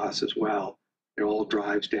competition to us as well. It all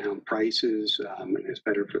drives down prices and is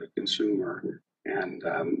better for the consumer, and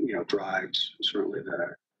drives certainly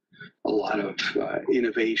a lot of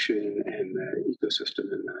innovation and the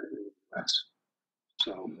ecosystem in the U.S.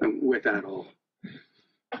 So with that, I'll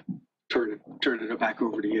turn it back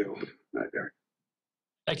over to you, Derek.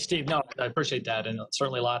 Thanks, Steve. No, I appreciate that, and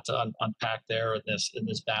certainly a lot to unpack there in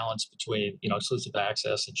this balance between exclusive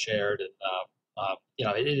access and shared, and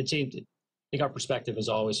it seemed. I think our perspective is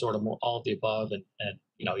always sort of more all of the above, and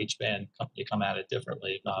each band company come at it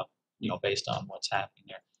differently, based on what's happening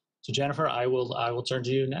there. So Jennifer, I will turn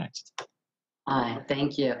to you next. Hi,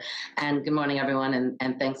 thank you. And good morning, everyone.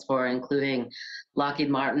 And thanks for including Lockheed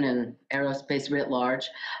Martin and aerospace writ large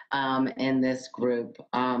in this group.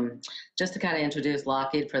 Just to kind of introduce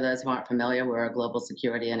Lockheed, for those who aren't familiar, we're a global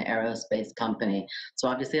security and aerospace company. So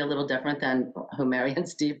obviously a little different than who Mary and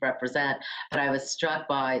Steve represent, but I was struck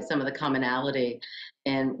by some of the commonality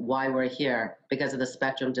in why we're here, because of the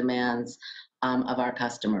spectrum demands of our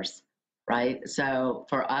customers, right? So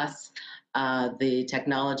for us, the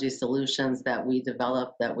technology solutions that we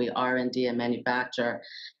develop, that we R&D and manufacture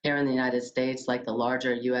here in the United States, like the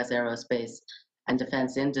larger U.S. aerospace and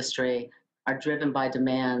defense industry, are driven by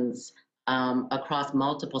demands across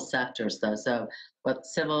multiple sectors, though. So both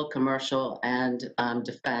civil, commercial, and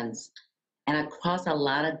defense, and across a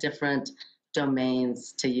lot of different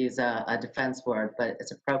domains, to use a defense word, but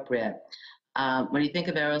it's appropriate. When you think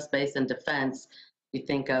of aerospace and defense, you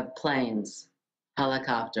think of planes,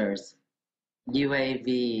 helicopters,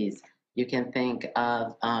 UAVs. You can think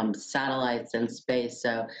of satellites in space,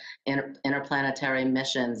 so interplanetary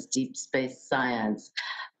missions, deep space science,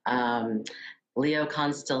 LEO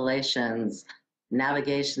constellations,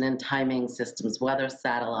 navigation and timing systems, weather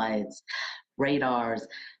satellites, radars.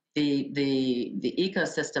 The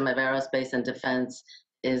ecosystem of aerospace and defense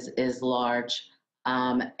is large,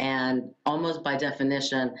 and almost by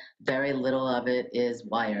definition, very little of it is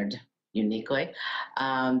wired uniquely.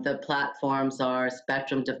 The platforms are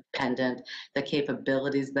spectrum dependent. The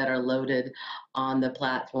capabilities that are loaded on the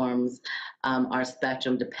platforms are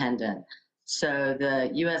spectrum dependent. So the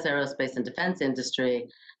U.S. aerospace and defense industry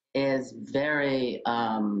is very,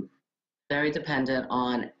 very dependent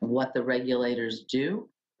on what the regulators do,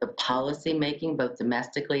 the policy making, both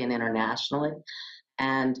domestically and internationally.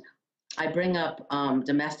 And I bring up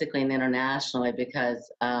domestically and internationally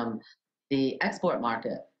because the export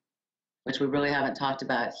market, which we really haven't talked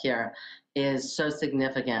about here, is so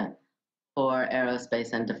significant for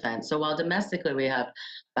aerospace and defense. So while domestically we have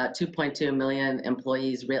about 2.2 million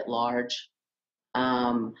employees writ large,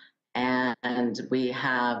 and we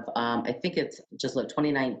have, I think it's just like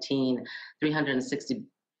 2019, $396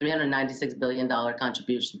 billion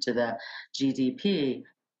contribution to the GDP.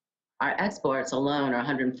 Our exports alone are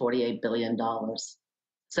 $148 billion.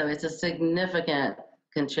 So it's a significant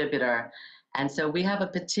contributor. And so we have a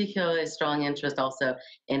particularly strong interest also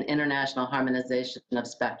in international harmonization of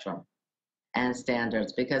spectrum and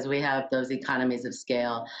standards, because we have those economies of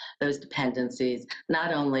scale, those dependencies,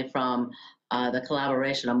 not only from the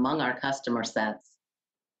collaboration among our customer sets,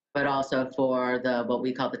 but also for the what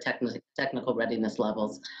we call the technical readiness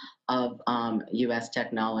levels of U.S.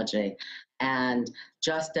 technology. And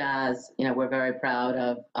just as we're very proud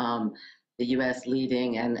of the U.S.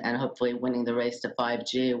 leading and hopefully winning the race to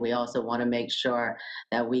 5G, we also want to make sure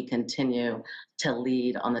that we continue to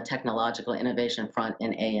lead on the technological innovation front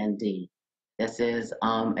in A&D. This is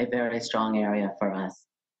a very strong area for us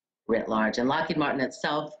writ large. And Lockheed Martin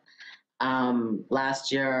itself,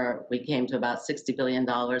 last year we came to about $60 billion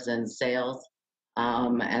in sales.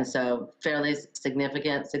 And so fairly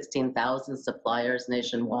significant, 16,000 suppliers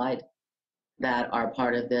nationwide that are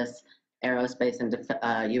part of this aerospace and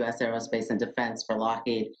U.S. aerospace and defense for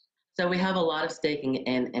Lockheed. So we have a lot of stake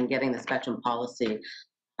in getting the spectrum policy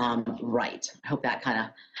right. I hope that kind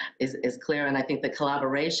of is clear. And I think the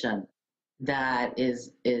collaboration that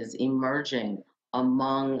is emerging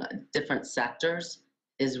among different sectors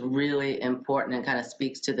is really important and kind of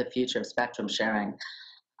speaks to the future of spectrum sharing.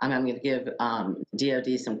 I'm going to give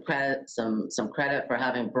DoD some credit for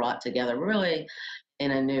having brought together really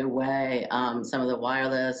in a new way some of the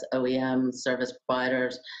wireless OEM service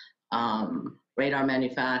providers, radar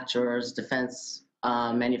manufacturers, defense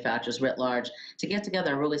manufacturers writ large, to get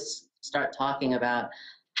together and really start talking about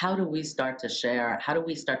how do we start to share, how do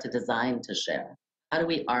we start to design to share, how do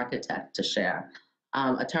we architect to share.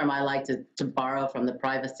 A term I like to borrow from the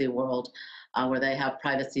privacy world, where they have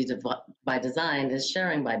privacy by design, is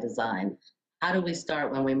sharing by design. How do we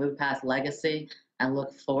start when we move past legacy and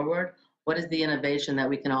look forward? What is the innovation that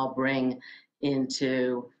we can all bring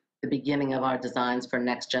into the beginning of our designs for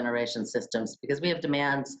next generation systems? Because we have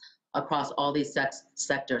demands across all these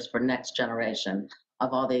sectors for next generation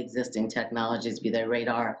of all the existing technologies, be they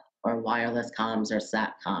radar or wireless comms or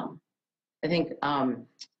SATCOM. I think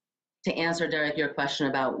to answer, Derek, your question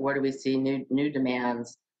about where do we see new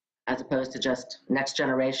demands as opposed to just next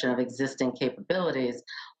generation of existing capabilities,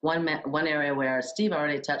 one area where Steve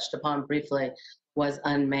already touched upon briefly was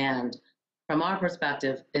unmanned. From our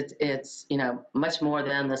perspective, it's much more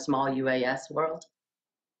than the small UAS world.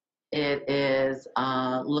 It is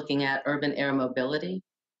looking at urban air mobility,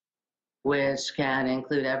 which can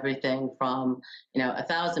include everything from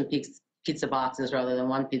 1,000 pizza boxes rather than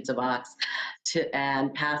one pizza box,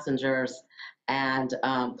 and passengers and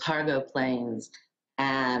cargo planes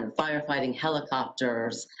and firefighting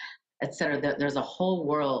helicopters, et cetera. There's a whole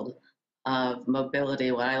world of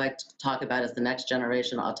mobility, what I like to talk about as the next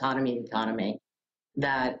generation autonomy economy,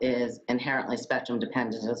 that is inherently spectrum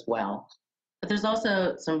dependent as well. But there's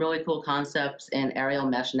also some really cool concepts in aerial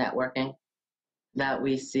mesh networking that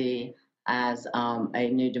we see as a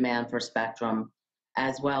new demand for spectrum,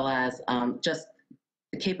 as well as just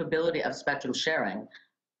the capability of spectrum sharing.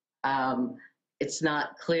 It's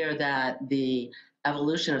not clear that the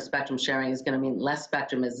evolution of spectrum sharing is going to mean less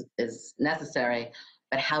spectrum is necessary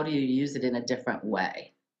but how do you use it in a different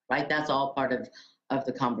way, right? That's all part of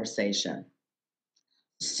the conversation.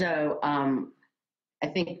 So I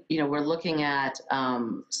think, we're looking at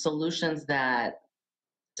solutions that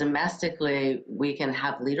domestically we can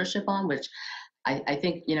have leadership on, which I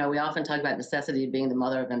think, we often talk about necessity being the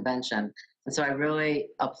mother of invention. And so I really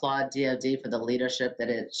applaud DoD for the leadership that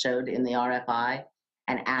it showed in the RFI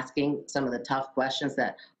and asking some of the tough questions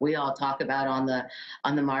that we all talk about on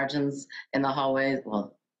the margins in the hallways,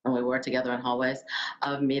 well, when we work together in hallways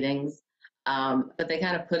of meetings. But they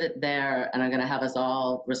kind of put it there and are going to have us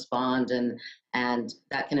all respond, and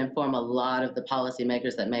that can inform a lot of the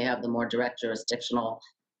policymakers that may have the more direct jurisdictional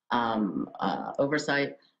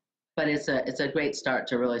oversight. But it's a great start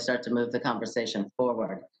to really start to move the conversation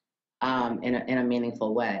forward in a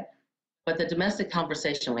meaningful way. But the domestic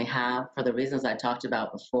conversation we have, for the reasons I talked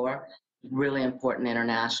about before, really important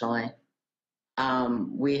internationally.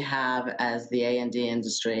 We have, as the A&D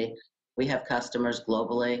industry, we have customers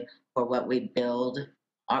globally for what we build.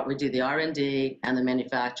 We do the R&D and the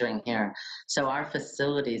manufacturing here. So our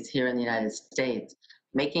facilities here in the United States,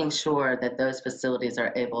 making sure that those facilities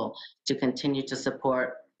are able to continue to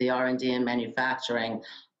support the R&D and manufacturing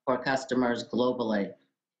for customers globally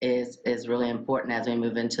is really important as we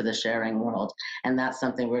move into the sharing world. And that's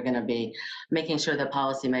something we're going to be making sure that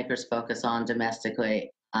policymakers focus on domestically,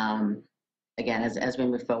 again, as we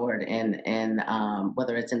move forward in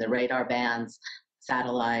whether it's in the radar bands,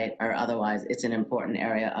 satellite, or otherwise, it's an important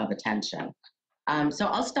area of attention. So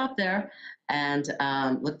I'll stop there and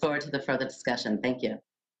look forward to the further discussion. Thank you.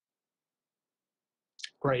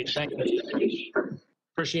 Great, thank you.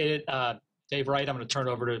 Appreciate it. Dave Wright, I'm going to turn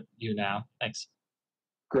it over to you now. Thanks.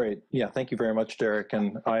 Great. Yeah, thank you very much, Derek.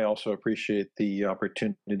 And I also appreciate the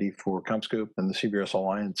opportunity for CommScope and the CBRS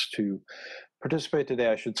Alliance to participate today.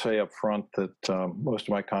 I should say up front that most of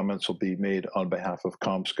my comments will be made on behalf of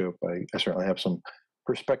CommScope. I certainly have some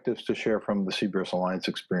perspectives to share from the CBRS Alliance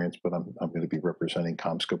experience, but I'm going to be representing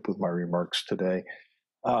CommScope with my remarks today.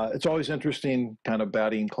 It's always interesting kind of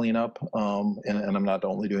batting cleanup, and I'm not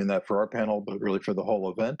only doing that for our panel, but really for the whole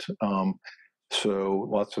event. So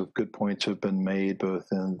lots of good points have been made, both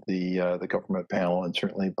in the government panel and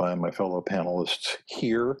certainly by my fellow panelists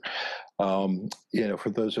here. For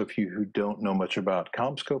those of you who don't know much about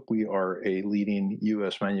CommScope, we are a leading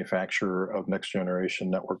U.S. manufacturer of next generation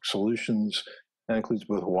network solutions. That includes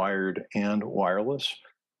both wired and wireless.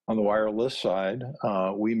 On the wireless side,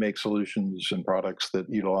 we make solutions and products that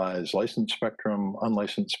utilize licensed spectrum,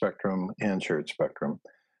 unlicensed spectrum, and shared spectrum.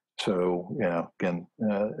 So, again,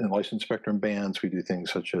 in licensed spectrum bands, we do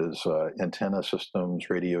things such as antenna systems,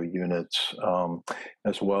 radio units,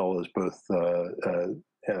 as well as both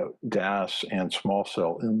DAS and small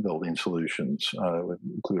cell in-building solutions. Would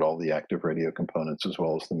include all the active radio components as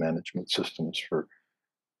well as the management systems for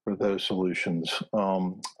those solutions.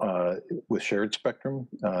 With shared spectrum,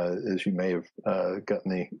 as you may have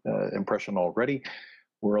gotten the impression already,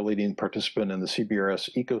 we're a leading participant in the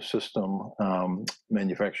CBRS ecosystem,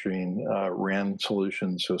 manufacturing RAN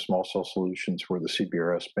solutions, so small cell solutions for the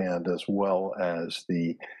CBRS band, as well as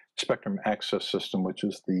the Spectrum Access System, which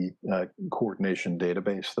is the coordination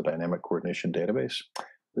database, the dynamic coordination database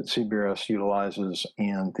that CBRS utilizes,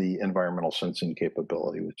 and the environmental sensing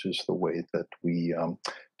capability, which is the way that we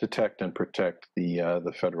detect and protect the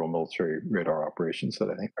federal military radar operations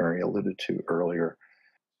that I think Mary alluded to earlier.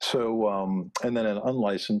 So, and then an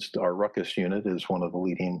unlicensed, our Ruckus unit is one of the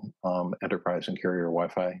leading enterprise and carrier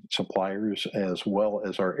Wi-Fi suppliers, as well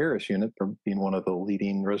as our Aris unit being one of the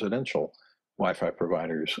leading residential Wi-Fi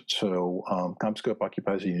providers. So CommScope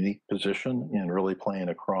occupies a unique position in really playing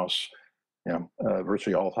across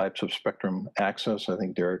virtually all types of spectrum access. I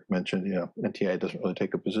think Derek mentioned, NTIA doesn't really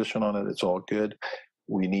take a position on it. It's all good.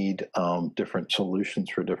 We need different solutions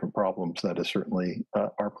for different problems. That is certainly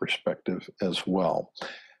our perspective as well.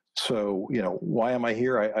 So, why am I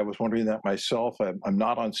here? I was wondering that myself. I'm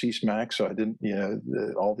not on CSMAC, so I didn't,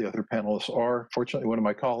 all the other panelists are. Fortunately, one of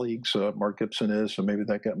my colleagues, Mark Gibson, is, so maybe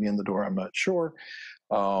that got me in the door. I'm not sure.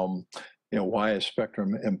 Why is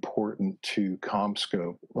spectrum important to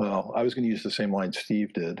CommScope? Well, I was going to use the same line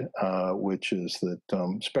Steve did, which is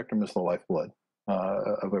that spectrum is the lifeblood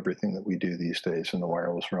of everything that we do these days in the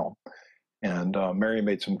wireless realm. And Mary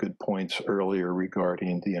made some good points earlier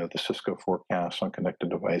regarding the Cisco forecast on connected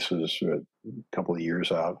devices a couple of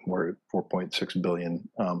years out. We're at 4.6 billion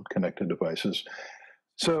connected devices.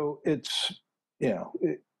 So it's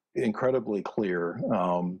incredibly clear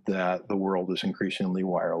that the world is increasingly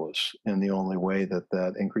wireless, and the only way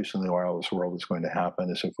that increasingly wireless world is going to happen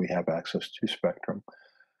is if we have access to spectrum.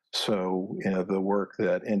 So, the work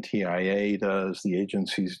that NTIA does, the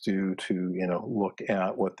agencies do to, look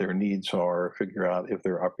at what their needs are, figure out if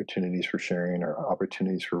there are opportunities for sharing or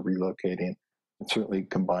opportunities for relocating, and certainly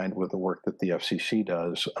combined with the work that the FCC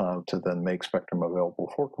does to then make spectrum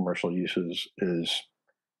available for commercial uses is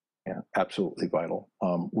absolutely vital.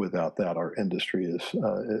 Without that, our industry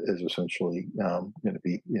is essentially going to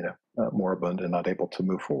be, moribund and not able to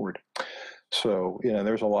move forward. So,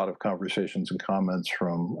 there's a lot of conversations and comments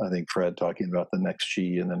from, I think, Fred talking about the next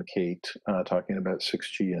G, and then Kate talking about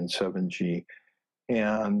 6G and 7G.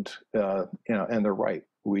 And, and they're right.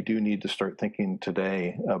 We do need to start thinking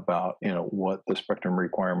today about, what the spectrum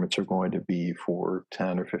requirements are going to be for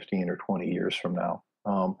 10 or 15 or 20 years from now.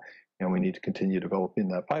 And we need to continue developing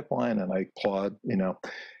that pipeline. And I applaud,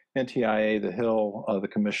 NTIA, the Hill, the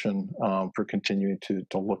Commission for continuing to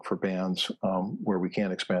look for bands where we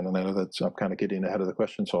can expand. And I know I'm kind of getting ahead of the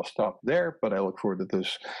question, so I'll stop there. But I look forward to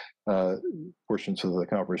those portions of the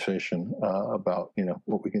conversation about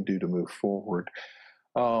what we can do to move forward.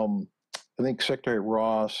 I think Secretary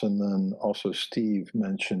Ross and then also Steve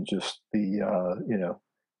mentioned just the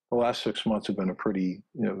last 6 months have been a pretty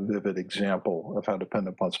vivid example of how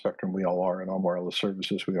dependent upon spectrum we all are and on wireless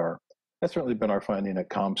services we are. That's certainly been our finding at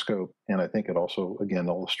CommScope, and I think it also, again,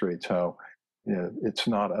 illustrates how it's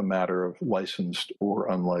not a matter of licensed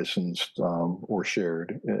or unlicensed or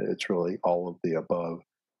shared. It's really all of the above.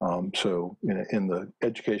 So in the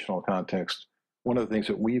educational context, one of the things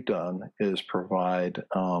that we've done is provide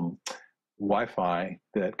Wi-Fi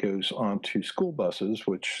that goes onto school buses,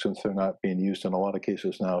 which, since they're not being used in a lot of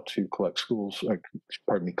cases now to collect students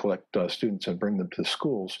and bring them to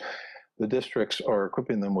schools, the districts are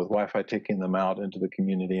equipping them with Wi-Fi, taking them out into the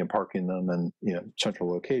community and parking them in central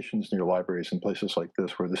locations near libraries and places like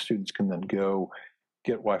this, where the students can then go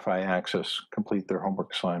get Wi-Fi access, complete their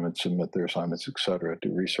homework assignments, submit their assignments, et cetera,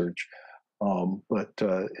 do research. So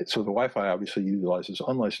the Wi-Fi obviously utilizes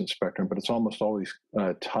unlicensed spectrum, but it's almost always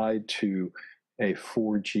tied to a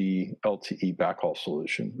 4G LTE backhaul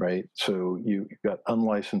solution, right? So you've got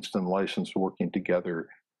unlicensed and licensed working together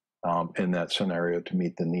in that scenario to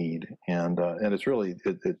meet the need, and it's really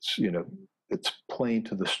it's playing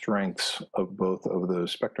to the strengths of both of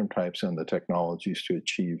those spectrum types and the technologies to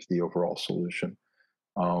achieve the overall solution.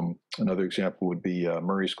 Another example would be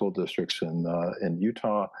Murray School Districts in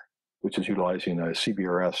Utah, which is utilizing a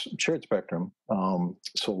CBRS shared spectrum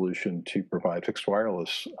solution to provide fixed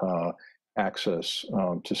wireless access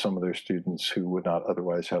to some of their students who would not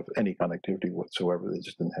otherwise have any connectivity whatsoever. They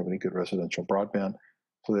just didn't have any good residential broadband.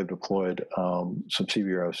 So they've deployed some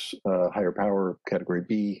CBRS higher power category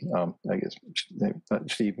B, I guess,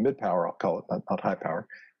 Steve, mid-power, I'll call it, not high power,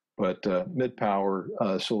 but mid-power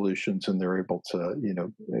solutions, and they're able to,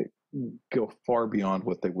 go far beyond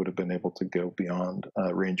what they would have been able to go beyond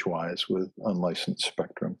range-wise with unlicensed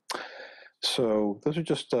spectrum. So those are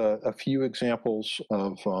just a few examples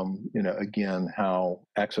of, again, how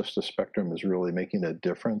access to spectrum is really making a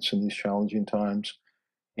difference in these challenging times.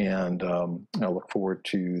 And I look forward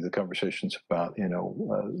to the conversations about,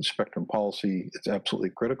 spectrum policy. It's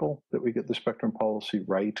absolutely critical that we get the spectrum policy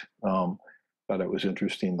right. But it was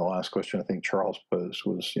interesting. The last question I think Charles posed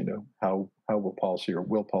was, how will policy or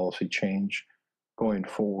will policy change going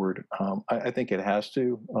forward? I think it has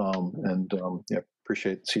to, and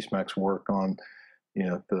appreciate CSMAC's work on,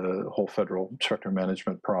 the whole federal spectrum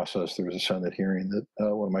management process. There was a Senate hearing that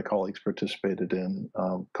one of my colleagues participated in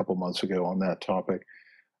a couple months ago on that topic.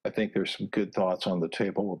 I think there's some good thoughts on the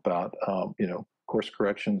table about, course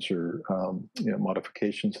corrections or,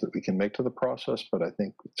 modifications that we can make to the process. But I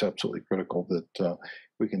think it's absolutely critical that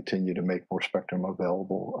we continue to make more spectrum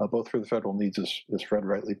available, both for the federal needs, as Fred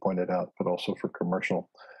rightly pointed out, but also for commercial.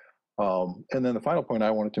 And then the final point I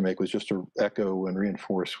wanted to make was just to echo and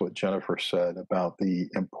reinforce what Jennifer said about the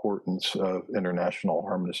importance of international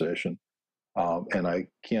harmonization. And I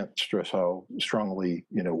can't stress how strongly,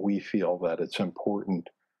 we feel that it's important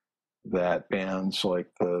that bands like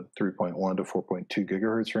the 3.1 to 4.2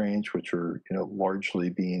 gigahertz range, which are largely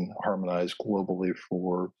being harmonized globally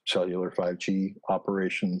for cellular 5G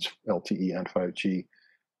operations, LTE and 5G,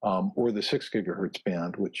 or the 6 gigahertz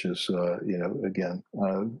band, which is again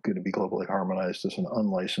going to be globally harmonized as an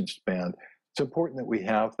unlicensed band. It's important that we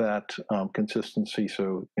have that consistency.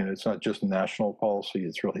 So it's not just national policy;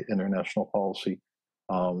 it's really international policy.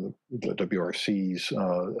 The WRCs,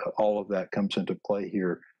 all of that comes into play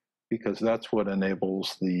here, because that's what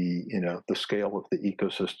enables the scale of the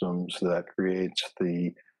ecosystems that creates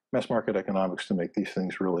the mass market economics to make these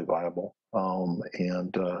things really viable.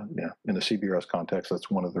 In a CBRS context, that's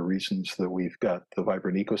one of the reasons that we've got the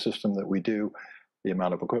vibrant ecosystem that we do. the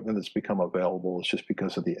amount of equipment that's become available. It's just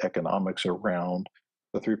because of the economics around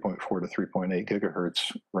the 3.4 to 3.8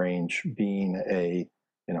 gigahertz range being a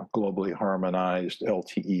globally harmonized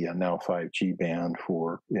LTE and now 5G band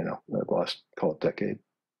for the last, call it, decade.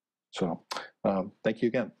 So thank you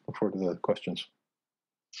again. Look forward to the questions.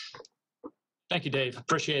 Thank you, Dave.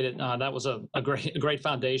 Appreciate it. That was a great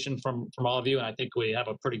foundation from all of you, and I think we have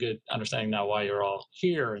a pretty good understanding now why you're all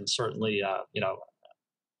here. And certainly,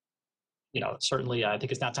 certainly, I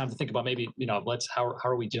think it's now time to think about maybe how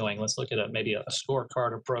are we doing? Let's look at maybe a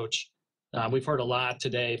scorecard approach. We've heard a lot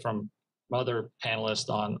today from other panelists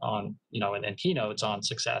on and keynotes on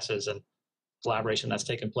successes and collaboration that's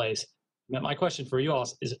taken place. My question for you all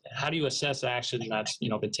is, how do you assess action that's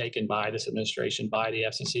been taken by this administration, by the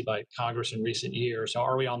FCC, by Congress in recent years? So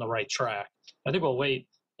are we on the right track? I think we'll wait,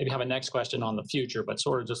 maybe have a next question on the future, but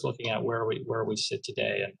sort of just looking at where we sit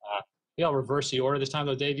today. And maybe I'll reverse the order this time,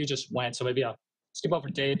 though. Dave, you just went, so maybe I'll skip over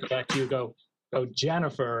Dave, go back to you, go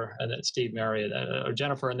Jennifer, and then Steve, Mary, or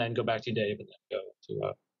Jennifer, and then go back to you, Dave, and then go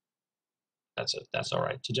to that's all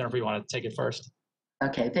right. So Jennifer, you want to take it first?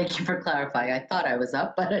 Okay, thank you for clarifying. I thought I was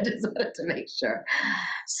up, but I just wanted to make sure.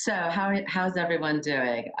 So how's everyone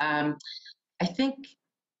doing? I think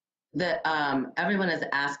that everyone is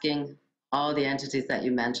asking, all the entities that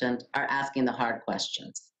you mentioned are asking the hard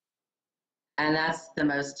questions. And that's the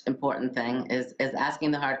most important thing, is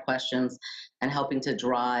asking the hard questions and helping to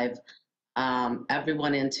drive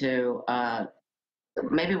everyone into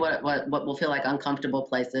maybe what will feel like uncomfortable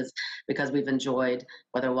places, because we've enjoyed,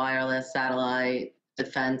 whether wireless, satellite,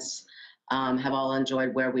 defense, have all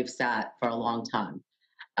enjoyed where we've sat for a long time.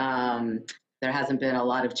 There hasn't been a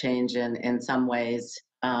lot of change in some ways,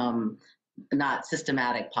 not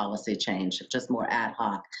systematic policy change, just more ad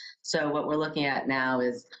hoc. So what we're looking at now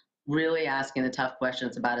is really asking the tough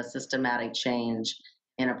questions about a systematic change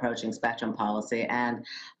in approaching spectrum policy. And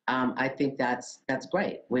I think that's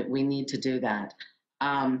great. We need to do that.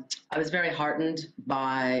 I was very heartened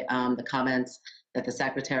by the comments that the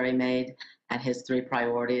Secretary made and his 3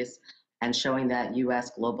 priorities, and showing that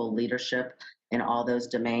U.S. global leadership in all those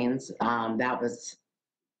domains. That was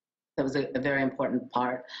a very important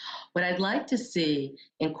part. What I'd like to see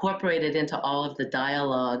incorporated into all of the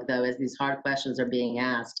dialogue, though, as these hard questions are being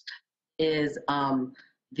asked, is a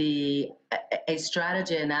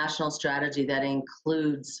strategy, a national strategy that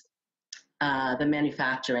includes the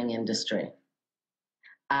manufacturing industry.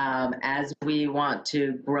 As we want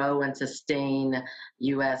to grow and sustain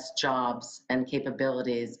U.S. jobs and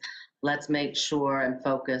capabilities, let's make sure and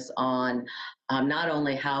focus on not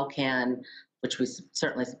only how can, which we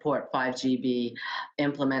certainly support, 5G be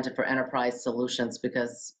implemented for enterprise solutions,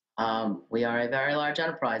 because we are a very large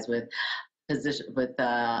enterprise with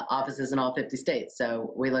offices in all 50 states.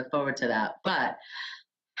 So we look forward to that. But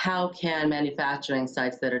how can manufacturing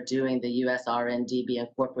sites that are doing the U.S. R&D be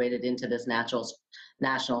incorporated into this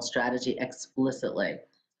national strategy explicitly,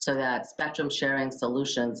 so that spectrum sharing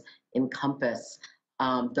solutions encompass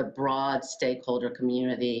the broad stakeholder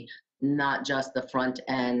community, not just the front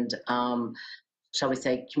end, shall we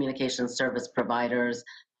say, communication service providers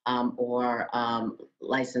or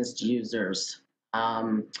licensed users.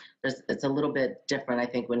 It's a little bit different, I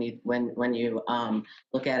think, when you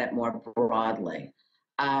look at it more broadly.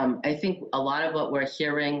 I think a lot of what we're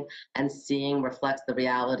hearing and seeing reflects the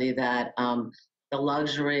reality that the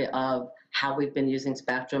luxury of how we've been using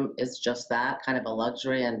spectrum is just that, kind of a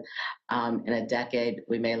luxury. And in a decade,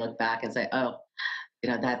 we may look back and say, oh,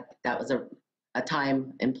 that was a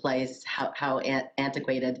time and place, how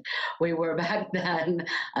antiquated we were back then.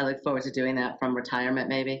 I look forward to doing that from retirement,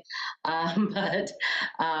 maybe. But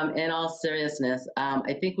in all seriousness,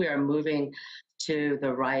 I think we are moving to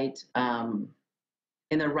the right,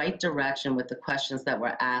 in the right direction with the questions that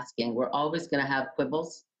we're asking. We're always going to have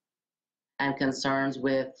quibbles and concerns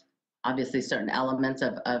with, obviously, certain elements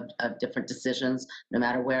of different decisions, no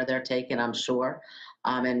matter where they're taken, I'm sure,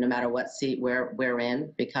 and no matter what seat we're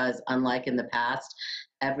in, because unlike in the past,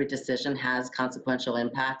 every decision has consequential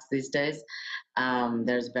impacts these days.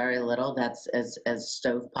 There's very little that's as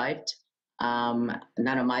stovepiped.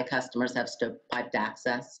 None of my customers have stovepiped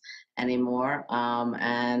access anymore,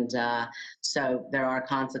 and so there are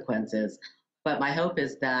consequences. But my hope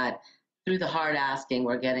is that through the hard asking,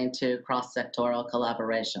 we're getting to cross-sectoral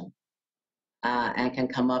collaboration and can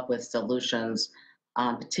come up with solutions,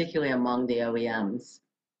 particularly among the OEMs.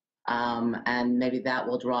 And maybe that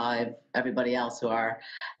will drive everybody else who are,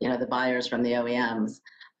 the buyers from the OEMs.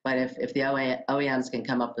 But if the OEMs can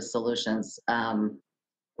come up with solutions,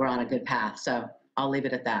 we're on a good path. So I'll leave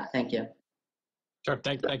it at that. Thank you. Sure.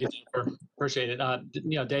 Thank you, Dave. Appreciate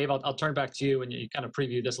it. Dave, I'll turn back to you and you kind of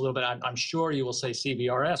preview this a little bit. I'm sure you will say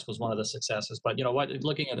CBRS was one of the successes, but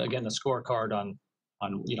looking at again the scorecard on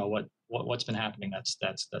what's been happening, that's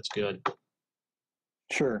good.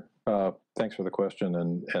 Sure. Thanks for the question,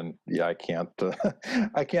 and yeah, I can't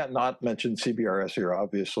I can't not mention CBRS here,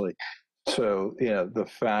 obviously. So the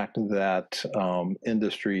fact that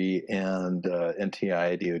industry and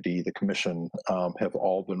NTIA, DoD, the Commission have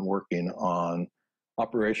all been working on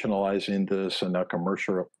operationalizing this and now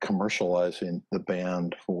commercializing the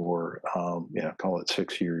band for call it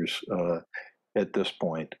 6 years at this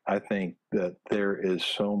point. I think that there is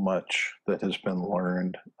so much that has been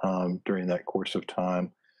learned during that course of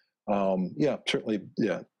time. Certainly,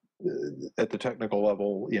 at the technical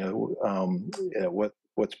level,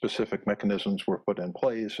 what specific mechanisms were put in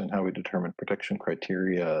place and how we determine protection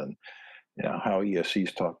criteria and how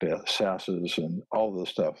ESCs talk to SASs and all this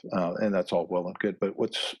stuff. And that's all well and good. But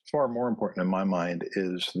what's far more important in my mind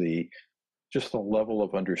is just the level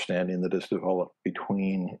of understanding that is developed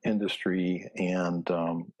between industry and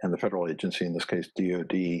the federal agency, in this case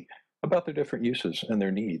DoD, about their different uses and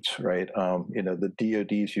their needs, right? The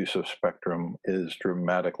DoD's use of spectrum is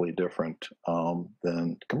dramatically different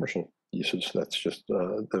than commercial uses. That's just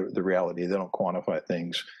the reality. They don't quantify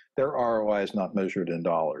things. Their ROI is not measured in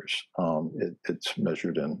dollars. It's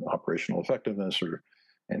measured in operational effectiveness or,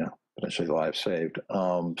 potentially lives saved.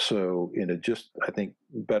 Just I think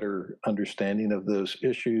better understanding of those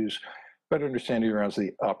issues, better understanding around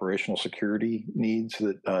the operational security needs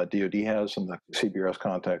that DoD has in the CBRS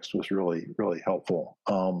context was really, really helpful.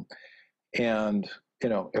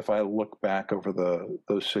 If I look back over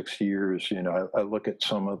those 6 years, I look at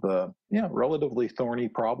some of the relatively thorny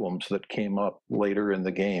problems that came up later in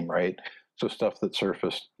the game, right? So stuff that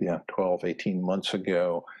surfaced 12, 18 months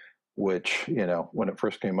ago, which, when it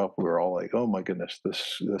first came up, we were all like, oh my goodness,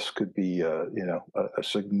 this could be a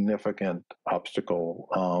significant obstacle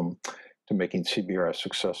to making CBRS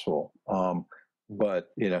successful. But,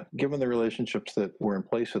 given the relationships that were in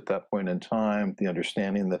place at that point in time, the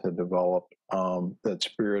understanding that had developed, that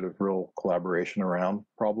spirit of real collaboration around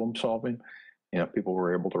problem solving, people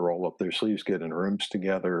were able to roll up their sleeves, get in rooms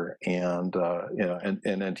together, and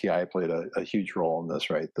NTIA played a huge role in this,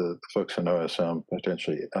 right? The folks in OSM,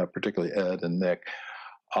 particularly Ed and Nick,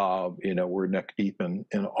 we're neck deep in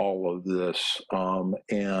all of this.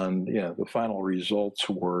 The final results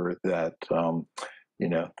were that,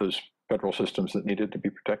 those federal systems that needed to be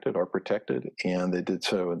protected are protected, and they did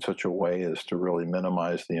so in such a way as to really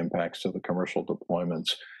minimize the impacts of the commercial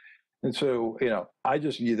deployments. And so, I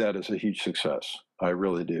just view that as a huge success. I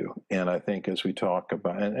really do. And I think as we talk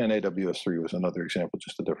about, and AWS-3 was another example,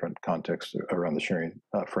 just a different context around the sharing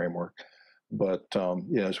framework. But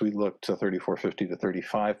as we look to 3450 to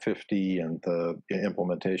 3550 and the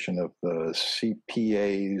implementation of the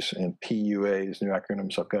CPAs and PUAs, new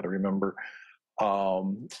acronyms I've got to remember,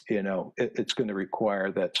 it's going to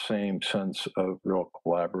require that same sense of real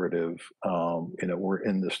collaborative, we're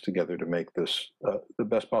in this together to make this the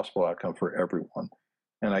best possible outcome for everyone.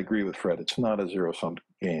 And I agree with Fred, it's not a zero-sum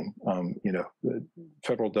game. The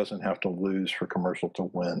federal doesn't have to lose for commercial to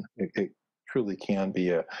win. It truly can be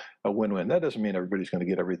a win-win. That doesn't mean everybody's going to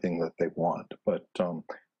get everything that they want, but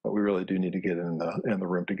we really do need to get in the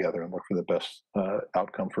room together and look for the best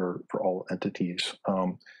outcome for all entities.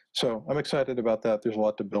 So I'm excited about that. There's a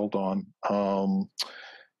lot to build on.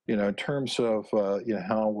 In terms of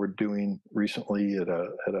how we're doing recently at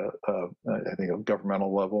I think a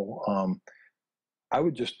governmental level, I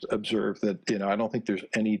would just observe that I don't think there's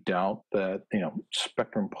any doubt that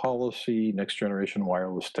spectrum policy, next generation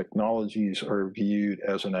wireless technologies are viewed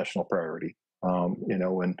as a national priority.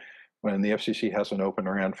 When the FCC has an open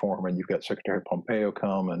RAN forum and you've got Secretary Pompeo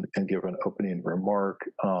come and give an opening remark,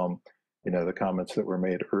 the comments that were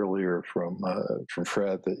made earlier from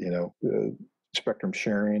Fred that spectrum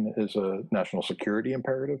sharing is a national security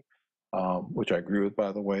imperative, which I agree with,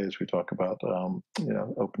 by the way, as we talk about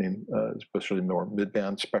opening, especially more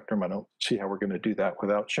mid-band spectrum. I don't see how we're going to do that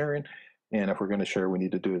without sharing. And if we're going to share, we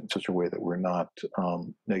need to do it in such a way that we're not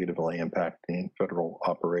negatively impacting federal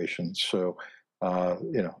operations. So,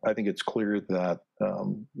 I think it's clear that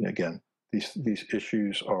again, these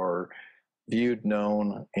issues are viewed,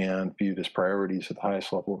 known, and viewed as priorities at the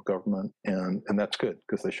highest level of government, and that's good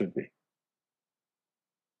because they should be.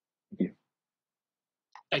 Thank you.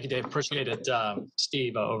 Thank you, Dave. Appreciate it.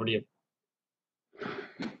 Steve, over to you.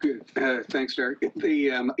 Good. Thanks, Derek. I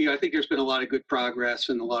think there's been a lot of good progress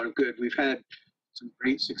and a lot of good. We've had some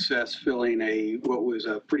great success filling what was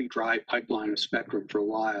a pretty dry pipeline of spectrum for a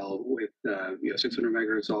while with 600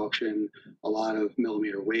 megahertz auction, a lot of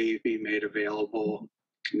millimeter wave being made available.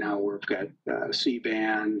 Now we've got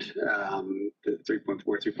C-band, the 3.4,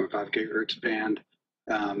 3.5 gigahertz band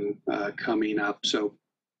coming up. So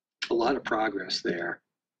a lot of progress there.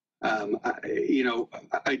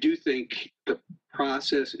 I do think the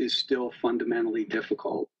process is still fundamentally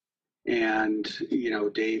difficult. And,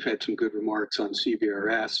 Dave had some good remarks on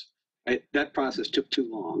CBRS. That process took too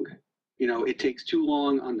long. It takes too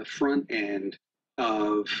long on the front end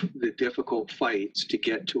of the difficult fights to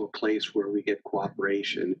get to a place where we get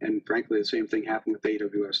cooperation. And frankly, the same thing happened with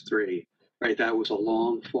AWS-3, right? That was a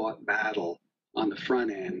long fought battle on the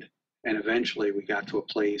front end. And eventually we got to a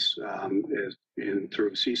place through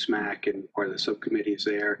CSMAC and part of the subcommittees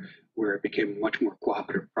there where it became a much more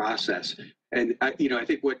cooperative process. And I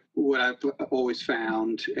think what I've always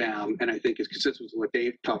found, and I think is consistent with what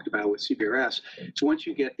Dave talked about with CBRS, is once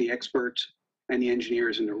you get the experts and the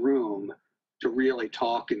engineers in the room to really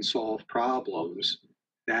talk and solve problems,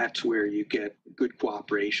 that's where you get good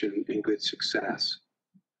cooperation and good success.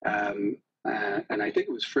 And I think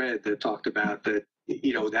it was Fred that talked about that.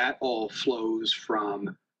 That all flows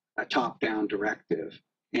from a top-down directive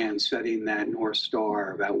and setting that North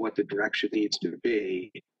Star about what the direction needs to be,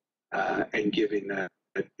 and giving them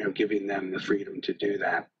the freedom to do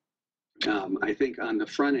that. I think on the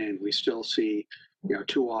front end, we still see,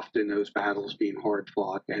 too often those battles being hard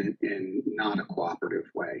fought and in not a cooperative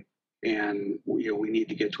way. And we need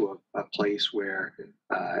to get to a place where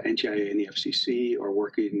NTIA and the FCC are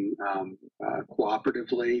working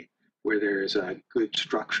cooperatively, where there is a good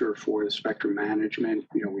structure for the spectrum management.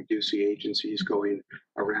 We do see agencies going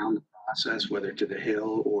around the process, whether to the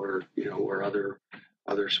Hill or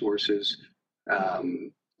other sources,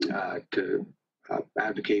 to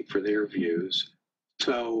advocate for their views.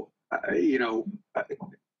 So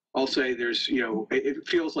I'll say there's it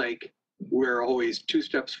feels like we're always 2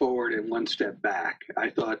 steps forward and 1 step back. I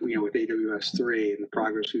thought with AWS-3 and the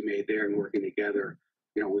progress we made there and working together,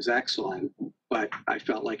 was excellent, but I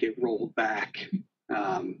felt like it rolled back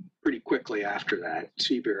pretty quickly after that.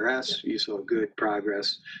 CBRS, you saw good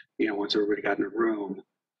progress, once everybody got in a room,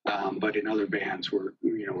 but in other bands, we're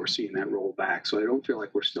seeing that roll back. So I don't feel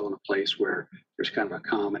like we're still in a place where there's kind of a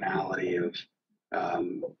commonality of,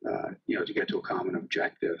 to get to a common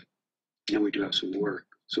objective, and we do have some work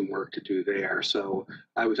to do there. So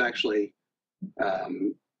I was actually,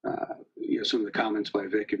 some of the comments by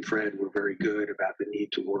Vic and Fred were very good about the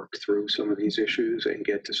need to work through some of these issues and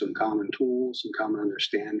get to some common tools and common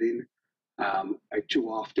understanding. Too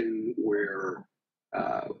often where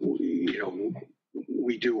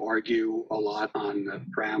we do argue a lot on the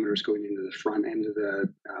parameters going into the front end of the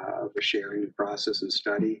sharing process and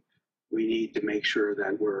study. We need to make sure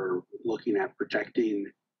that we're looking at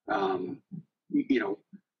protecting,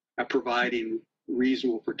 at providing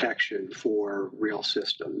reasonable protection for real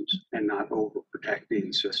systems and not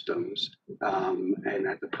overprotecting systems, and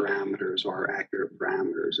that the parameters are accurate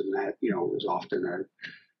parameters. And that, is often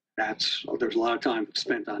there's a lot of time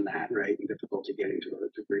spent on that, right? And difficulty getting to an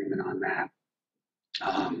agreement on that.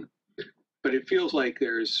 But it feels like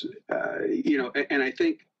there's, and I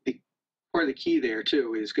think part of the key there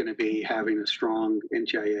too is going to be having a strong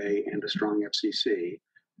NTIA and a strong FCC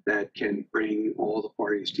that can bring all the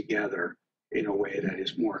parties together in a way that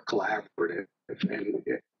is more collaborative. And,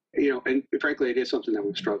 and frankly, it is something that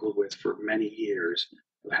we've struggled with for many years.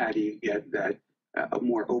 How do you get that a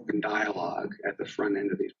more open dialogue at the front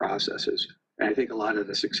end of these processes? And I think a lot of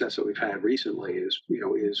the success that we've had recently is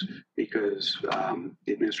because the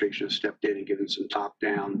administration has stepped in and given some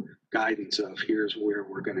top-down guidance of here's where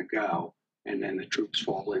we're going to go, and then the troops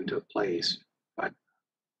fall into place. But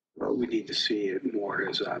we need to see it more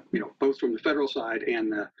as both from the federal side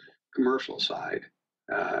and the commercial side,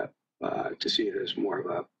 to see it as more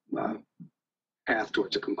of a path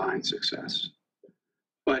towards a combined success.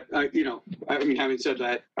 But having said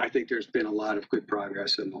that, I think there's been a lot of good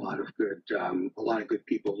progress and a lot of good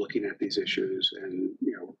people looking at these issues, and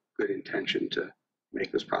good intention to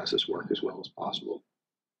make this process work as well as possible.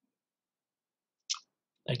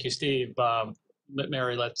 Thank you, Steve.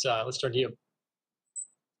 Mary, let's turn to you.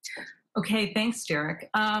 Okay, thanks, Derek.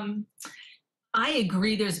 I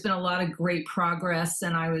agree. There's been a lot of great progress,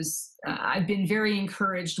 and I've been very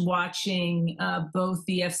encouraged watching both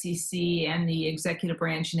the FCC and the executive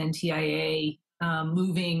branch and NTIA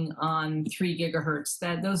moving on 3 gigahertz.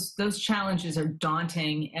 That those challenges are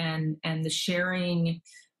daunting, and the sharing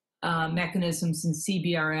mechanisms in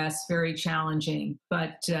CBRS, very challenging.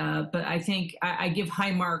 But I think I give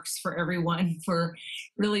high marks for everyone for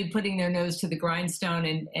really putting their nose to the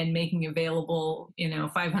grindstone and making available,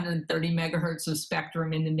 530 megahertz of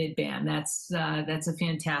spectrum in the midband. That's a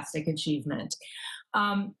fantastic achievement.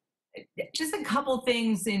 Just a couple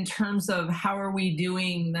things in terms of how are we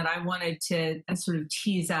doing that I wanted to sort of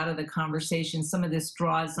tease out of the conversation. Some of this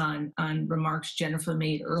draws on remarks Jennifer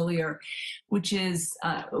made earlier, which is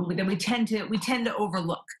that we tend to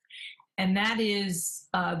overlook, and that is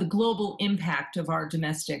the global impact of our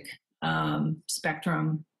domestic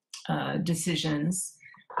spectrum decisions.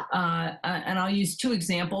 And I'll use two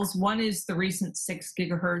examples. One is the recent 6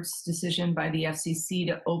 gigahertz decision by the FCC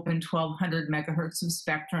to open 1,200 megahertz of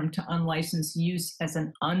spectrum to unlicensed use as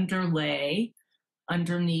an underlay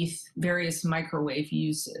underneath various microwave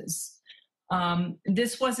uses.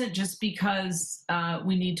 This wasn't just because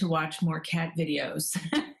we need to watch more cat videos.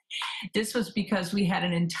 This was because we had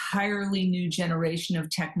an entirely new generation of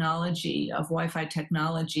technology, of Wi-Fi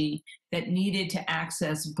technology, that needed to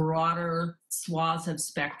access broader swaths of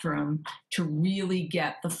spectrum to really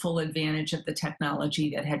get the full advantage of the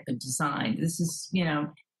technology that had been designed. This is,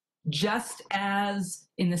 just as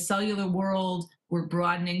in the cellular world, we're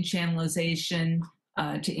broadening channelization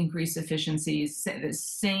to increase efficiencies, the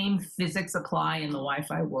same physics apply in the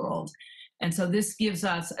Wi-Fi world. And so this gives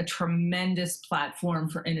us a tremendous platform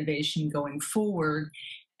for innovation going forward.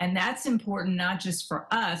 And that's important not just for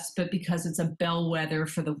us, but because it's a bellwether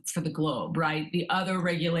for the globe, right? The other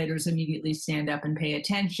regulators immediately stand up and pay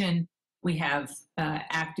attention. We have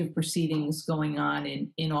active proceedings going on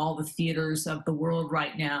in all the theaters of the world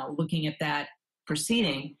right now, looking at that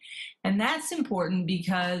proceeding. And that's important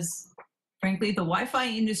because, frankly, the Wi-Fi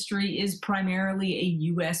industry is primarily a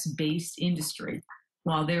US-based industry.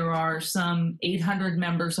 While there are some 800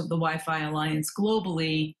 members of the Wi-Fi Alliance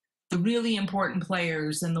globally, the really important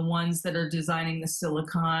players and the ones that are designing the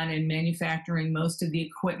silicon and manufacturing most of the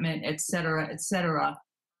equipment, et cetera,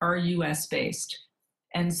 are US-based.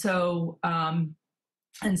 And so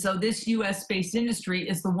this US-based industry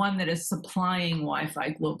is the one that is supplying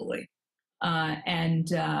Wi-Fi globally.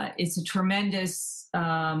 It's a tremendous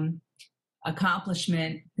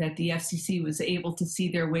accomplishment that the FCC was able to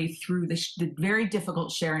see their way through the very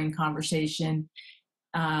difficult sharing conversation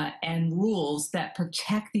and rules that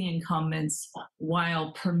protect the incumbents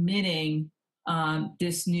while permitting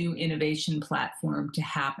this new innovation platform to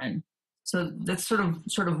happen. So that's sort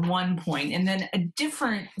of one point. And then a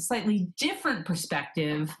slightly different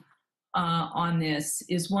perspective on this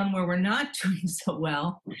is one where we're not doing so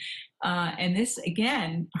well. And this,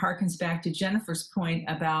 again, harkens back to Jennifer's point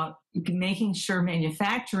about making sure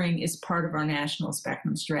manufacturing is part of our national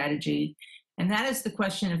spectrum strategy. And that is the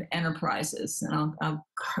question of enterprises. And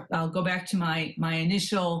I'll go back to my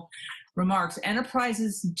initial remarks.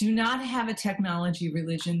 Enterprises do not have a technology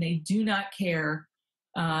religion. They do not care.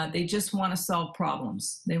 They just want to solve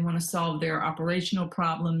problems. They want to solve their operational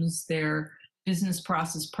problems, their business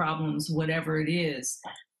process problems, whatever it is.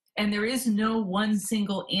 And there is no one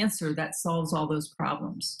single answer that solves all those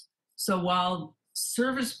problems. So while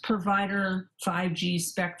service provider 5G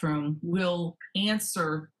spectrum will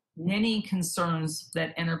answer many concerns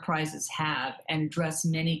that enterprises have and address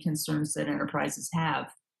many concerns that enterprises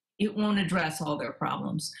have, it won't address all their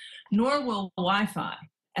problems, nor will Wi-Fi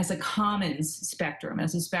as a commons spectrum,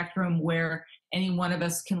 as a spectrum where any one of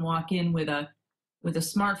us can walk in with a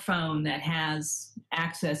smartphone that has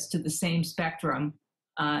access to the same spectrum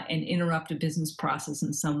and interrupt a business process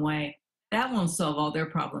in some way. That won't solve all their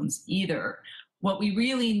problems either. What we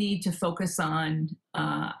really need to focus on,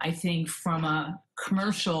 I think, from a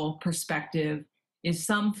commercial perspective, is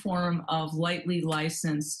some form of lightly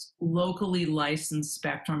licensed, locally licensed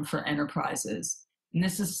spectrum for enterprises. And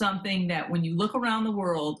this is something that when you look around the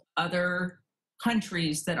world, other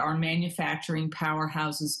countries that are manufacturing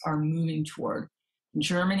powerhouses are moving toward.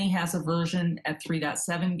 Germany has a version at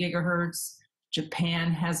 3.7 gigahertz.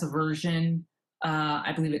 Japan has a version,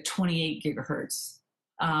 I believe, at 28 gigahertz.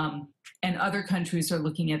 And other countries are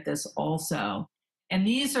looking at this also. And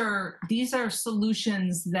these are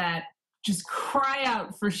solutions that just cry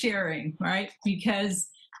out for sharing, right? Because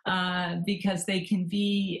they can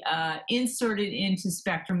be inserted into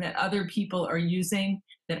spectrum that other people are using,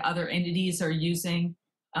 that other entities are using,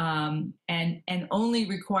 and only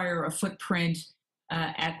require a footprint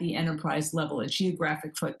at the enterprise level, a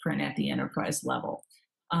geographic footprint at the enterprise level.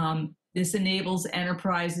 This enables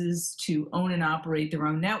enterprises to own and operate their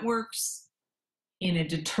own networks in a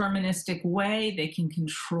deterministic way. They can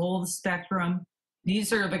control the spectrum.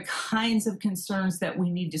 These are the kinds of concerns that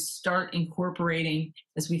we need to start incorporating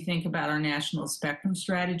as we think about our national spectrum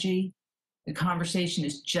strategy. The conversation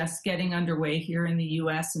is just getting underway here in the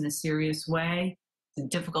US in a serious way. It's a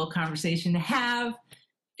difficult conversation to have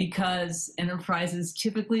because enterprises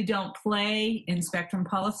typically don't play in spectrum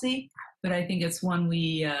policy, but I think it's one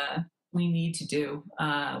we need to do.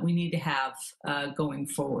 We need to have going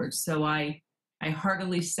forward. So I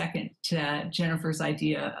heartily second Jennifer's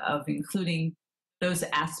idea of including those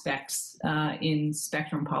aspects in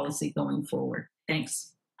spectrum policy going forward. Thanks.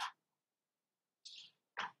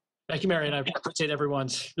 Thank you, Mary, and I appreciate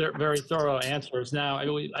everyone's very thorough answers. Now,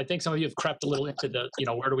 I think some of you have crept a little into the,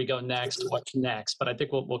 where do we go next, what's next, but I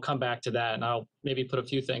think we'll come back to that, and I'll maybe put a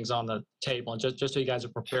few things on the table, and just so you guys are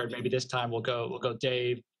prepared, maybe this time we'll go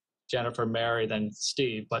Dave, Jennifer, Mary, then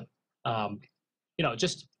Steve, but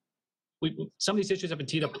just some of these issues have been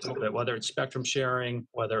teed up a little bit, whether it's spectrum sharing,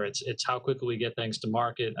 whether it's how quickly we get things to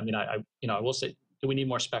market. I mean, I will say, do we need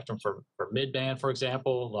more spectrum for mid-band, for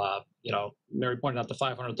example? Mary pointed out the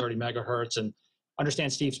 530 megahertz, and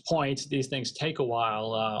understand Steve's point. These things take a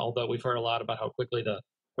while, although we've heard a lot about how quickly the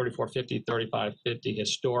 3450, 3550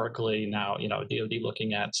 historically. Now, DoD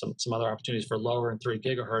looking at some other opportunities for lower and 3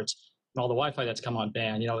 gigahertz, and all the Wi-Fi that's come on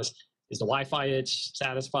band. Is the Wi-Fi itch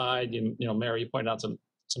satisfied? Mary, you pointed out some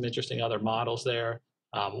interesting other models there.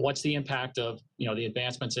 What's the impact of the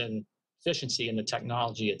advancements in efficiency in the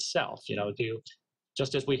technology itself?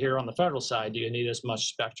 Just as we hear on the federal side, do you need as much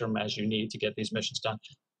spectrum as you need to get these missions done?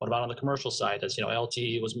 What about on the commercial side? As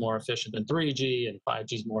LTE was more efficient than 3G and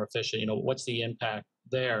 5G is more efficient. What's the impact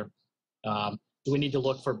there? Do we need to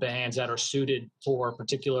look for bands that are suited for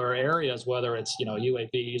particular areas, whether it's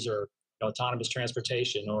UAVs or autonomous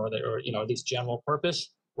transportation, or these general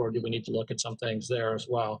purpose, or do we need to look at some things there as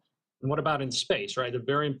well? And what about in space, right? They're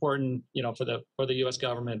very important, for the U.S.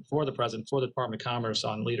 government, for the president, for the Department of Commerce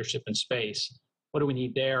on leadership in space. What do we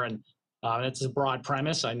need there? And it's a broad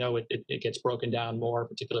premise. I know it gets broken down more,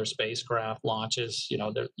 particular spacecraft launches. We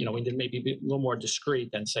need maybe be a little more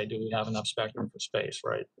discreet than say, do we have enough spectrum for space,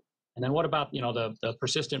 right? And then what about the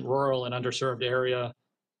persistent rural and underserved area?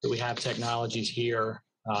 Do we have technologies here,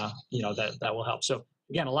 that will help? So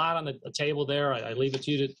again, a lot on the table there. I leave it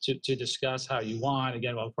to you to discuss how you want.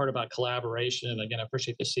 Again, I've heard about collaboration. Again, I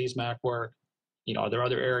appreciate the CSMAC work. Are there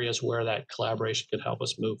other areas where that collaboration could help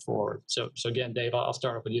us move forward? So again, Dave, I'll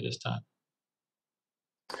start off with you this time.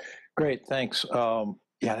 Great, thanks.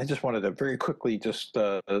 I just wanted to very quickly just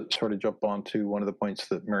sort of jump onto one of the points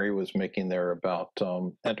that Mary was making there about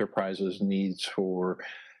enterprises' needs for,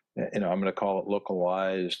 I'm going to call it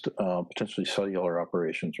localized, potentially cellular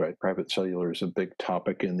operations, right? Private cellular is a big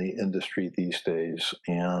topic in the industry these days.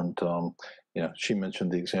 And, she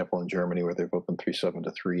mentioned the example in Germany where they've opened 3.7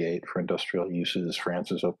 to 3.8 for industrial uses. France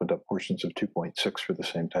has opened up portions of 2.6 for the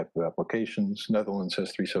same type of applications. Netherlands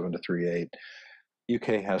has 3.7 to 3.8.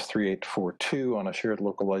 UK has 3.8 to 4.2 on a shared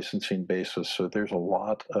local licensing basis. So there's a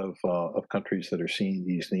lot of countries that are seeing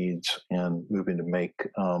these needs and moving to make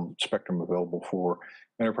spectrum available for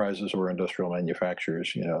enterprises or industrial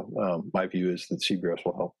manufacturers. My view is that CBRS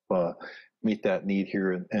will help meet that need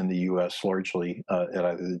here in the U.S. largely at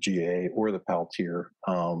either the GAA or the PAL tier.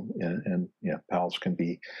 And PALs can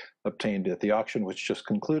be obtained at the auction, which just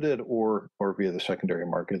concluded, or via the secondary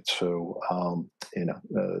market. So,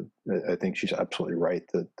 I think she's absolutely right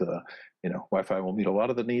that, Wi-Fi will meet a lot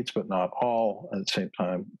of the needs, but not all. At the same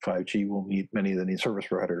time, 5G will meet many of the needs. Service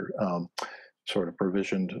provider sort of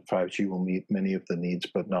provisioned 5G will meet many of the needs,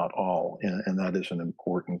 but not all. And that is an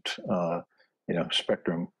important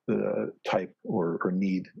spectrum type or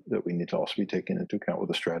need that we need to also be taken into account with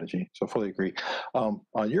the strategy. So fully agree.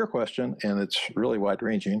 On your question, and it's really wide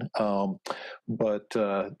ranging, but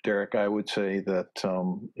Derek, I would say that,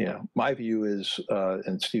 my view is,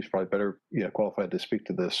 and Steve's probably better qualified to speak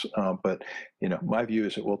to this, but, my view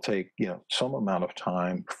is it will take, some amount of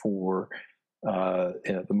time for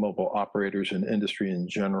the mobile operators and industry in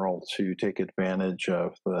general to take advantage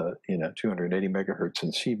of the 280 megahertz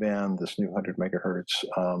in C-band, this new 100 megahertz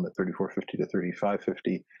at 3450 to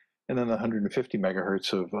 3550, and then the 150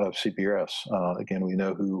 megahertz of CBRS. Again, we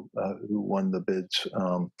know who won the bids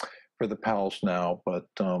for the PALs now, but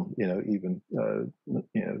even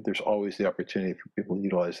there's always the opportunity for people to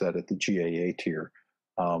utilize that at the GAA tier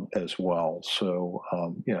as well. So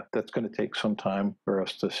that's going to take some time for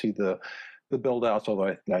us to see the build outs,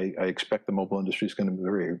 although I expect the mobile industry is going to move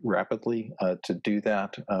very rapidly to do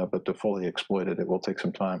that, but to fully exploit it, it will take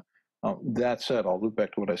some time. That said, I'll loop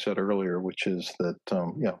back to what I said earlier, which is that,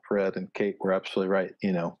 Fred and Kate were absolutely right.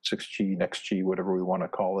 6G, next G, whatever we want to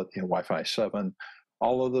call it, Wi-Fi 7,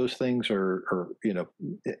 All of those things are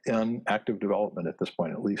in active development at this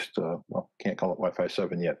point. At least, well, can't call it Wi-Fi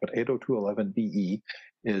 7 yet, but 802.11be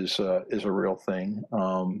is a real thing,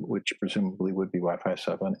 which presumably would be Wi-Fi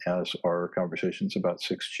 7, as are conversations about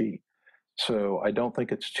 6G. So I don't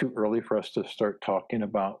think it's too early for us to start talking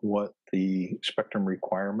about what the spectrum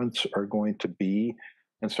requirements are going to be,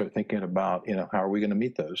 and start thinking about, how are we going to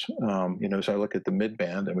meet those? As I look at the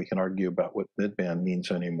midband, and we can argue about what midband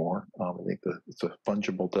means anymore. I think it's a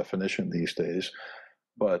fungible definition these days.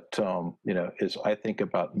 But, as I think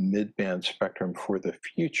about midband spectrum for the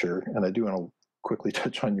future, and I do want to quickly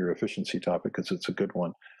touch on your efficiency topic because it's a good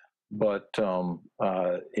one. But,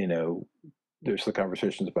 there's the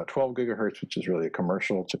conversations about 12 gigahertz, which is really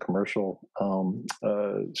it's a commercial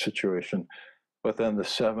situation. But then the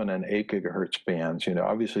 7 and 8 gigahertz bands,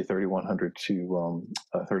 obviously 3100 to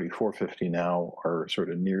 3450 now are sort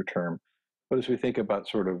of near term. But as we think about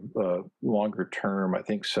sort of longer term, I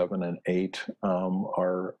think 7 and 8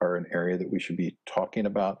 are an area that we should be talking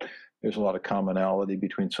about. There's a lot of commonality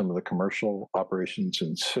between some of the commercial operations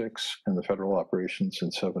in 6 and the federal operations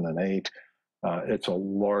in 7 and 8. It's a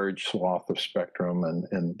large swath of spectrum,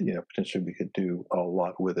 and potentially we could do a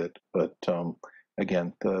lot with it. But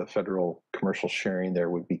again, the federal commercial sharing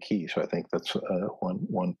there would be key. So I think that's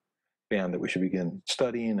one band that we should begin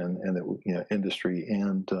studying, and that industry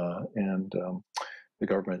and the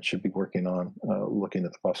government should be working on, looking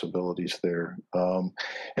at the possibilities there.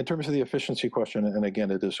 In terms of the efficiency question, and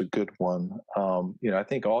again, it is a good one. I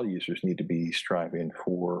think all users need to be striving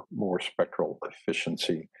for more spectral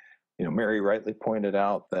efficiency. Mary rightly pointed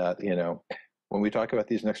out that, when we talk about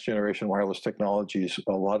these next generation wireless technologies,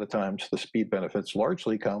 a lot of times the speed benefits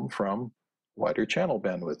largely come from wider channel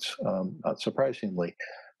bandwidths, not surprisingly.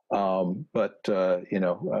 But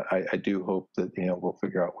I do hope that, we'll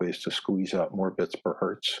figure out ways to squeeze out more bits per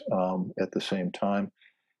hertz at the same time.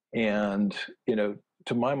 And,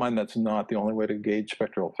 to my mind, that's not the only way to gauge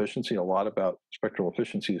spectral efficiency. A lot about spectral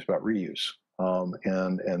efficiency is about reuse.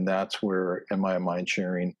 And that's where MI mind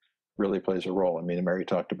sharing really plays a role. I mean, Mary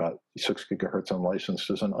talked about 6 gigahertz unlicensed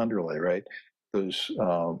as an underlay, right? Those,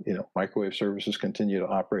 microwave services continue to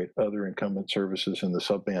operate, other incumbent services in the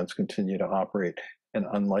subbands continue to operate, and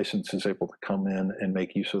unlicensed is able to come in and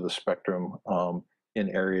make use of the spectrum in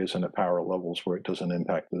areas and at power levels where it doesn't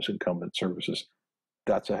impact those incumbent services.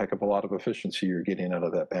 That's a heck of a lot of efficiency you're getting out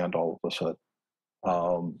of that band all of a sudden.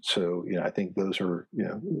 So, I think those are,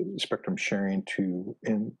 spectrum sharing to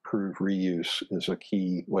improve reuse is a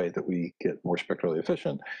key way that we get more spectrally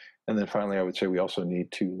efficient. And then finally, I would say we also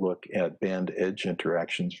need to look at band edge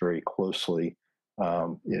interactions very closely.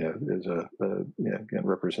 As again,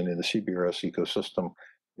 representing the CBRS ecosystem,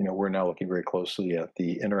 we're now looking very closely at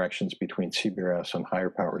the interactions between CBRS and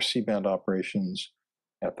higher power C-band operations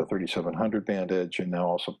at the 3700 band edge, and now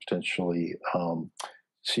also potentially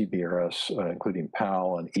CBRS, including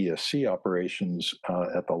PAL and ESC operations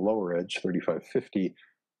at the lower edge, 3550,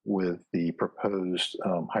 with the proposed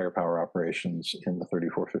higher power operations in the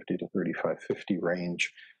 3450 to 3550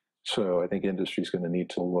 range. So I think industry is going to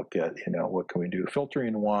need to look at, what can we do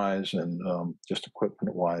filtering wise and just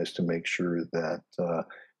equipment wise to make sure that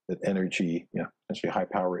that energy, essentially high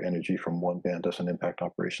power energy from one band doesn't impact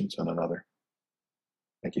operations in another.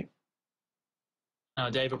 Thank you.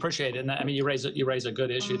 Dave, appreciate it. And I mean, you raise a good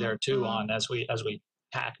issue there too. On as we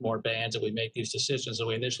pack more bands and we make these decisions and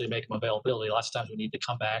we initially make them availability. Lots of times we need to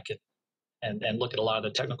come back and look at a lot of the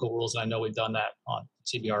technical rules. And I know we've done that on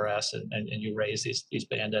CBRS, and you raise these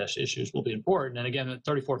band dash issues will be important. And again, at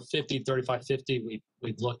 3450, 3550,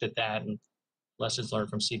 we've looked at that and lessons learned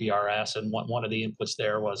from CBRS. And one of the inputs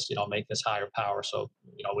there was, make this higher power. So,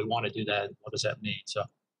 we want to do that. What does that mean? So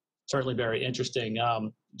certainly very interesting.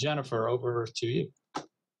 Jennifer, over to you.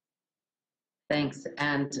 Thanks.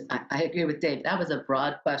 And I agree with Dave. That was a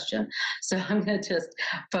broad question. So I'm going to just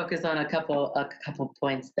focus on a couple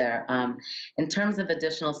points there. In terms of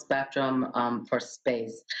additional spectrum for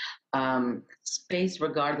space, space,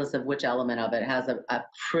 regardless of which element of it, has a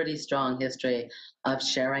pretty strong history of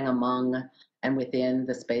sharing among and within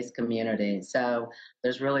the space community. So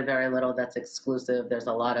there's really very little that's exclusive. There's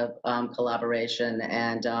a lot of collaboration,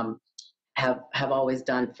 and have always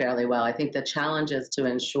done fairly well. I think the challenge is to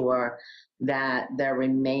ensure that there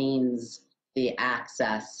remains the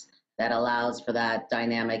access that allows for that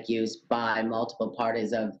dynamic use by multiple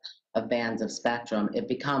parties of bands of spectrum. It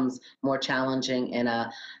becomes more challenging in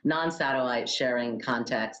a non-satellite sharing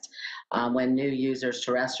context when new users,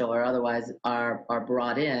 terrestrial or otherwise, are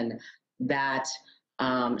brought in, that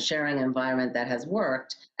sharing environment that has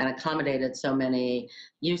worked and accommodated so many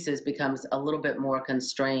uses becomes a little bit more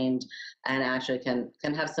constrained and actually can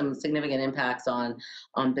have some significant impacts on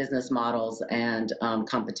business models and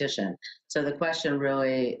competition. So the question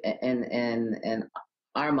really in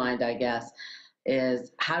our mind, I guess,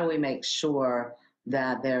 is how do we make sure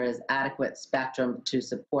that there is adequate spectrum to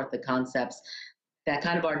support the concepts that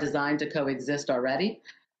kind of are designed to coexist already.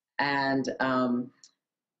 And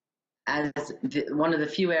one of the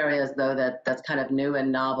few areas, though, that's kind of new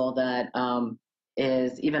and novel that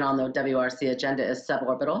is even on the WRC agenda is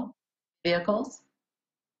suborbital vehicles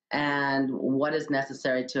and what is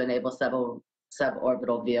necessary to enable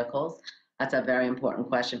suborbital vehicles. That's a very important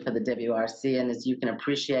question for the WRC. And as you can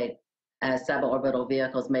appreciate, as suborbital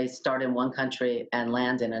vehicles may start in one country and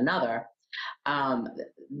land in another,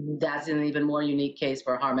 that's an even more unique case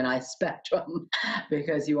for harmonized spectrum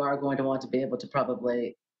because you are going to want to be able to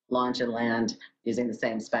probably launch and land using the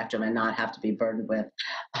same spectrum and not have to be burdened with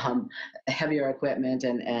heavier equipment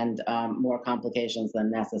and more complications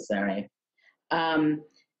than necessary.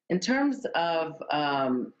 In terms of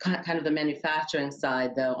kind of the manufacturing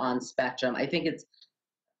side, though, on spectrum, I think it's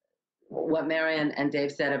what Mary and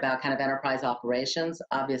Dave said about kind of enterprise operations,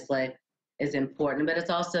 obviously, is important, but it's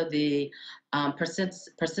also the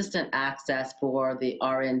persistent access for the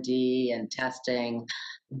R&D and testing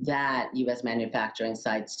that U.S. manufacturing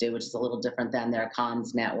sites do, which is a little different than their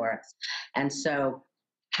comms networks. And so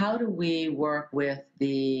how do we work with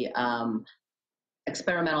the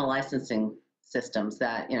experimental licensing systems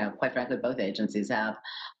that, quite frankly, both agencies have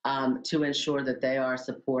to ensure that they are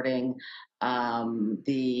supporting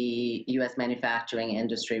the U.S. manufacturing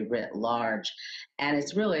industry writ large. And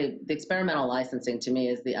it's really, the experimental licensing to me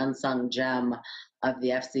is the unsung gem of the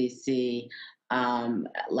FCC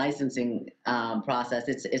licensing process.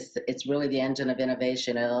 It's really the engine of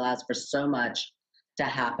innovation. It allows for so much to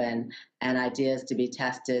happen and ideas to be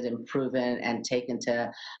tested and proven and taken to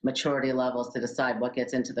maturity levels to decide what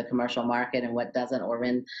gets into the commercial market and what doesn't, or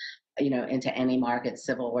into any market,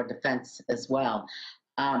 civil or defense as well.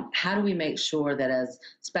 How do we make sure that as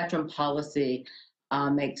spectrum policy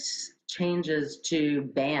makes changes to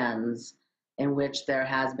bands in which there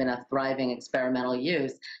has been a thriving experimental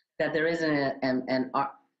use, that there isn't an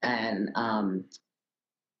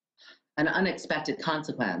unexpected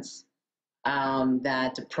consequence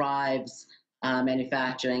that deprives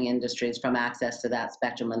manufacturing industries from access to that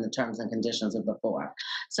spectrum and the terms and conditions of before.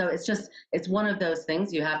 So it's one of those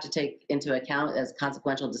things you have to take into account as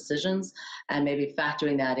consequential decisions and maybe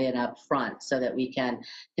factoring that in up front so that we can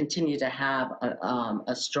continue to have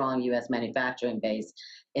a strong U.S. manufacturing base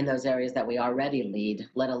in those areas that we already lead,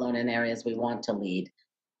 let alone in areas we want to lead.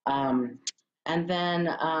 And then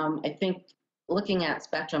I think looking at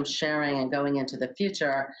spectrum sharing and going into the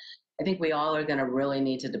future, I think we all are going to really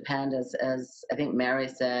need to depend, as I think Mary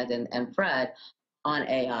said and Fred, on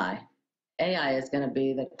AI. AI is going to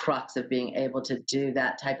be the crux of being able to do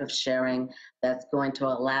that type of sharing that's going to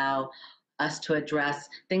allow us to address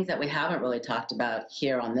things that we haven't really talked about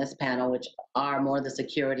here on this panel, which are more the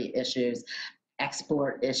security issues,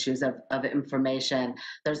 export issues of information.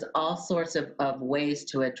 There's all sorts of ways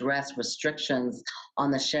to address restrictions on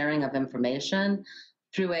the sharing of information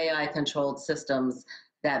through AI-controlled systems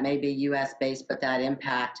that may be US-based, but that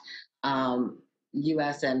impact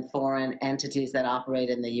US and foreign entities that operate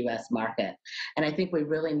in the US market. And I think we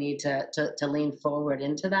really need to lean forward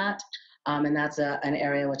into that. And that's an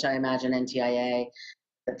area which I imagine NTIA,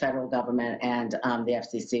 the federal government, and the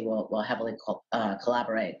FCC will heavily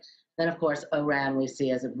collaborate. Then, of course, ORAN we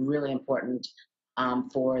see as a really important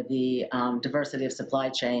for the diversity of supply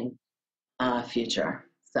chain future.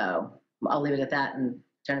 So I'll leave it at that and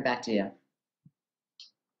turn it back to you.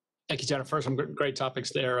 Thank you, Jennifer. Some great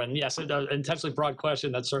topics there, and yes, an intentionally broad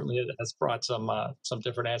question that certainly has brought some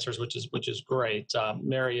different answers, which is great.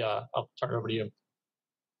 Mary, I'll turn it over to you.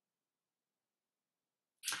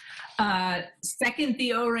 Second,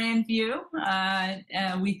 the ORAN view.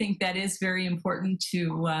 We think that is very important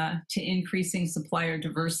to increasing supplier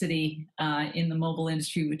diversity in the mobile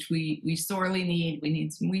industry, which we sorely need.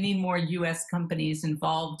 We need more U.S. companies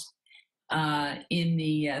involved in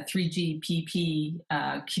the 3GPP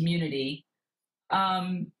community.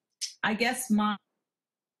 I guess my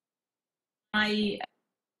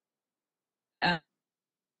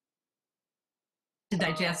to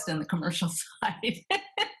digest on the commercial side,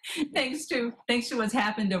 thanks to what's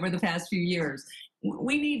happened over the past few years.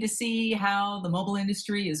 We need to see how the mobile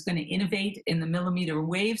industry is going to innovate in the millimeter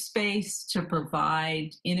wave space to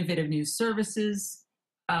provide innovative new services,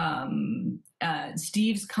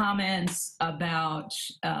 Steve's comments about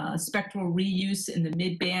spectral reuse in the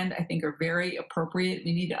mid-band, I think, are very appropriate.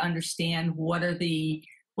 We need to understand what are the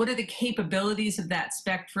capabilities of that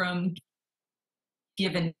spectrum,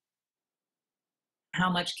 given how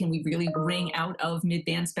much can we really wring out of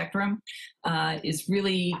mid-band spectrum, is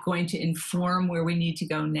really going to inform where we need to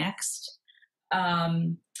go next.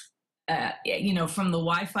 You know, from the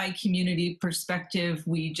Wi-Fi community perspective,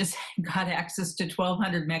 we just got access to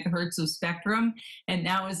 1,200 megahertz of spectrum, and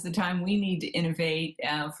now is the time we need to innovate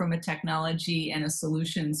from a technology and a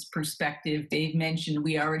solutions perspective. Dave mentioned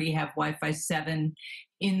we already have Wi-Fi 7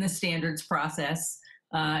 in the standards process,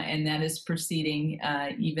 and that is proceeding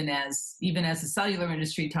even as the cellular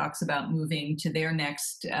industry talks about moving to their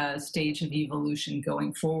next stage of evolution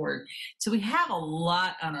going forward. So we have a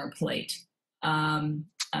lot on our plate.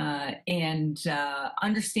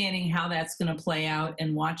 Understanding how that's going to play out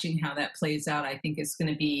and watching how that plays out, I think is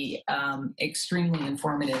going to be extremely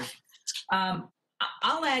informative.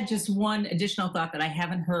 I'll add just one additional thought that I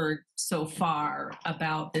haven't heard so far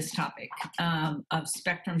about this topic of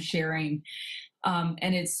spectrum sharing.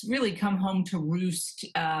 And it's really come home to roost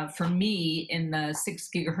for me in the 6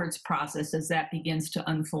 gigahertz process as that begins to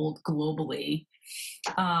unfold globally.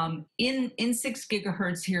 In 6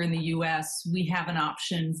 gigahertz here in the US, we have an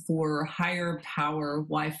option for higher power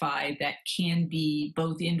Wi-Fi that can be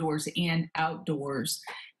both indoors and outdoors,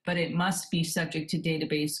 but it must be subject to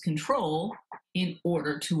database control in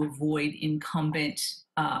order to avoid incumbent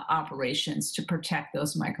operations to protect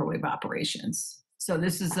those microwave operations. So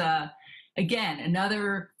this is again,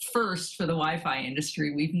 another first for the Wi-Fi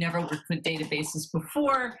industry. We've never worked with databases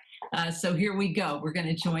before, so here we go. We're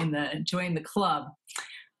going to join the club.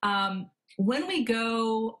 When we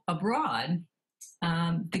go abroad,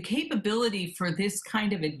 the capability for this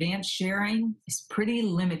kind of advanced sharing is pretty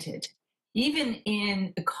limited. Even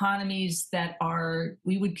in economies that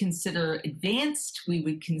we would consider advanced, we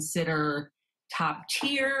would consider top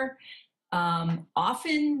tier,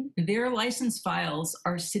 often their license files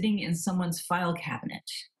are sitting in someone's file cabinet,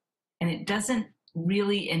 and it doesn't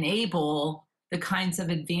really enable the kinds of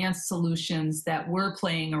advanced solutions that we're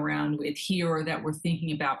playing around with here or that we're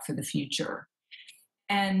thinking about for the future.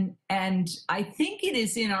 And I think it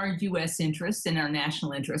is in our US interest, in our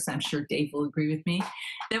national interest, I'm sure Dave will agree with me,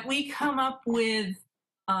 that we come up with,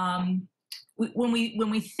 when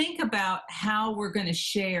we think about how we're going to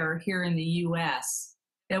share here in the US,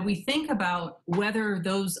 that we think about whether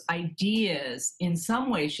those ideas in some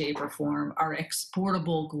way, shape, or form are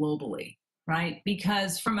exportable globally, right?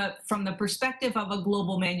 Because from the perspective of a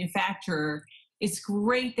global manufacturer, it's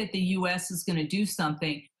great that the US is going to do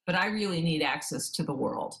something, but I really need access to the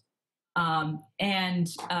world.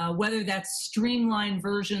 Whether that's streamlined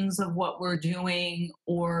versions of what we're doing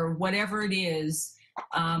or whatever it is,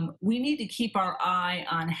 we need to keep our eye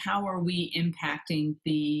on how are we impacting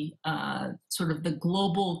the sort of the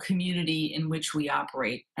global community in which we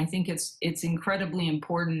operate. I think it's incredibly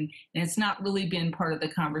important, and it's not really been part of the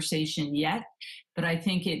conversation yet, but I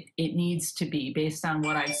think it needs to be based on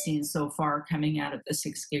what I've seen so far coming out of the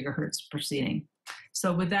 6 gigahertz proceeding.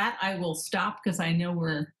 So with that, I will stop because I know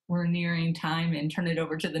we're nearing time and turn it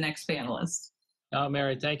over to the next panelist. Oh,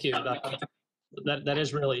 Mary, thank you. That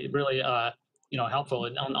is really helpful.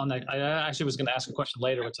 And on that, I actually was going to ask a question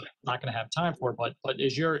later, which I'm not going to have time for. But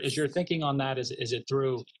is your thinking on that? Is it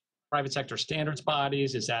through private sector standards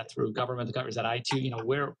bodies? Is that through government? Is that IT?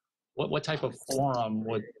 What type of forum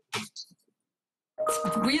would?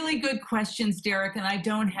 Really good questions, Derek, and I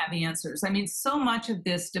don't have answers. I mean, so much of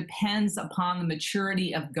this depends upon the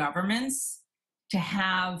maturity of governments to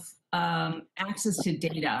have access to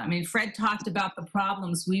data. I mean, Fred talked about the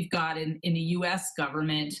problems we've got in the US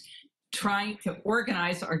government trying to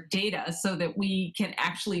organize our data so that we can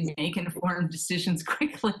actually make informed decisions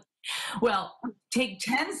quickly. Well, take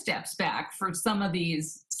 10 steps back for some of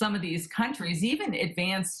these countries, even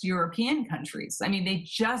advanced European countries. I mean, they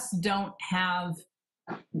just don't have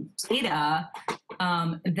data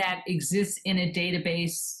that exists in a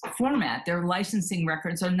database format. Their licensing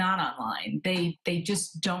records are not online. They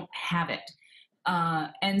just don't have it.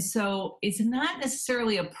 And so it's not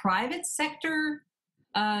necessarily a private sector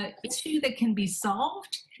issue that can be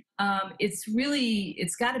solved.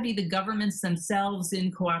 It's got to be the governments themselves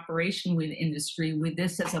in cooperation with industry with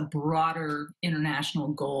this as a broader international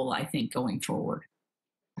goal, I think, going forward.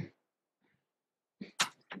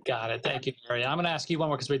 Got it. Thank you, Mary. I'm going to ask you one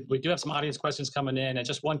more because we do have some audience questions coming in. And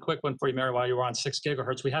just one quick one for you, Mary, while you were on 6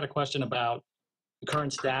 gigahertz. We had a question about the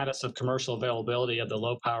current status of commercial availability of the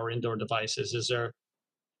low power indoor devices. Is there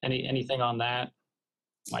anything on that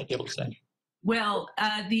you might be able to say? Well,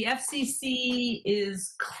 the FCC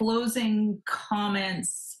is closing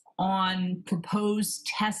comments on proposed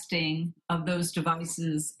testing of those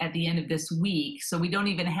devices at the end of this week. So we don't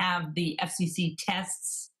even have the FCC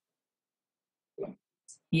tests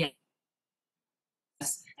yet.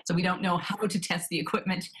 So we don't know how to test the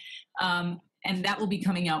equipment. And that will be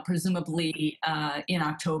coming out presumably in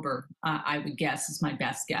October, I would guess, is my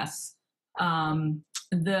best guess.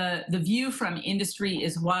 The view from industry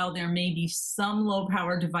is while there may be some low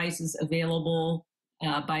power devices available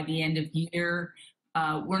by the end of year,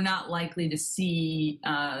 we're not likely to see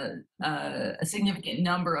a significant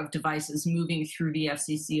number of devices moving through the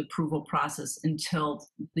FCC approval process until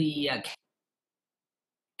the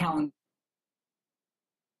calendar.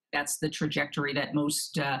 That's the trajectory that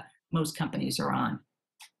most companies are on.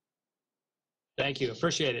 Thank you.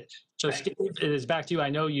 Appreciate it. So Steve, it is back to you. I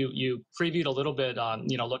know you previewed a little bit on,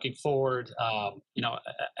 looking forward.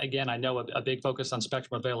 Again, I know a big focus on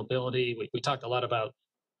spectrum availability. We talked a lot about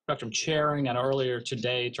spectrum sharing, and earlier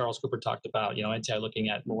today, Charles Cooper talked about, NTIA looking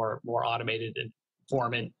at more automated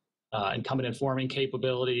informant, incumbent informing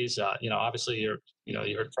capabilities. Obviously you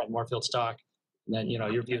heard from Moorfield Stock, and then,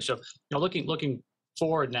 your view. So, looking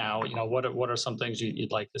forward now, what are some things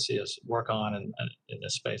you'd like to see us work on in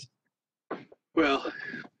this space? Well,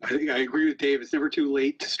 I think I agree with Dave. It's never too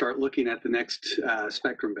late to start looking at the next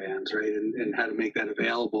spectrum bands, right, and how to make that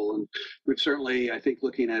available. And we've certainly, I think,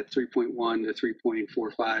 looking at 3.1 to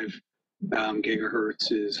 3.45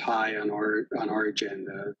 gigahertz is high on our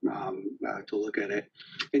agenda to look at it.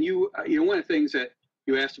 And one of the things that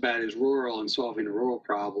you asked about is rural and solving a rural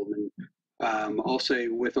problem. And I'll say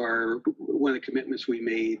one of the commitments we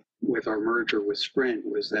made with our merger with Sprint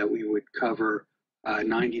was that we would cover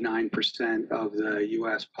 99% of the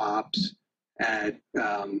U.S. POPs at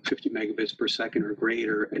 50 megabits per second or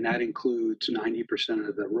greater, and that includes 90%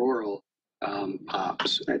 of the rural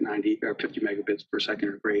POPs at 90 or 50 megabits per second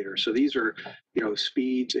or greater. So these are,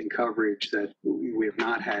 speeds and coverage that we have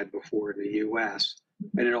not had before in the U.S.,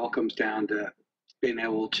 and it all comes down to being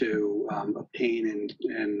able to obtain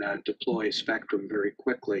and deploy spectrum very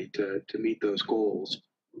quickly to meet those goals.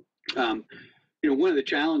 One of the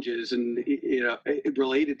challenges, and it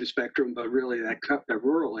related to spectrum, but really that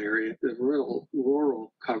rural area, the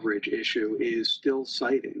rural coverage issue is still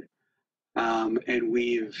siting, and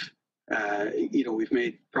we've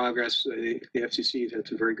made progress. The FCC has had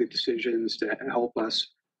some very good decisions to help us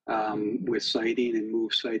with siting and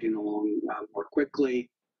move siting along more quickly.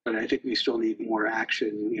 But I think we still need more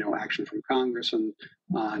action, action from Congress on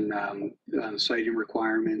siting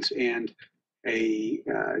requirements, and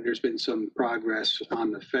there's been some progress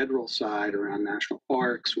on the federal side around national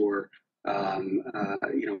parks or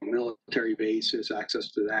military bases,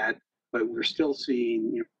 access to that. But we're still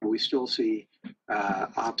seeing,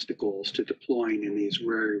 obstacles to deploying in these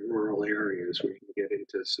very rural areas where you can get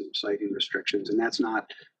into some siting restrictions, and that's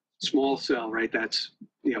not small cell, right? That's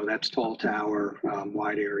tall tower,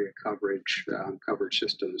 wide area coverage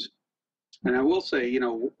systems. And I will say,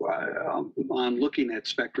 on looking at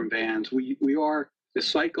spectrum bands, the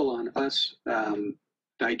cycle on us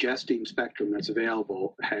digesting spectrum that's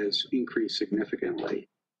available has increased significantly.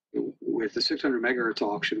 With the 600 megahertz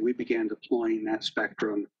auction, we began deploying that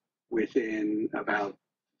spectrum within about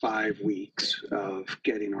 5 weeks of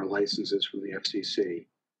getting our licenses from the FCC.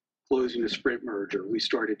 Closing the Sprint merger, we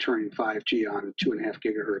started turning 5G on 2.5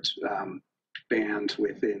 gigahertz bands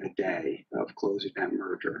within a day of closing that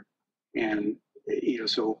merger. And,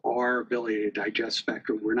 so our ability to digest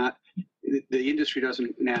spectrum, the industry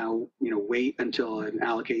doesn't now, wait until an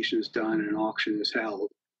allocation is done and an auction is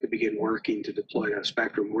held to begin working to deploy that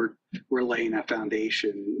spectrum. We're laying that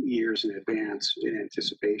foundation years in advance in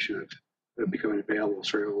anticipation of it becoming available.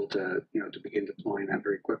 So we're able to, to begin deploying that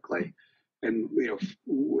very quickly. And,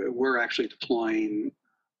 we're actually deploying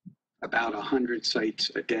about 100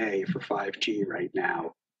 sites a day for 5G right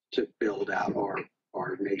now to build out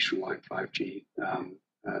our nationwide 5G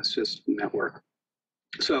system network.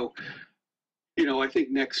 So, I think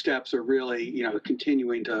next steps are really,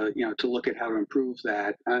 continuing to, to look at how to improve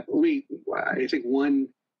that. I think one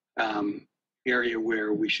area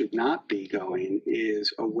where we should not be going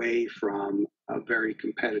is away from a very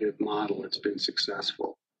competitive model that's been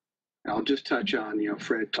successful. I'll just touch on,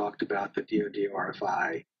 Fred talked about the DoD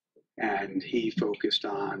RFI, and he focused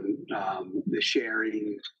on the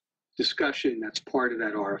sharing discussion that's part of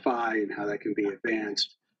that RFI and how that can be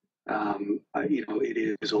advanced.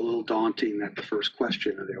 It is a little daunting that the first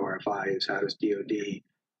question of the RFI is how does DoD,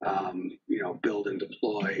 build and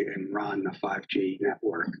deploy and run a 5G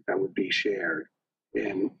network that would be shared,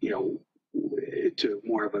 and to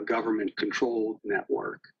more of a government-controlled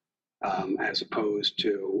network. as opposed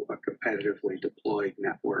to a competitively deployed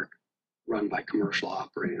network run by commercial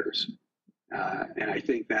operators. And I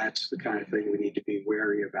think that's the kind of thing we need to be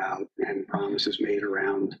wary about, and promises made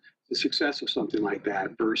around the success of something like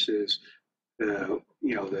that versus the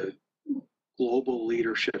global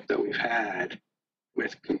leadership that we've had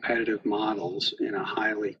with competitive models in a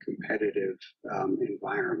highly competitive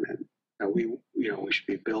environment. We should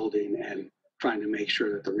be building and trying to make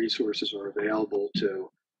sure that the resources are available to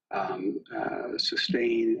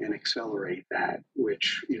sustain and accelerate that,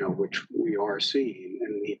 which we are seeing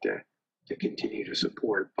and need to continue to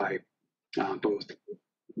support by both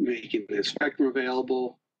making the spectrum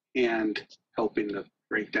available and helping to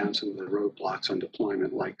break down some of the roadblocks on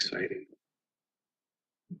deployment, like siting.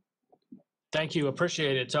 Thank you.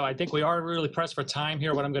 Appreciate it. So I think we are really pressed for time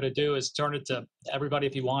here. What I'm going to do is turn it to everybody,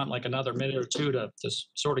 if you want, like another minute or two to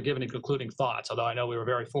sort of give any concluding thoughts, although I know we were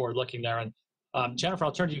very forward-looking there. And Jennifer,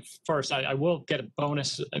 I'll turn to you first. I will get a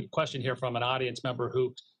bonus question here from an audience member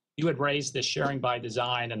who you had raised this sharing by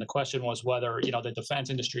design, and the question was whether the defense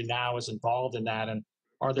industry now is involved in that, and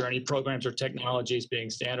are there any programs or technologies being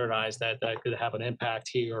standardized that could have an impact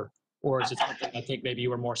here, or is it something I think maybe you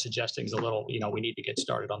were more suggesting is a little, we need to get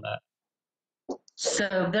started on that?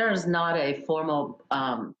 So there is not a formal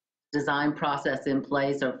design process in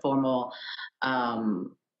place or formal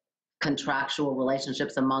contractual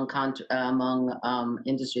relationships among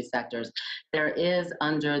industry sectors. There is,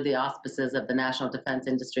 under the auspices of the National Defense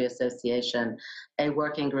Industry Association, a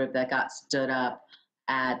working group that got stood up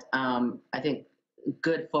at, I think,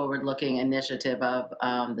 good forward-looking initiative of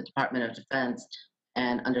the Department of Defense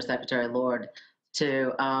and Undersecretary Lord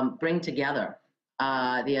to bring together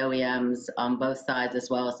the OEMs on both sides, as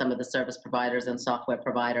well as some of the service providers and software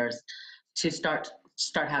providers, to start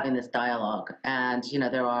having this dialogue. And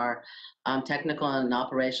there are technical and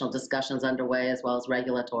operational discussions underway, as well as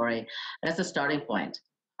regulatory. That's a starting point.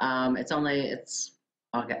 It's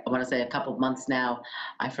okay, I want to say a couple of months now.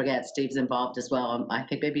 I forget, Steve's involved as well. I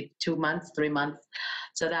think maybe 2 months, 3 months.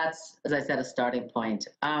 So that's, as I said, a starting point.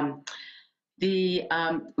 My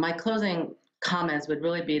closing comments would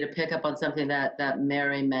really be to pick up on something that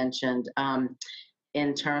Mary mentioned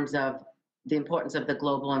in terms of the importance of the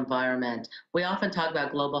global environment. We often talk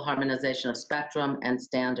about global harmonization of spectrum and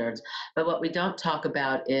standards, but what we don't talk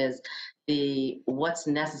about is what's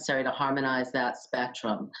necessary to harmonize that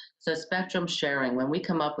spectrum. So spectrum sharing, when we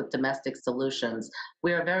come up with domestic solutions,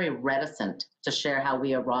 we are very reticent to share how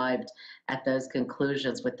we arrived at those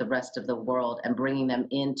conclusions with the rest of the world and bringing them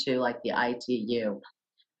into, like, the ITU.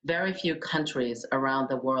 Very few countries around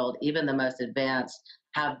the world, even the most advanced,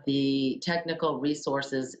 have the technical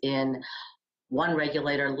resources in one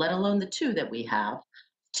regulator, let alone the two that we have,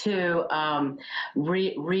 to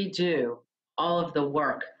redo all of the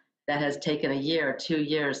work that has taken a year, 2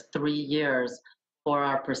 years, 3 years for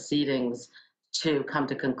our proceedings to come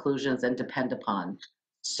to conclusions and depend upon.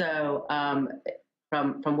 So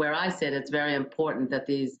from where I sit, it's very important that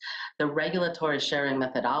the regulatory sharing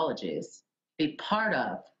methodologies be part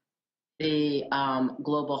of the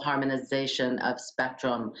global harmonization of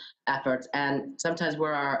spectrum efforts. And sometimes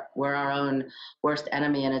we're our own worst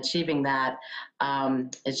enemy in achieving that.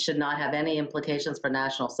 It should not have any implications for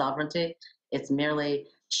national sovereignty. It's merely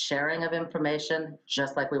sharing of information,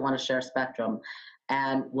 just like we want to share spectrum.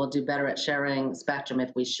 And we'll do better at sharing spectrum if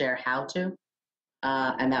we share how to.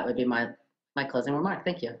 And that would be my closing remark.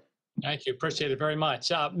 Thank you. Thank you. Appreciate it very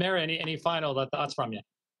much. Mary, any final thoughts from you?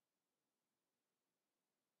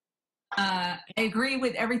 I agree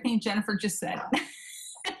with everything Jennifer just said.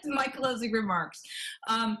 My closing remarks.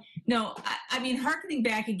 No, I mean, hearkening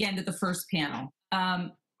back again to the first panel,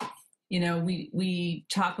 we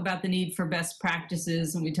talk about the need for best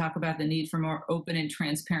practices, and we talk about the need for more open and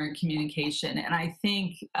transparent communication. And I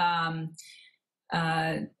think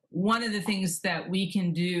one of the things that we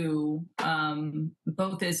can do,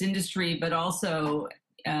 both as industry, but also,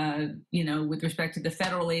 with respect to the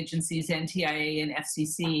federal agencies, NTIA and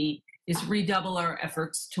FCC, is redouble our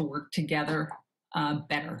efforts to work together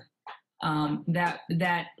better.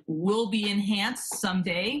 That will be enhanced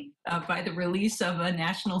someday by the release of a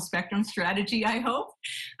national spectrum strategy, I hope.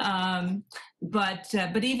 But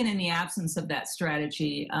even in the absence of that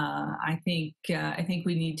strategy, I think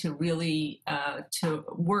we need to really to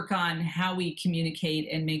work on how we communicate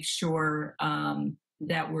and make sure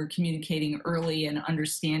that we're communicating early and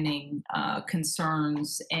understanding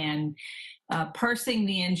concerns and parsing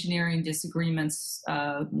the engineering disagreements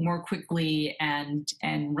more quickly and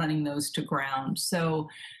running those to ground. So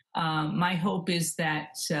my hope is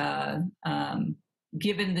that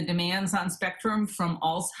given the demands on spectrum from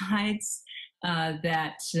all sides,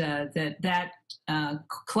 that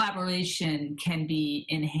collaboration can be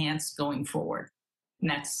enhanced going forward. And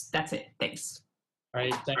that's it. Thanks. All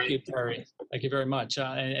right. Thank you, Terry. Thank you very much.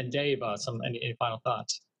 And Dave, any final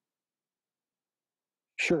thoughts?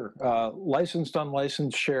 Sure. Licensed,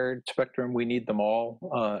 unlicensed, shared spectrum, we need them all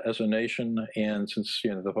as a nation. And since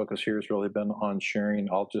the focus here has really been on sharing,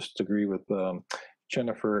 I'll just agree with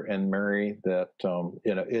Jennifer and Mary that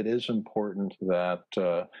it is important that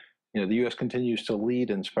the U.S. continues to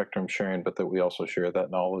lead in spectrum sharing, but that we also share that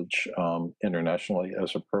knowledge internationally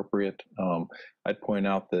as appropriate. I'd point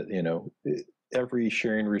out that every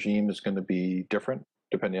sharing regime is going to be different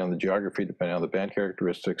depending on the geography, depending on the band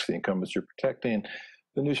characteristics, the incumbents you're protecting,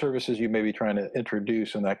 the new services you may be trying to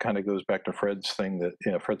introduce. And that kind of goes back to Fred's thing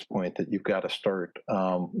that, Fred's point that you've got to start,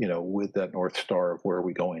 with that North Star of where are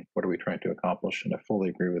we going? What are we trying to accomplish? And I fully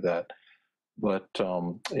agree with that. But,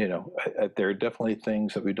 there are definitely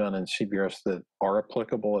things that we've done in CBRS that are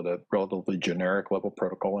applicable at a relatively generic level,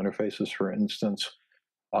 protocol interfaces, for instance.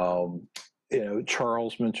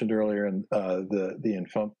 Charles mentioned earlier, and I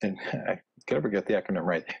can never get the acronym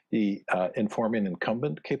right, the informing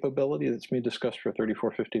incumbent capability that's being discussed for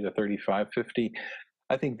 3450 to 3550.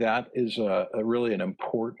 I think that is really an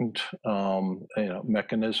important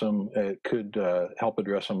mechanism. It could help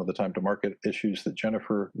address some of the time to market issues that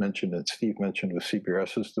Jennifer mentioned and Steve mentioned with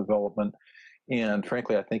CBRS's development. And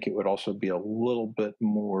frankly, I think it would also be a little bit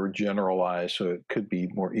more generalized, so it could be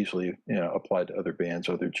more easily applied to other bands,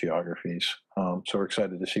 other geographies. So we're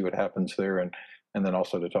excited to see what happens there, and then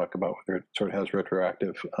also to talk about whether it sort of has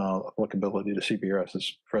retroactive applicability to CBRS.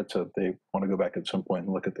 As Fred said, they want to go back at some point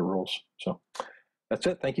and look at the rules. So that's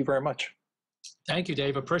it. Thank you very much. Thank you,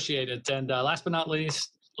 Dave. Appreciate it. And last but not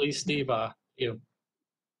least, Steve, you.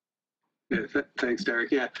 Yeah, thanks, Derek.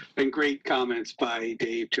 Yeah, and great comments by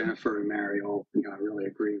Dave, Jennifer, and Mary. All I really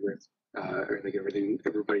agree with I think everything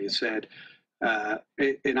everybody has said.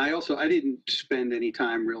 And I didn't spend any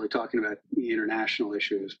time really talking about the international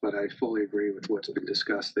issues, but I fully agree with what's been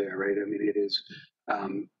discussed there. Right? I mean, it is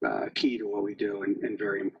key to what we do and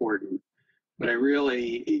very important. But I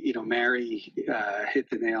really, Mary hit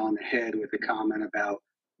the nail on the head with the comment about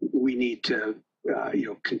we need to,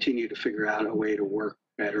 continue to figure out a way to work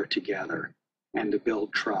better together and to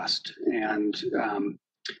build trust. And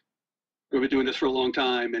we've been doing this for a long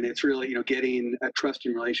time, and it's really, getting a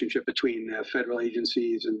trusting relationship between the federal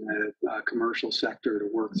agencies and the commercial sector to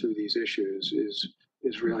work through these issues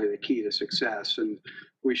is really the key to success. And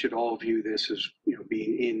we should all view this as,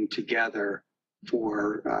 being in together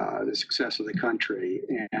for the success of the country,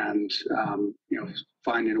 and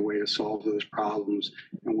finding a way to solve those problems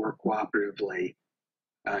and work cooperatively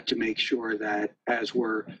to make sure that as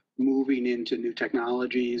we're moving into new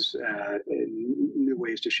technologies and new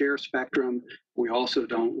ways to share spectrum, we also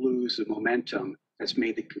don't lose the momentum that's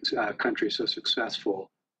made the country so successful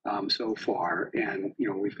so far. And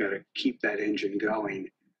we've got to keep that engine going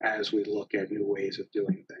as we look at new ways of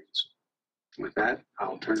doing things. With that,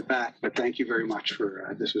 I'll turn it back. But thank you very much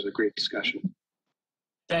for this was a great discussion.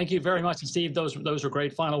 Thank you very much, and Steve. Those were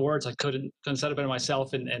great final words. I couldn't said it better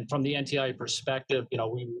myself. And from the NTIA perspective,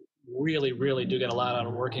 we really do get a lot out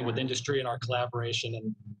of working with industry and our collaboration.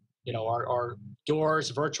 And our doors,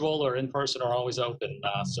 virtual or in person, are always open.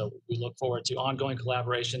 So we look forward to ongoing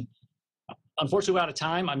collaboration. Unfortunately, we're out of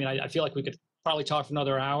time. I mean, I feel like we could probably talk for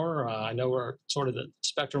another hour. I know we're sort of the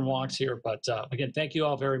spectrum wonks here, but again, thank you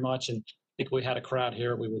all very much. And I think if we had a crowd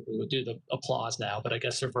here, we would do the applause now, but I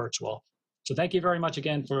guess they're virtual. So thank you very much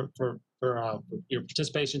again for your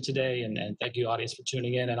participation today, and thank you, audience, for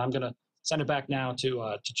tuning in. And I'm going to send it back now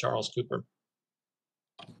to Charles Cooper.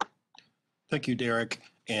 Thank you, Derek,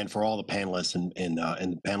 and for all the panelists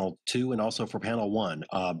in panel 2 and also for panel 1.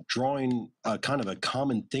 Drawing kind of a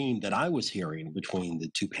common theme that I was hearing between the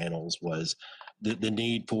two panels was the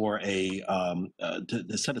need for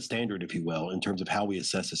to set a standard, if you will, in terms of how we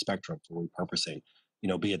assess the spectrum for repurposing.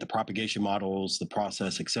 Be it the propagation models, the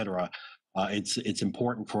process, et cetera. It's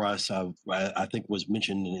important for us, I think was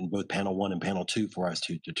mentioned in both panel 1 and panel 2, for us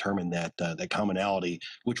to determine that commonality,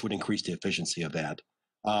 which would increase the efficiency of that.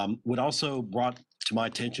 What also brought to my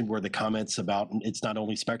attention were the comments about it's not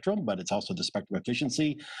only spectrum, but it's also the spectrum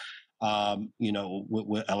efficiency,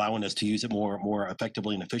 allowing us to use it more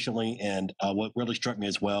effectively and efficiently. And what really struck me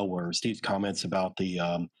as well were Steve's comments about the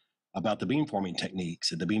beamforming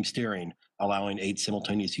techniques and the beam steering, allowing 8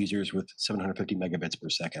 simultaneous users with 750 megabits per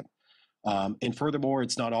second. And furthermore,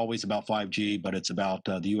 it's not always about 5G, but it's about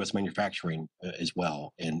the U.S. manufacturing as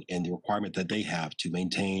well, and the requirement that they have to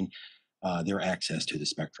maintain their access to the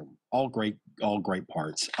spectrum. All great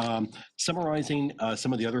parts. Summarizing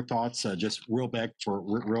some of the other thoughts, just real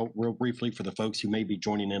briefly for the folks who may be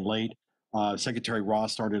joining in late. Secretary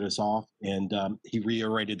Ross started us off, and he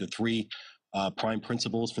reiterated the three prime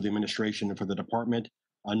principles for the administration and for the department.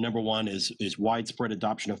 Number one is widespread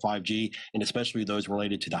adoption of 5G, and especially those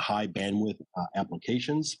related to the high bandwidth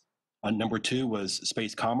applications. Number two was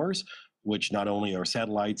space commerce, which not only are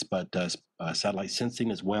satellites, but satellite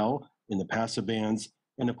sensing as well in the passive bands.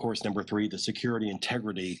 And of course, number three, the security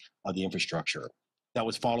integrity of the infrastructure. That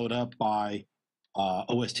was followed up by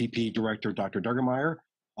OSTP Director Dr. Duggermeyer,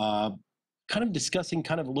 kind of discussing,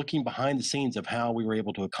 kind of looking behind the scenes of how we were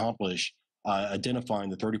able to accomplish identifying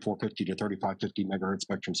the 3450 to 3550 megahertz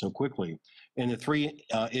spectrum so quickly. And the three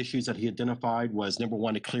issues that he identified was, number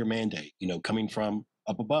one, a clear mandate, coming from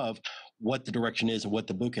up above, what the direction is and what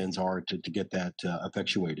the bookends are to get that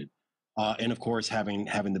effectuated. And of course, having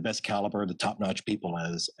the best caliber, the top-notch people,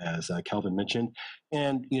 as Kelvin mentioned.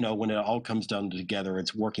 And when it all comes down together,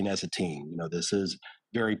 it's working as a team. This is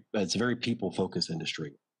it's a very people-focused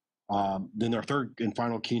industry. Then our third and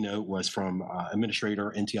final keynote was from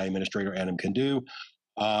NTIA Administrator Adam Kandu,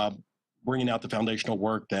 bringing out the foundational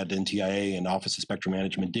work that NTIA and Office of Spectrum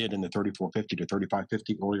Management did in the 3450 to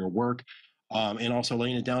 3550 earlier work, and also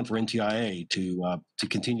laying it down for NTIA to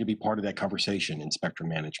continue to be part of that conversation in spectrum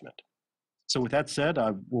management. So with that said,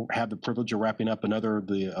 we'll have the privilege of wrapping up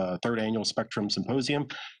the third annual Spectrum Symposium.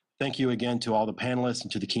 Thank you again to all the panelists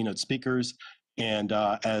and to the keynote speakers. And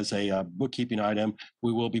as a bookkeeping item,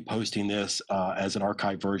 we will be posting this as an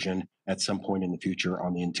archive version at some point in the future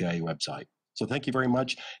on the NTIA website. So thank you very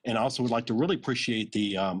much. And I also would like to really appreciate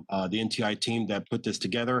the NTIA team that put this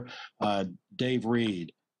together. Dave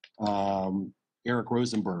Reed, Eric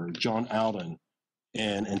Rosenberg, John Alden,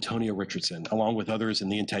 and Antonia Richardson, along with others in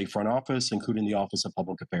the NTIA front office, including the Office of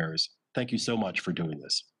Public Affairs. Thank you so much for doing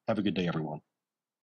this. Have a good day, everyone.